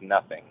sidewalk,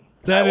 nothing.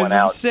 That is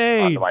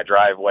insane. Onto my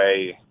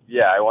driveway.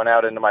 Yeah, I went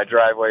out into my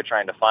driveway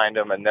trying to find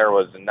them, and there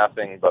was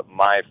nothing but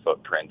my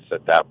footprints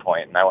at that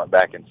point. And I went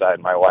back inside.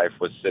 My wife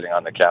was sitting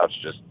on the couch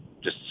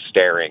just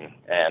staring,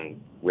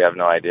 and we have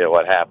no idea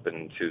what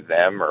happened to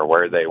them or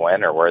where they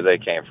went or where they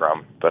came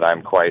from. But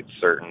I'm quite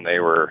certain they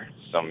were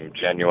some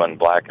genuine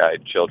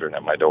black-eyed children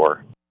at my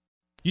door.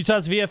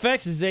 Utah's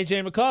VFX, this is AJ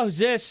and McCall. Who's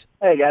this?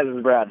 Hey, guys, this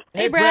is Brad.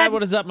 Hey, Brad.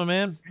 What is up, my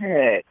man?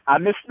 Hey, I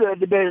missed the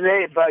debate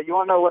today, but you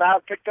want to know what I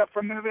picked up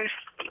from movies?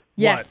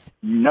 Yes.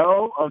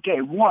 No.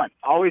 Okay, 1,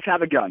 always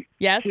have a gun.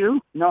 Yes.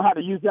 2, know how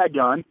to use that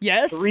gun.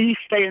 Yes. 3,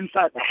 stay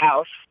inside the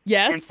house.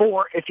 Yes. And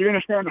 4, if you're going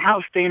to stay in the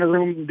house, stay in a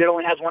room that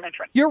only has one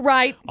entrance. You're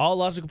right. All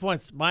logical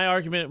points. My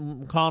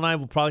argument, McCall and I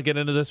will probably get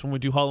into this when we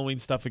do Halloween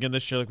stuff again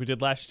this year like we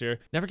did last year.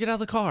 Never get out of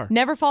the car.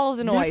 Never follow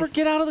the noise. Never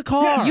get out of the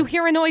car. Yeah. You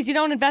hear a noise, you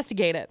don't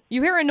investigate it.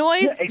 You hear a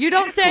noise, you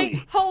don't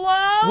say,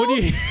 hello? What do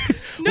you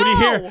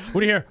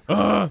hear?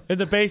 In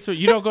the basement.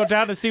 You don't go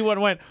down to see what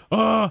went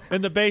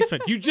in the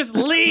basement. You just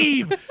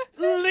leave.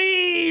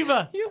 Leave.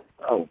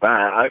 Oh,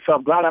 man. So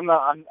I'm glad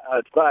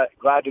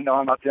glad to know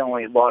I'm not the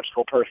only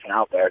logical person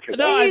out there.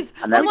 No,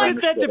 we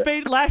did that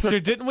debate last year,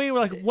 didn't we? We're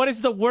like, what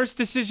is the worst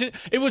decision?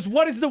 It was,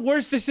 what is the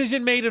worst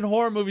decision made in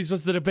horror movies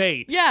was the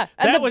debate. Yeah.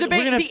 And we're going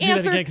to have to do that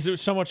again because it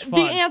was so much fun.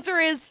 The answer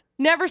is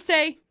never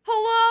say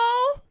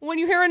hello when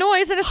you hear a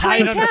noise in a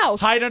strange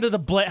house. Hide under the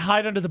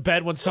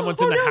bed when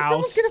someone's in the house.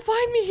 Someone's going to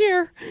find me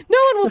here. No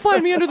one will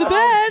find me under the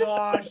bed. Oh,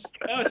 gosh.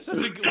 That was such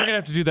a good, we're going to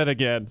have to do that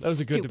again. That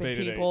was a good debate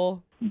people.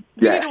 Today.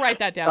 You need to write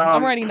that down.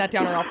 I'm writing that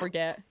down or I'll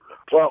forget.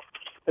 Well,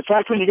 it's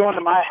like when you go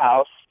into my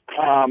house,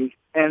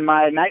 and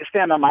my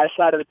nightstand on my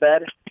side of the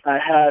bed, I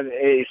have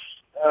a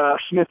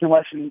Smith &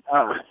 Wesson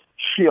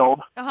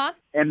shield. Uh-huh.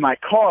 In my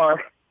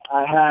car,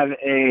 I have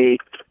a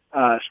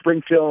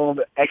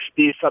Springfield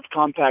XD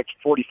subcompact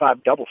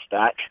 45 double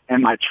stack.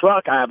 In my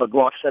truck, I have a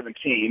Glock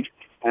 17.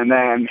 And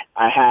then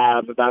I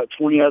have about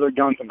 20 other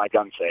guns in my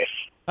gun safe.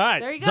 All right.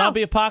 There you go.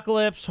 Zombie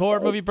apocalypse, horror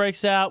movie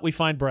breaks out. We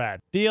find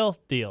Brad. Deal?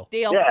 Deal.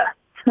 Yeah.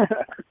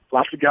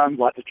 Lots of guns,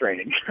 lots of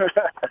training.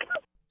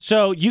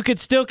 So you could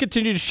still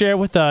continue to share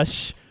with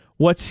us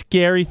what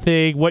scary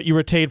thing, what you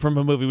retained from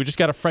a movie. We just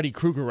got a Freddy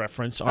Krueger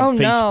reference on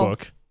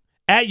Facebook.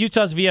 No. At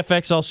Utah's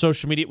VFX, all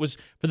social media. It was,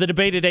 for the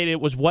debate today, it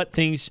was what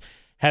things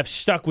have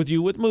stuck with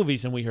you with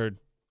movies. And we heard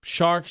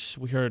sharks.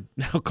 We heard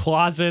now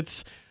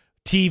closets,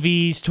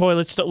 TVs,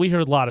 toilets. We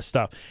heard a lot of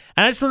stuff.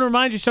 And I just want to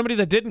remind you, somebody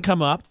that didn't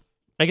come up,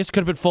 I guess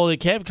could have been fully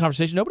camp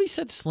conversation. Nobody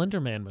said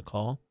Slender Man,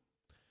 McCall.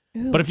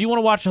 Ooh. But if you want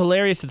to watch a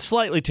hilarious and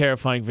slightly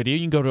terrifying video,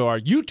 you can go to our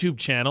YouTube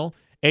channel,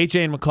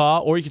 AJ and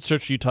McCall, or you can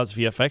search for Utah's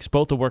VFX.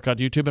 Both will work on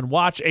YouTube, and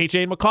watch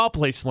AJ and McCall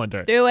play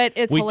Slender. Do it.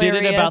 It's hilarious. We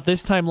did it about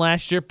this time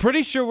last year.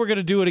 Pretty sure we're going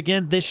to do it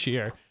again this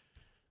year.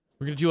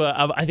 We're going to do,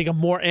 I think, a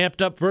more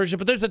amped up version,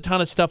 but there's a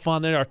ton of stuff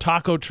on there. Our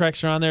taco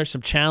treks are on there,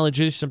 some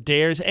challenges, some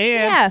dares,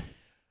 and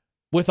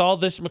with all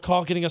this,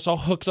 McCall getting us all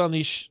hooked on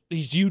these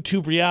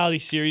YouTube reality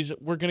series,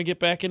 we're going to get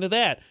back into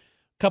that. A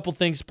couple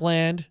things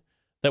planned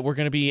that we're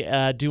going to be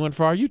doing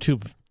for our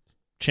YouTube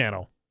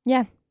channel.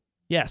 Yeah.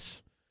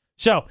 Yes.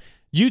 So,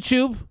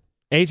 YouTube,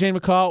 AJ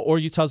and McCall, or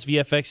Utah's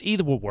VFX,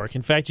 either will work.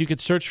 In fact, you could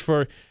search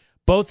for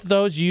both of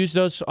those. Use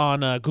those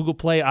on Google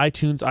Play,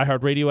 iTunes,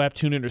 iHeartRadio app,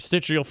 TuneIn, or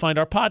Stitcher. You'll find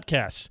our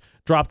podcasts.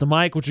 Drop the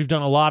Mic, which we've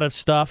done a lot of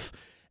stuff,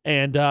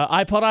 and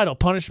iPod Idol,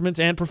 Punishments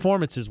and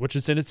Performances, which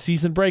is in its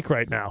season break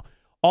right now.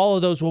 All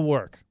of those will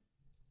work.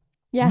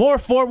 Yeah. More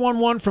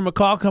 411 from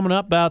McCall coming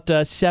up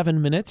about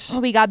 7 minutes. Oh,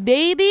 we got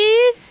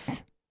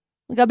babies.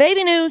 We got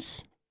baby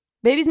news.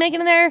 Babies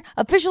making their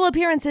official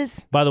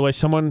appearances. By the way,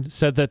 someone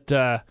said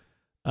that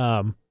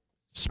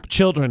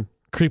children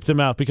creep them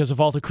out because of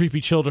all the creepy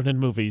children in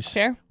movies.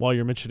 Fair. While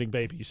you're mentioning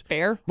babies.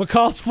 Fair.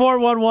 McCall's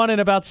 411 in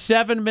about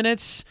 7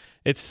 minutes.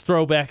 It's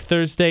Throwback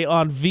Thursday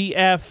on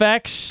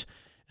VFX.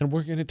 And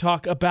we're going to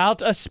talk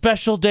about a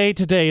special day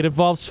today. It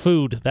involves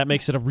food. That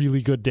makes it a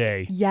really good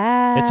day.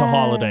 Yes. It's a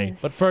holiday.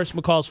 But first,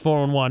 McCall's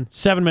 411,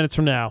 7 minutes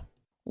from now.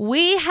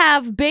 We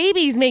have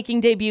babies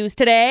making debuts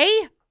today.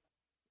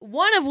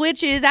 One of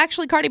which is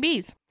actually Cardi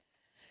B's.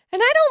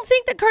 And I don't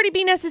think that Cardi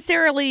B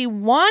necessarily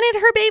wanted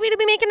her baby to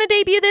be making a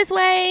debut this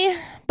way,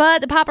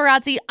 but the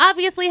paparazzi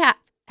obviously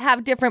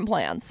have different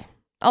plans.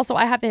 Also,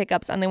 I have the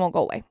hiccups and they won't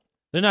go away.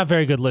 They're not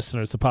very good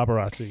listeners, the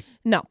paparazzi.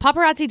 No,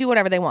 paparazzi do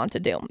whatever they want to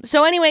do.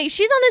 So anyway,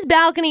 she's on this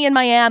balcony in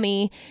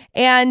Miami,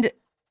 and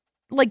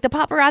like the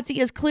paparazzi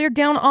is cleared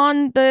down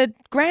on the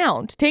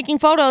ground, taking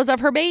photos of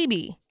her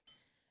baby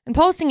and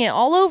posting it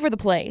all over the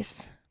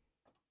place.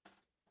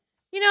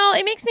 You know,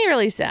 it makes me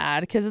really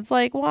sad because it's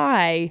like,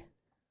 why?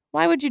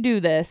 Why would you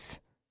do this?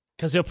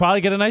 Because he'll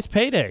probably get a nice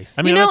payday.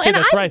 I mean, I'm not saying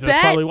that's right, but that's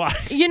probably why.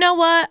 You know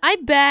what? I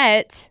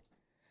bet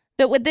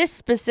that with this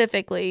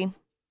specifically,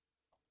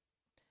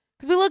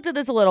 because we looked at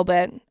this a little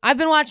bit. I've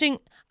been watching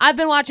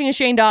a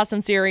Shane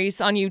Dawson series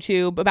on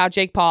YouTube about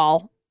Jake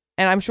Paul,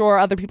 and I'm sure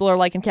other people are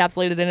like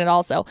encapsulated in it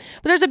also.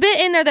 But there's a bit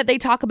in there that they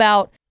talk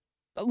about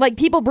like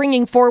people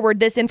bringing forward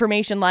this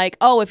information like,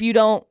 oh, if you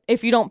don't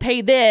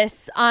pay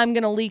this, I'm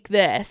going to leak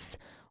this.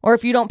 Or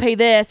if you don't pay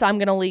this, I'm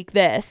going to leak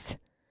this.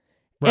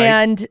 Right.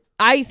 And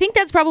I think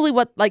that's probably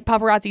what like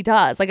paparazzi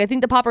does. Like I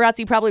think the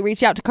paparazzi probably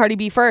reached out to Cardi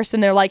B first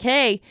and they're like,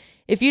 hey,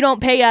 if you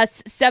don't pay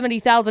us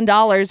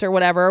 $70,000 or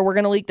whatever, we're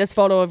going to leak this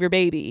photo of your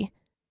baby.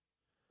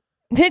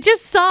 It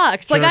just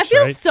sucks. Like I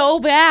feel so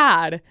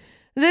bad.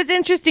 It's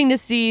interesting to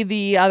see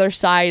the other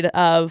side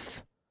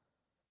of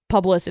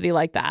publicity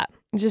like that.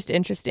 It's just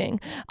interesting.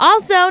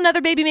 Also,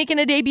 another baby making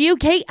a debut,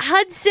 Kate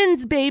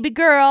Hudson's baby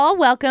girl,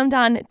 welcomed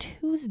on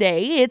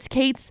Tuesday. It's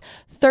Kate's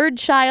third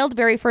child,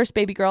 very first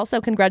baby girl. So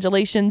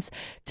congratulations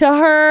to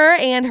her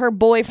and her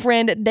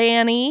boyfriend,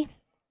 Danny.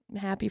 I'm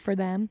happy for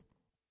them.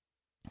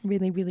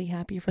 Really, really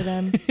happy for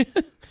them.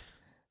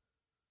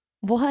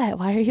 What?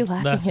 Why are you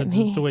laughing at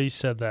me? That's the way you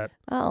said that.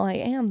 Oh, I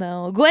am,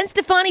 though. Gwen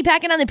Stefani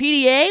packing on the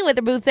PDA with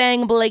her boo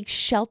thing, Blake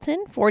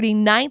Shelton.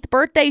 49th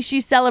birthday she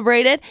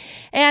celebrated.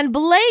 And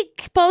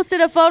Blake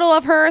posted a photo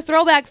of her,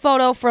 throwback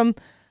photo from,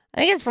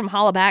 I think it's from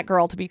Holla Back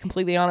Girl, to be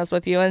completely honest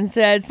with you, and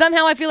said,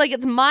 somehow I feel like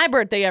it's my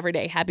birthday every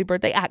day. Happy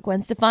birthday at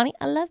Gwen Stefani.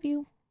 I love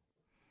you.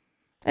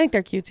 I think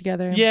they're cute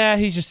together. Yeah,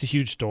 he's just a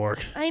huge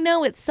dork. I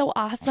know, it's so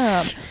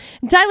awesome.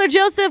 Tyler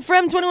Joseph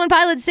from 21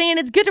 Pilots saying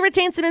it's good to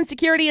retain some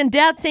insecurity and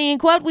doubt, saying,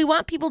 quote, we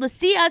want people to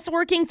see us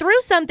working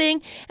through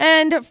something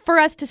and for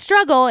us to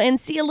struggle and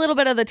see a little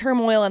bit of the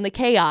turmoil and the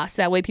chaos.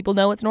 That way people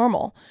know it's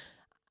normal.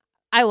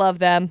 I love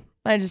them.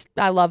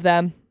 I love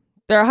them.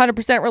 They're 100%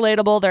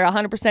 relatable. They're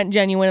 100%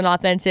 genuine and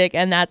authentic,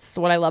 and that's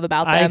what I love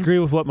about them. I agree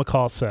with what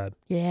McCall said.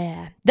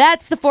 Yeah.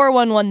 That's the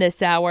 411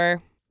 this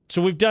hour.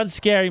 So we've done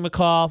scary,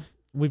 McCall.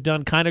 We've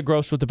done kind of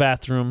gross with the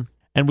bathroom,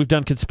 and we've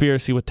done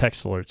conspiracy with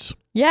text alerts.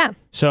 Yeah.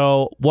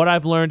 So what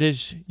I've learned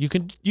is you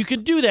can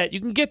do that. You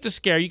can get the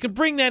scare. You can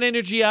bring that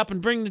energy up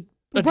and bring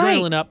the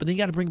adrenaline up, and then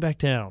you got to bring it back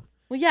down.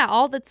 Well, yeah,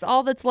 all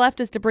that's left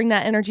is to bring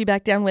that energy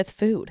back down with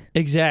food.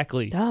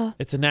 Exactly. Duh.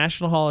 It's a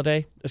national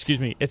holiday.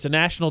 Excuse me. It's a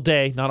national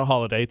day, not a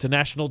holiday. It's a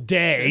national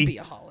day. It should be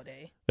a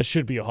holiday. It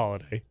should be a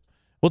holiday.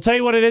 We'll tell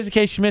you what it is in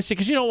case you missed it,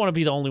 because you don't want to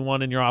be the only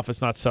one in your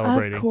office not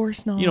celebrating. Of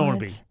course not. You don't want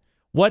to be.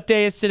 What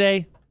day is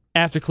today?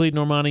 After Cleed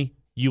Normani,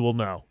 you will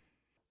know.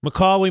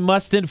 McCall, we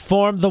must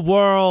inform the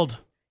world.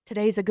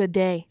 Today's a good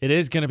day. It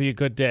is going to be a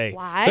good day.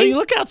 Why? But you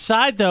look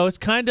outside, though. It's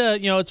kind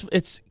of,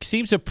 it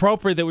seems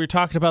appropriate that we were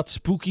talking about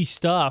spooky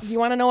stuff. You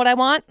want to know what I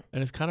want?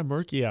 And it's kind of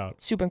murky out.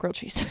 Soup and grilled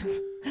cheese.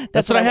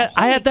 That's what I had.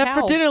 I had that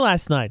for dinner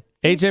last night.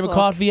 AJ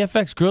McCall at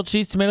VFX, grilled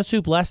cheese, tomato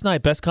soup last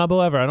night. Best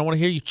combo ever. I don't want to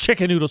hear you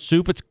chicken noodle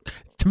soup. It's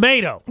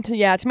tomato.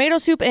 Yeah, tomato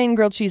soup and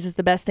grilled cheese is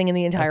the best thing in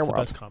the entire world.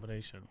 That's the best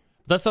combination.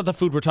 That's not the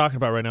food we're talking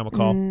about right now,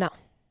 McCall. No.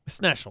 It's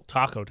National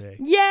Taco Day.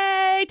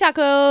 Yay,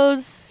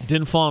 tacos.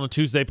 Didn't fall on a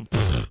Tuesday, but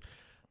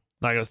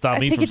not going to stop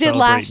me from celebrating. I think it did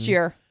last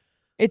year.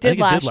 It did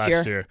last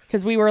year.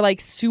 Because we were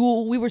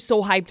we were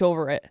so hyped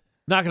over it.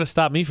 Not going to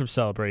stop me from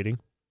celebrating.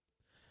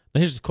 Now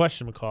here's the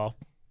question, McCall.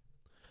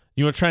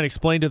 You want to try and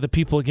explain to the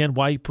people again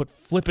why you put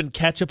flippin'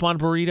 ketchup on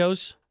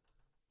burritos?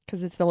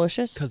 Because it's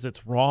delicious. Because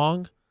it's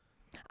wrong?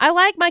 I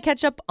like my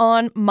ketchup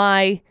on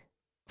my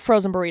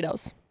frozen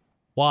burritos.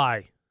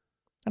 Why?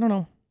 I don't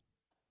know.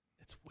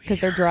 Because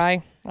they're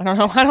dry. I don't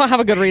know. I don't have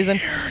a good reason.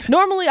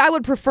 Normally, I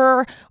would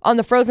prefer on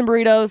the frozen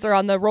burritos or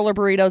on the roller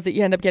burritos that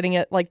you end up getting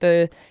at like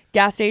the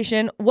gas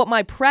station. What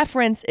my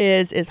preference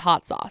is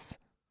hot sauce.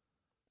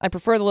 I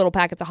prefer the little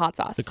packets of hot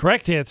sauce. The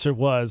correct answer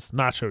was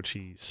nacho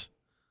cheese.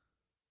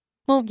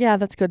 Well, yeah,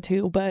 that's good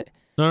too, but...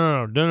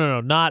 No.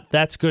 Not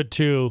that's good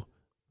too.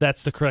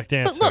 That's the correct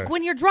answer. But look,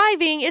 when you're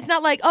driving, it's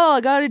not like, oh,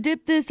 I got to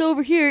dip this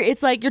over here.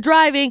 It's like you're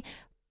driving,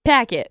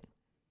 pack it.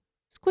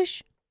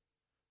 Squish.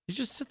 You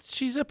just set the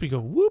cheese up and you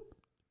go, whoop,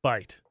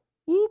 bite,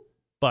 whoop,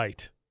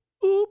 bite,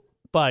 whoop,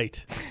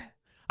 bite.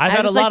 I've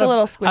had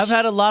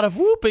a lot of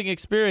whooping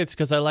experience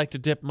because I like to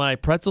dip my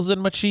pretzels in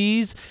my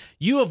cheese.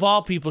 You of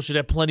all people should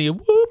have plenty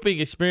of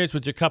whooping experience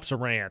with your cups of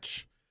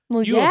ranch.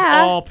 Well, you of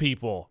all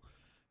people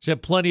should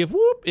have plenty of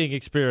whooping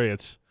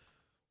experience.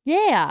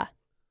 Yeah.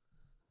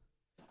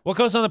 What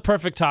goes on the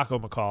perfect taco,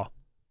 McCall?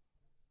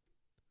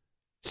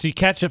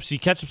 Ketchup's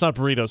not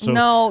burrito. So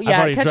no, yeah, I've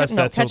already addressed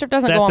that. Ketchup so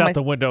doesn't go on that's out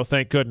the window,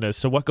 thank goodness.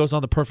 So what goes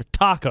on the perfect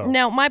taco?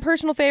 Now, my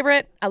personal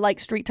favorite, I like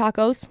street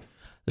tacos.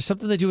 There's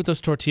something they do with those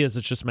tortillas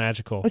that's just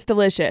magical. It's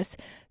delicious.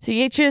 So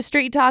you get you a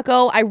street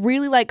taco. I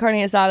really like carne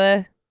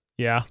asada.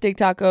 Yeah. Steak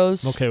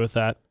tacos. I'm okay with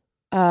that.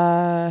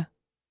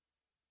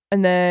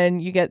 And then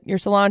you get your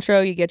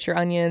cilantro, you get your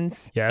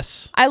onions.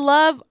 Yes. I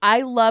love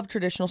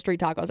traditional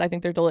street tacos. I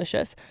think they're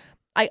delicious.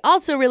 I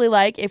also really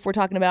like, if we're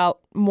talking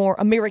about more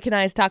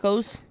Americanized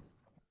tacos,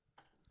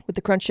 with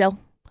the crunch shell.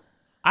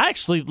 I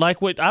actually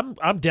like what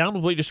I'm down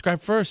with what you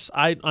described first.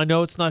 I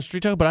know it's not a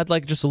street taco, but I'd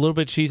like just a little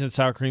bit of cheese and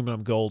sour cream, and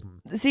I'm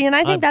golden. See, and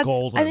I think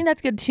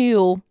that's good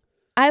too.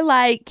 I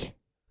like,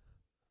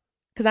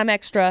 because I'm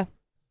extra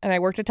and I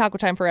worked at Taco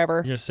Time forever.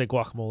 You're gonna say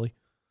guacamole?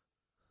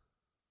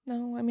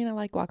 No, I mean I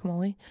like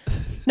guacamole.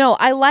 No,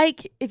 I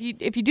like if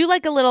you do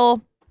like a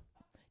little,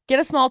 get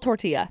a small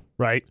tortilla.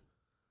 Right.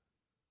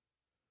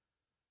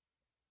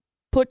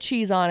 Put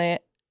cheese on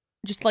it,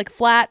 just like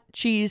flat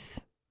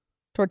cheese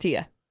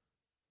tortilla.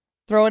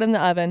 Throw it in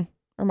the oven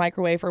or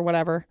microwave or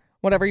whatever,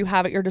 whatever you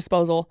have at your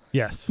disposal.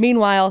 Yes.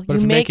 Meanwhile, but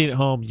if you're making it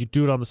home, you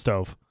do it on the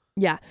stove.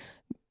 Yeah.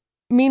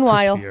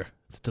 Meanwhile, crispier.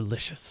 It's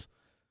delicious.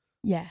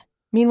 Yeah.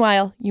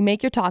 Meanwhile, you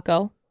make your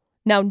taco.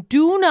 Now,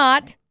 do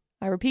not,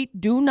 I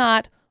repeat, do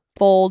not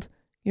fold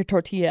your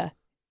tortilla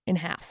in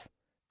half.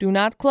 Do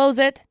not close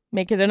it.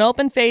 Make it an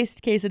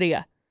open-faced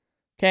quesadilla.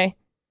 Okay?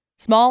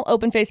 Small,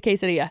 open-faced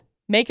quesadilla.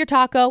 Make your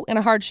taco in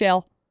a hard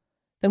shell.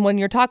 Then when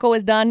your taco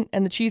is done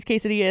and the cheese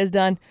quesadilla is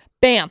done,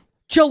 bam,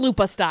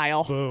 chalupa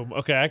style. Boom.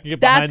 Okay, I can get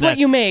behind That's what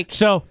you make.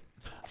 So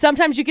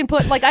sometimes you can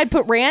put, like, I'd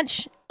put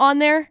ranch on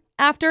there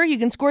after. You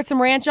can squirt some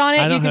ranch on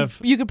it.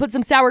 You could put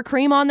some sour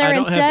cream on there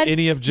instead. I don't have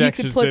any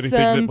objections to anything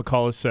that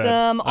McCall has said.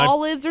 Some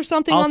olives or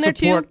something on there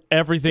too. I'll support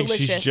everything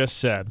delicious. she's just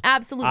said.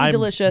 Absolutely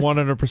delicious.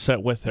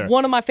 100% with her.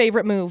 One of my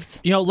favorite moves.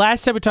 You know,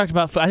 last time we talked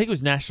about, I think it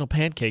was National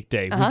Pancake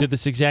Day. We did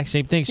this exact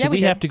same thing. So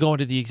we have to go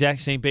into the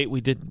exact same debate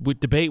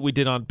we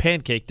did on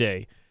Pancake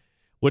Day,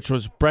 which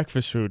was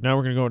breakfast food. Now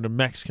we're going to go into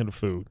Mexican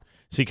food.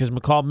 See, because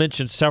McCall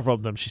mentioned several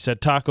of them. She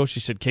said taco, she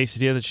said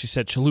quesadilla, then she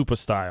said chalupa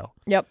style.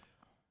 Yep.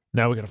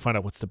 Now we're going to find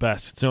out what's the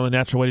best. It's the only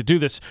natural way to do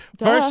this.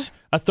 First,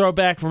 a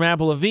throwback from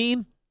Avril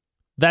Lavigne.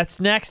 That's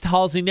next,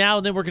 Halsey Now,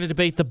 and then we're going to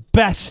debate the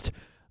best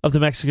of the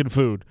Mexican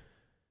food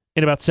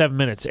in about 7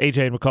 minutes.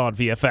 AJ and McCall on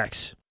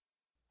VFX.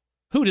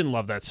 Who didn't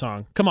love that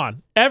song? Come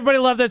on. Everybody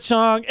loved that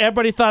song.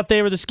 Everybody thought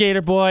they were the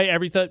skater boy.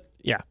 Everybody.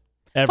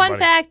 Fun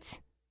fact.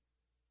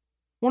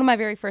 One of my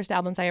very first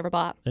albums I ever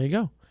bought. There you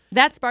go.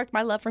 That sparked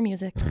my love for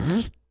music.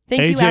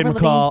 Thank you, AJ Avril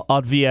Lavigne. McCall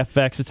on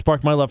VFX. It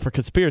sparked my love for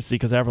conspiracy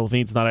because Avril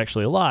Lavigne's not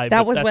actually alive.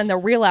 That was when the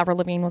real Avril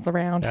Lavigne was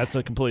around. That's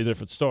a completely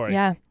different story.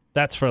 Yeah.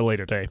 That's for a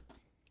later day.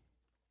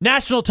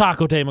 National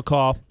Taco Day,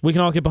 McCall. We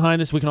can all get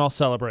behind this. We can all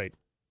celebrate.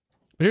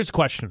 But here's the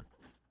question.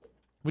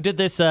 We did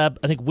this, I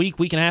think, week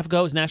and a half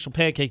ago. It was National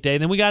Pancake Day.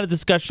 And then we got a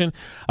discussion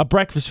of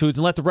breakfast foods.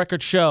 And let the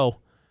record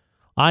show,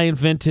 I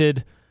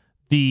invented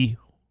the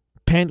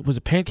was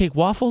it pancake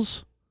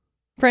waffles?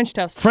 French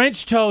toast.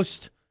 French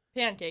toast.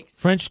 Pancakes.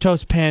 French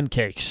toast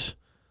pancakes.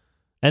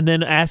 And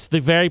then asked the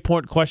very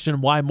important question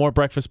why more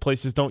breakfast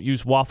places don't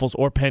use waffles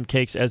or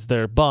pancakes as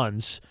their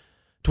buns,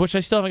 to which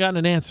I still haven't gotten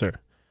an answer.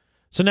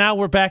 So now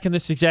we're back in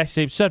this exact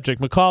same subject.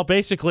 McCall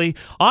basically,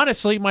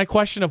 honestly, my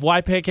question of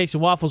why pancakes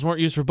and waffles weren't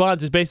used for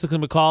buns is basically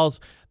McCall's,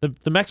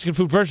 the Mexican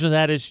food version of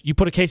that is you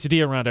put a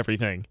quesadilla around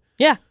everything.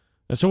 Yeah.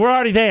 And so we're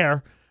already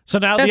there. So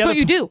now that's what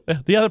you do.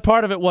 The other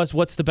part of it was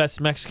what's the best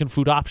Mexican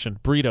food option?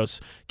 Burritos,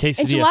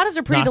 quesadilla, enchiladas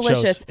are pretty nachos,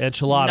 delicious.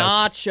 Enchiladas,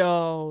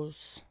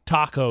 nachos,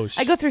 tacos.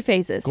 I go through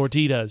phases.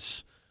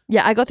 Gorditas.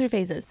 Yeah, I go through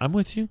phases. I'm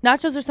with you.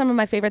 Nachos are some of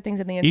my favorite things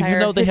in the entire Even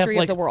though they history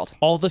have, of the world.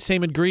 All the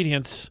same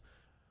ingredients,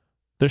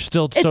 they're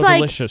still so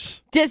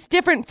delicious. Just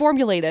different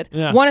formulated.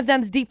 Yeah. One of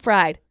them's deep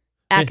fried.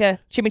 Aka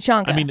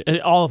chimichanga. I mean,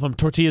 all of them.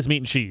 Tortillas, meat,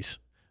 and cheese.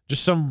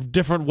 Just some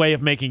different way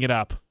of making it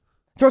up.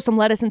 Throw some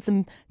lettuce and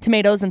some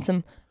tomatoes and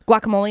some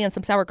guacamole and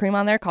some sour cream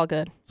on there. Call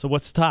good. So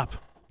what's the top?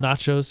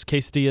 Nachos,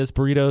 quesadillas,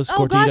 burritos, gorditas.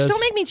 Oh gosh, don't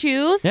make me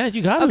choose. Yeah,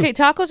 you got it. Okay,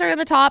 tacos are in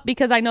the top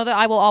because I know that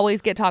I will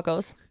always get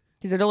tacos.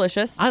 These are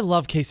delicious. I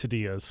love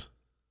quesadillas.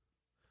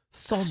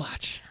 So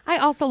much. I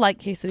also like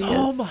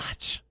quesadillas. So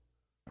much.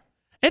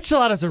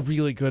 Enchiladas are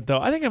really good, though.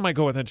 I think I might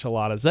go with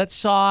enchiladas. That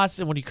sauce,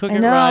 and when you cook it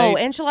right.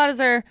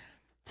 Enchiladas are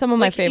some of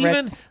my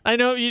favorites. I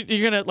know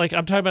you're going to,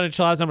 I'm talking about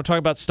enchiladas. I'm going to talk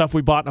about stuff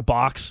we bought in a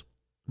box.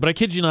 But I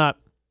kid you not.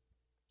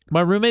 My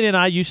roommate and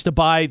I used to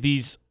buy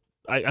these,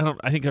 I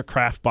think they're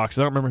craft boxes.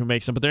 I don't remember who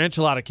makes them, but they're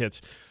enchilada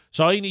kits.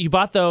 So you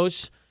bought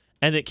those,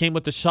 and it came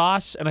with the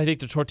sauce, and I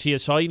think the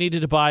tortillas. So all you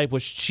needed to buy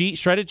was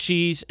shredded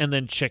cheese, and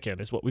then chicken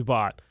is what we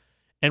bought.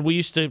 And we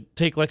used to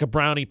take like a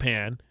brownie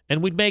pan,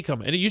 and we'd make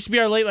them. And it used to be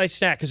our late night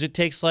snack because it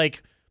takes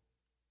like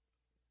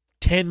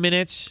 10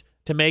 minutes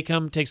to make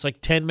them, takes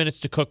like 10 minutes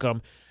to cook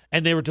them,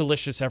 and they were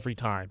delicious every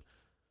time.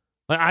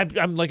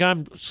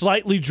 I'm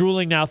slightly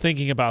drooling now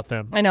thinking about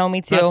them. I know,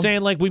 me too. Not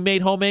saying like we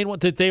made homemade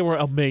ones, that they were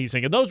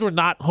amazing. And those were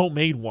not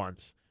homemade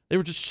ones. They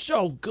were just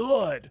so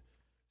good.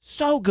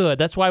 So good.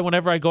 That's why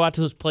whenever I go out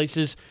to those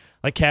places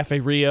like Cafe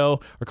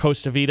Rio or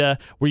Costa Vida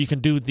where you can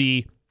do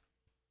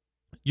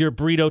your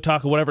burrito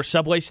taco, whatever,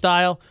 Subway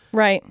style.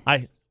 Right.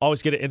 I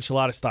always get it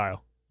enchilada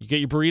style. You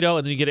get your burrito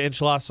and then you get an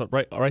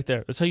enchilada right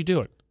there. That's how you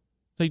do it.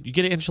 So you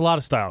get it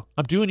enchilada style.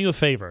 I'm doing you a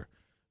favor.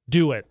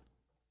 Do it.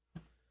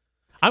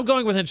 I'm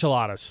going with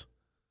enchiladas.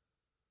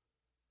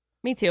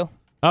 Me too.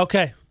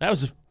 Okay. That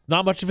was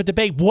not much of a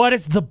debate. What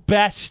is the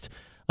best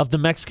of the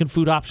Mexican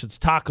food options?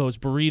 Tacos,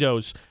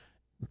 burritos,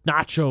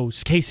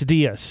 nachos,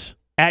 quesadillas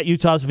at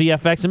Utah's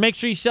VFX. And make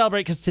sure you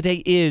celebrate because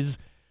today is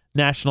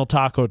National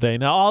Taco Day.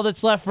 Now, all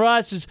that's left for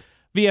us is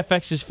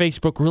VFX's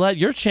Facebook roulette.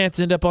 Your chance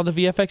to end up on the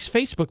VFX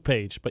Facebook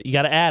page, but you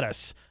got to add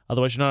us.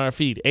 Otherwise, you're not on our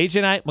feed.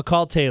 AJ Knight,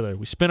 McCall Taylor.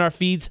 We spin our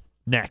feeds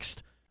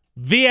next.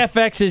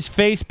 VFX's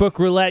Facebook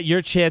roulette.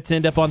 Your chance to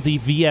end up on the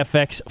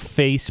VFX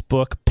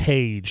Facebook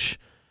page.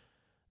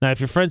 Now, if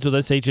you're friends with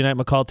us, AJ Knight,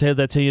 McCall Taylor,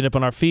 that's how you end up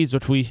on our feeds,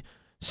 which we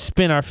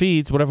spin our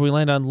feeds. Whatever we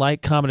land on,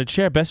 like, comment, and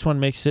share. Best one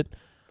makes it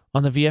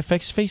on the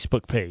VFX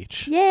Facebook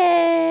page.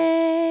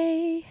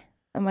 Yay!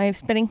 Am I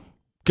spinning?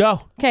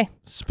 Go. Okay.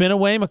 Spin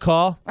away,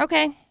 McCall.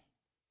 Okay.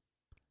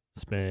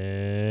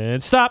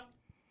 Spin. Stop.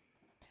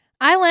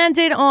 I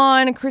landed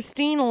on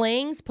Christine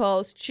Lang's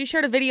post. She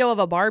shared a video of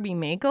a Barbie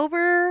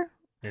makeover.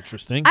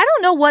 Interesting. I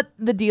don't know what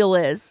the deal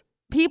is.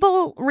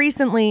 People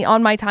recently,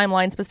 on my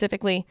timeline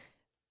specifically,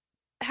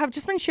 have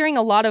just been sharing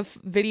a lot of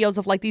videos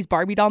of like these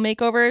Barbie doll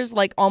makeovers,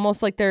 like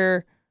almost like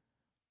they're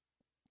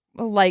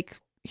like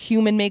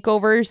human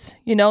makeovers.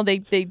 You know, they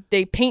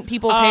paint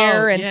people's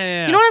hair and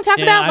you know what I'm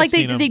talking about? Like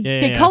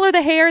they color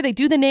the hair, they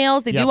do the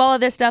nails, they do all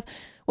of this stuff.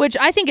 Which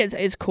I think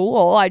is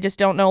cool. I just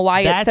don't know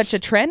why it's such a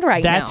trend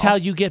right now. That's how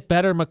you get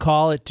better,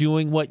 McCall, at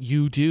doing what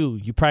you do.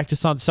 You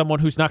practice on someone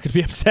who's not going to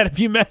be upset if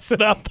you mess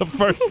it up the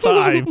first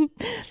time.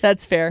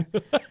 That's fair.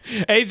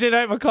 AJ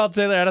Knight, McCall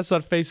Taylor, add us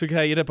on Facebook,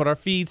 how you up on our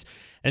feeds.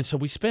 And so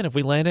we spin. If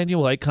we land on you,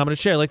 like, comment, and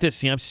share like this.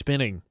 See, I'm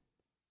spinning.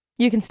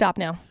 You can stop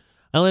now.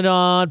 I land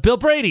on Bill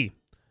Brady.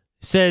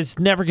 Says,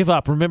 never give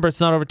up. Remember, it's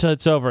not over till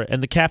it's over.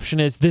 And the caption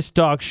is, this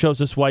dog shows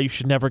us why you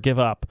should never give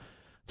up.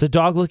 It's a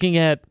dog looking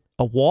at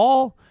a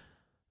wall.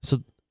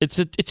 So it's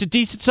a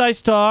decent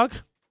sized dog.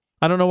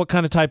 I don't know what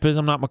kind of type it is.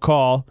 I'm not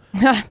McCall.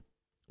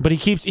 But he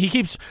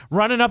keeps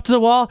running up to the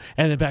wall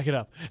and then back it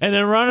up. And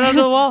then running up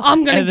to the wall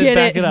I'm gonna and then get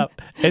back it. it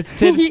up. It's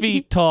 10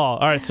 feet tall.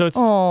 All right, so it's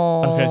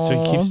okay,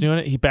 so he keeps doing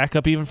it. He back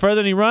up even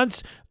further and he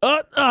runs.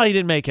 Oh, he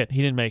didn't make it.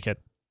 He didn't make it.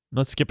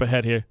 Let's skip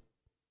ahead here.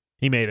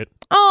 He made it.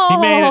 Oh, he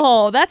made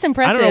it. That's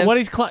impressive. I don't know what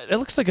he's it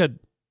looks like I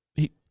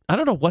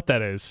don't know what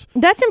that is.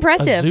 That's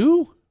impressive. A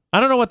zoo?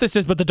 I don't know what this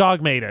is, but the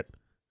dog made it.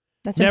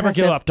 That's Never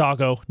impressive. give up,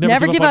 doggo.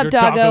 Never give up, on your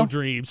doggo. doggo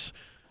dreams.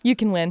 You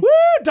can win. Woo!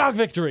 Dog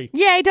victory.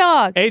 Yay,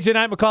 dogs. AJ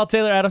Knight, McCall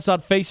Taylor, add us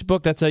on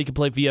Facebook. That's how you can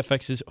play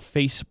VFX's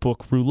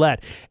Facebook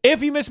Roulette.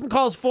 If you missed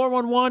McCall's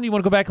 411, you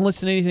want to go back and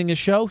listen to anything in the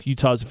show,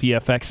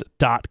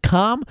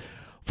 utahsvfx.com.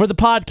 For the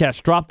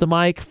podcast, Drop the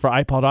Mic. For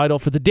iPod Idol.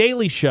 For The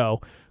Daily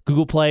Show,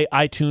 Google Play,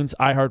 iTunes,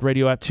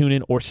 iHeartRadio app,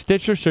 TuneIn, or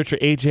Stitcher. Search for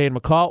AJ and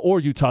McCall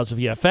or Utah's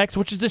VFX,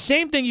 which is the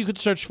same thing you could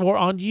search for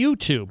on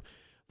YouTube.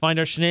 Find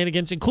our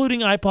shenanigans, including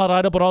iPod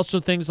Idol, but also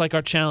things like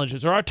our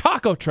challenges or our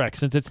taco trek,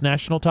 since it's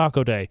National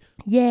Taco Day.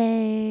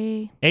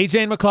 Yay.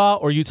 AJ and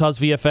McCall or Utah's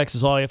VFX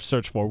is all you have to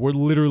search for. We're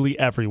literally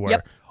everywhere.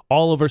 Yep.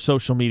 All over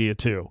social media,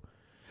 too.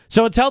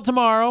 So until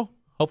tomorrow,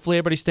 hopefully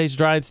everybody stays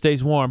dry and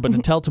stays warm, but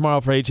until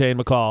tomorrow for AJ and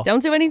McCall.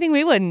 Don't do anything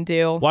we wouldn't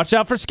do. Watch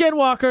out for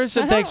skinwalkers,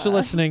 and thanks for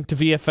listening to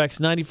VFX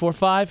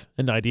 94.5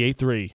 and 98.3.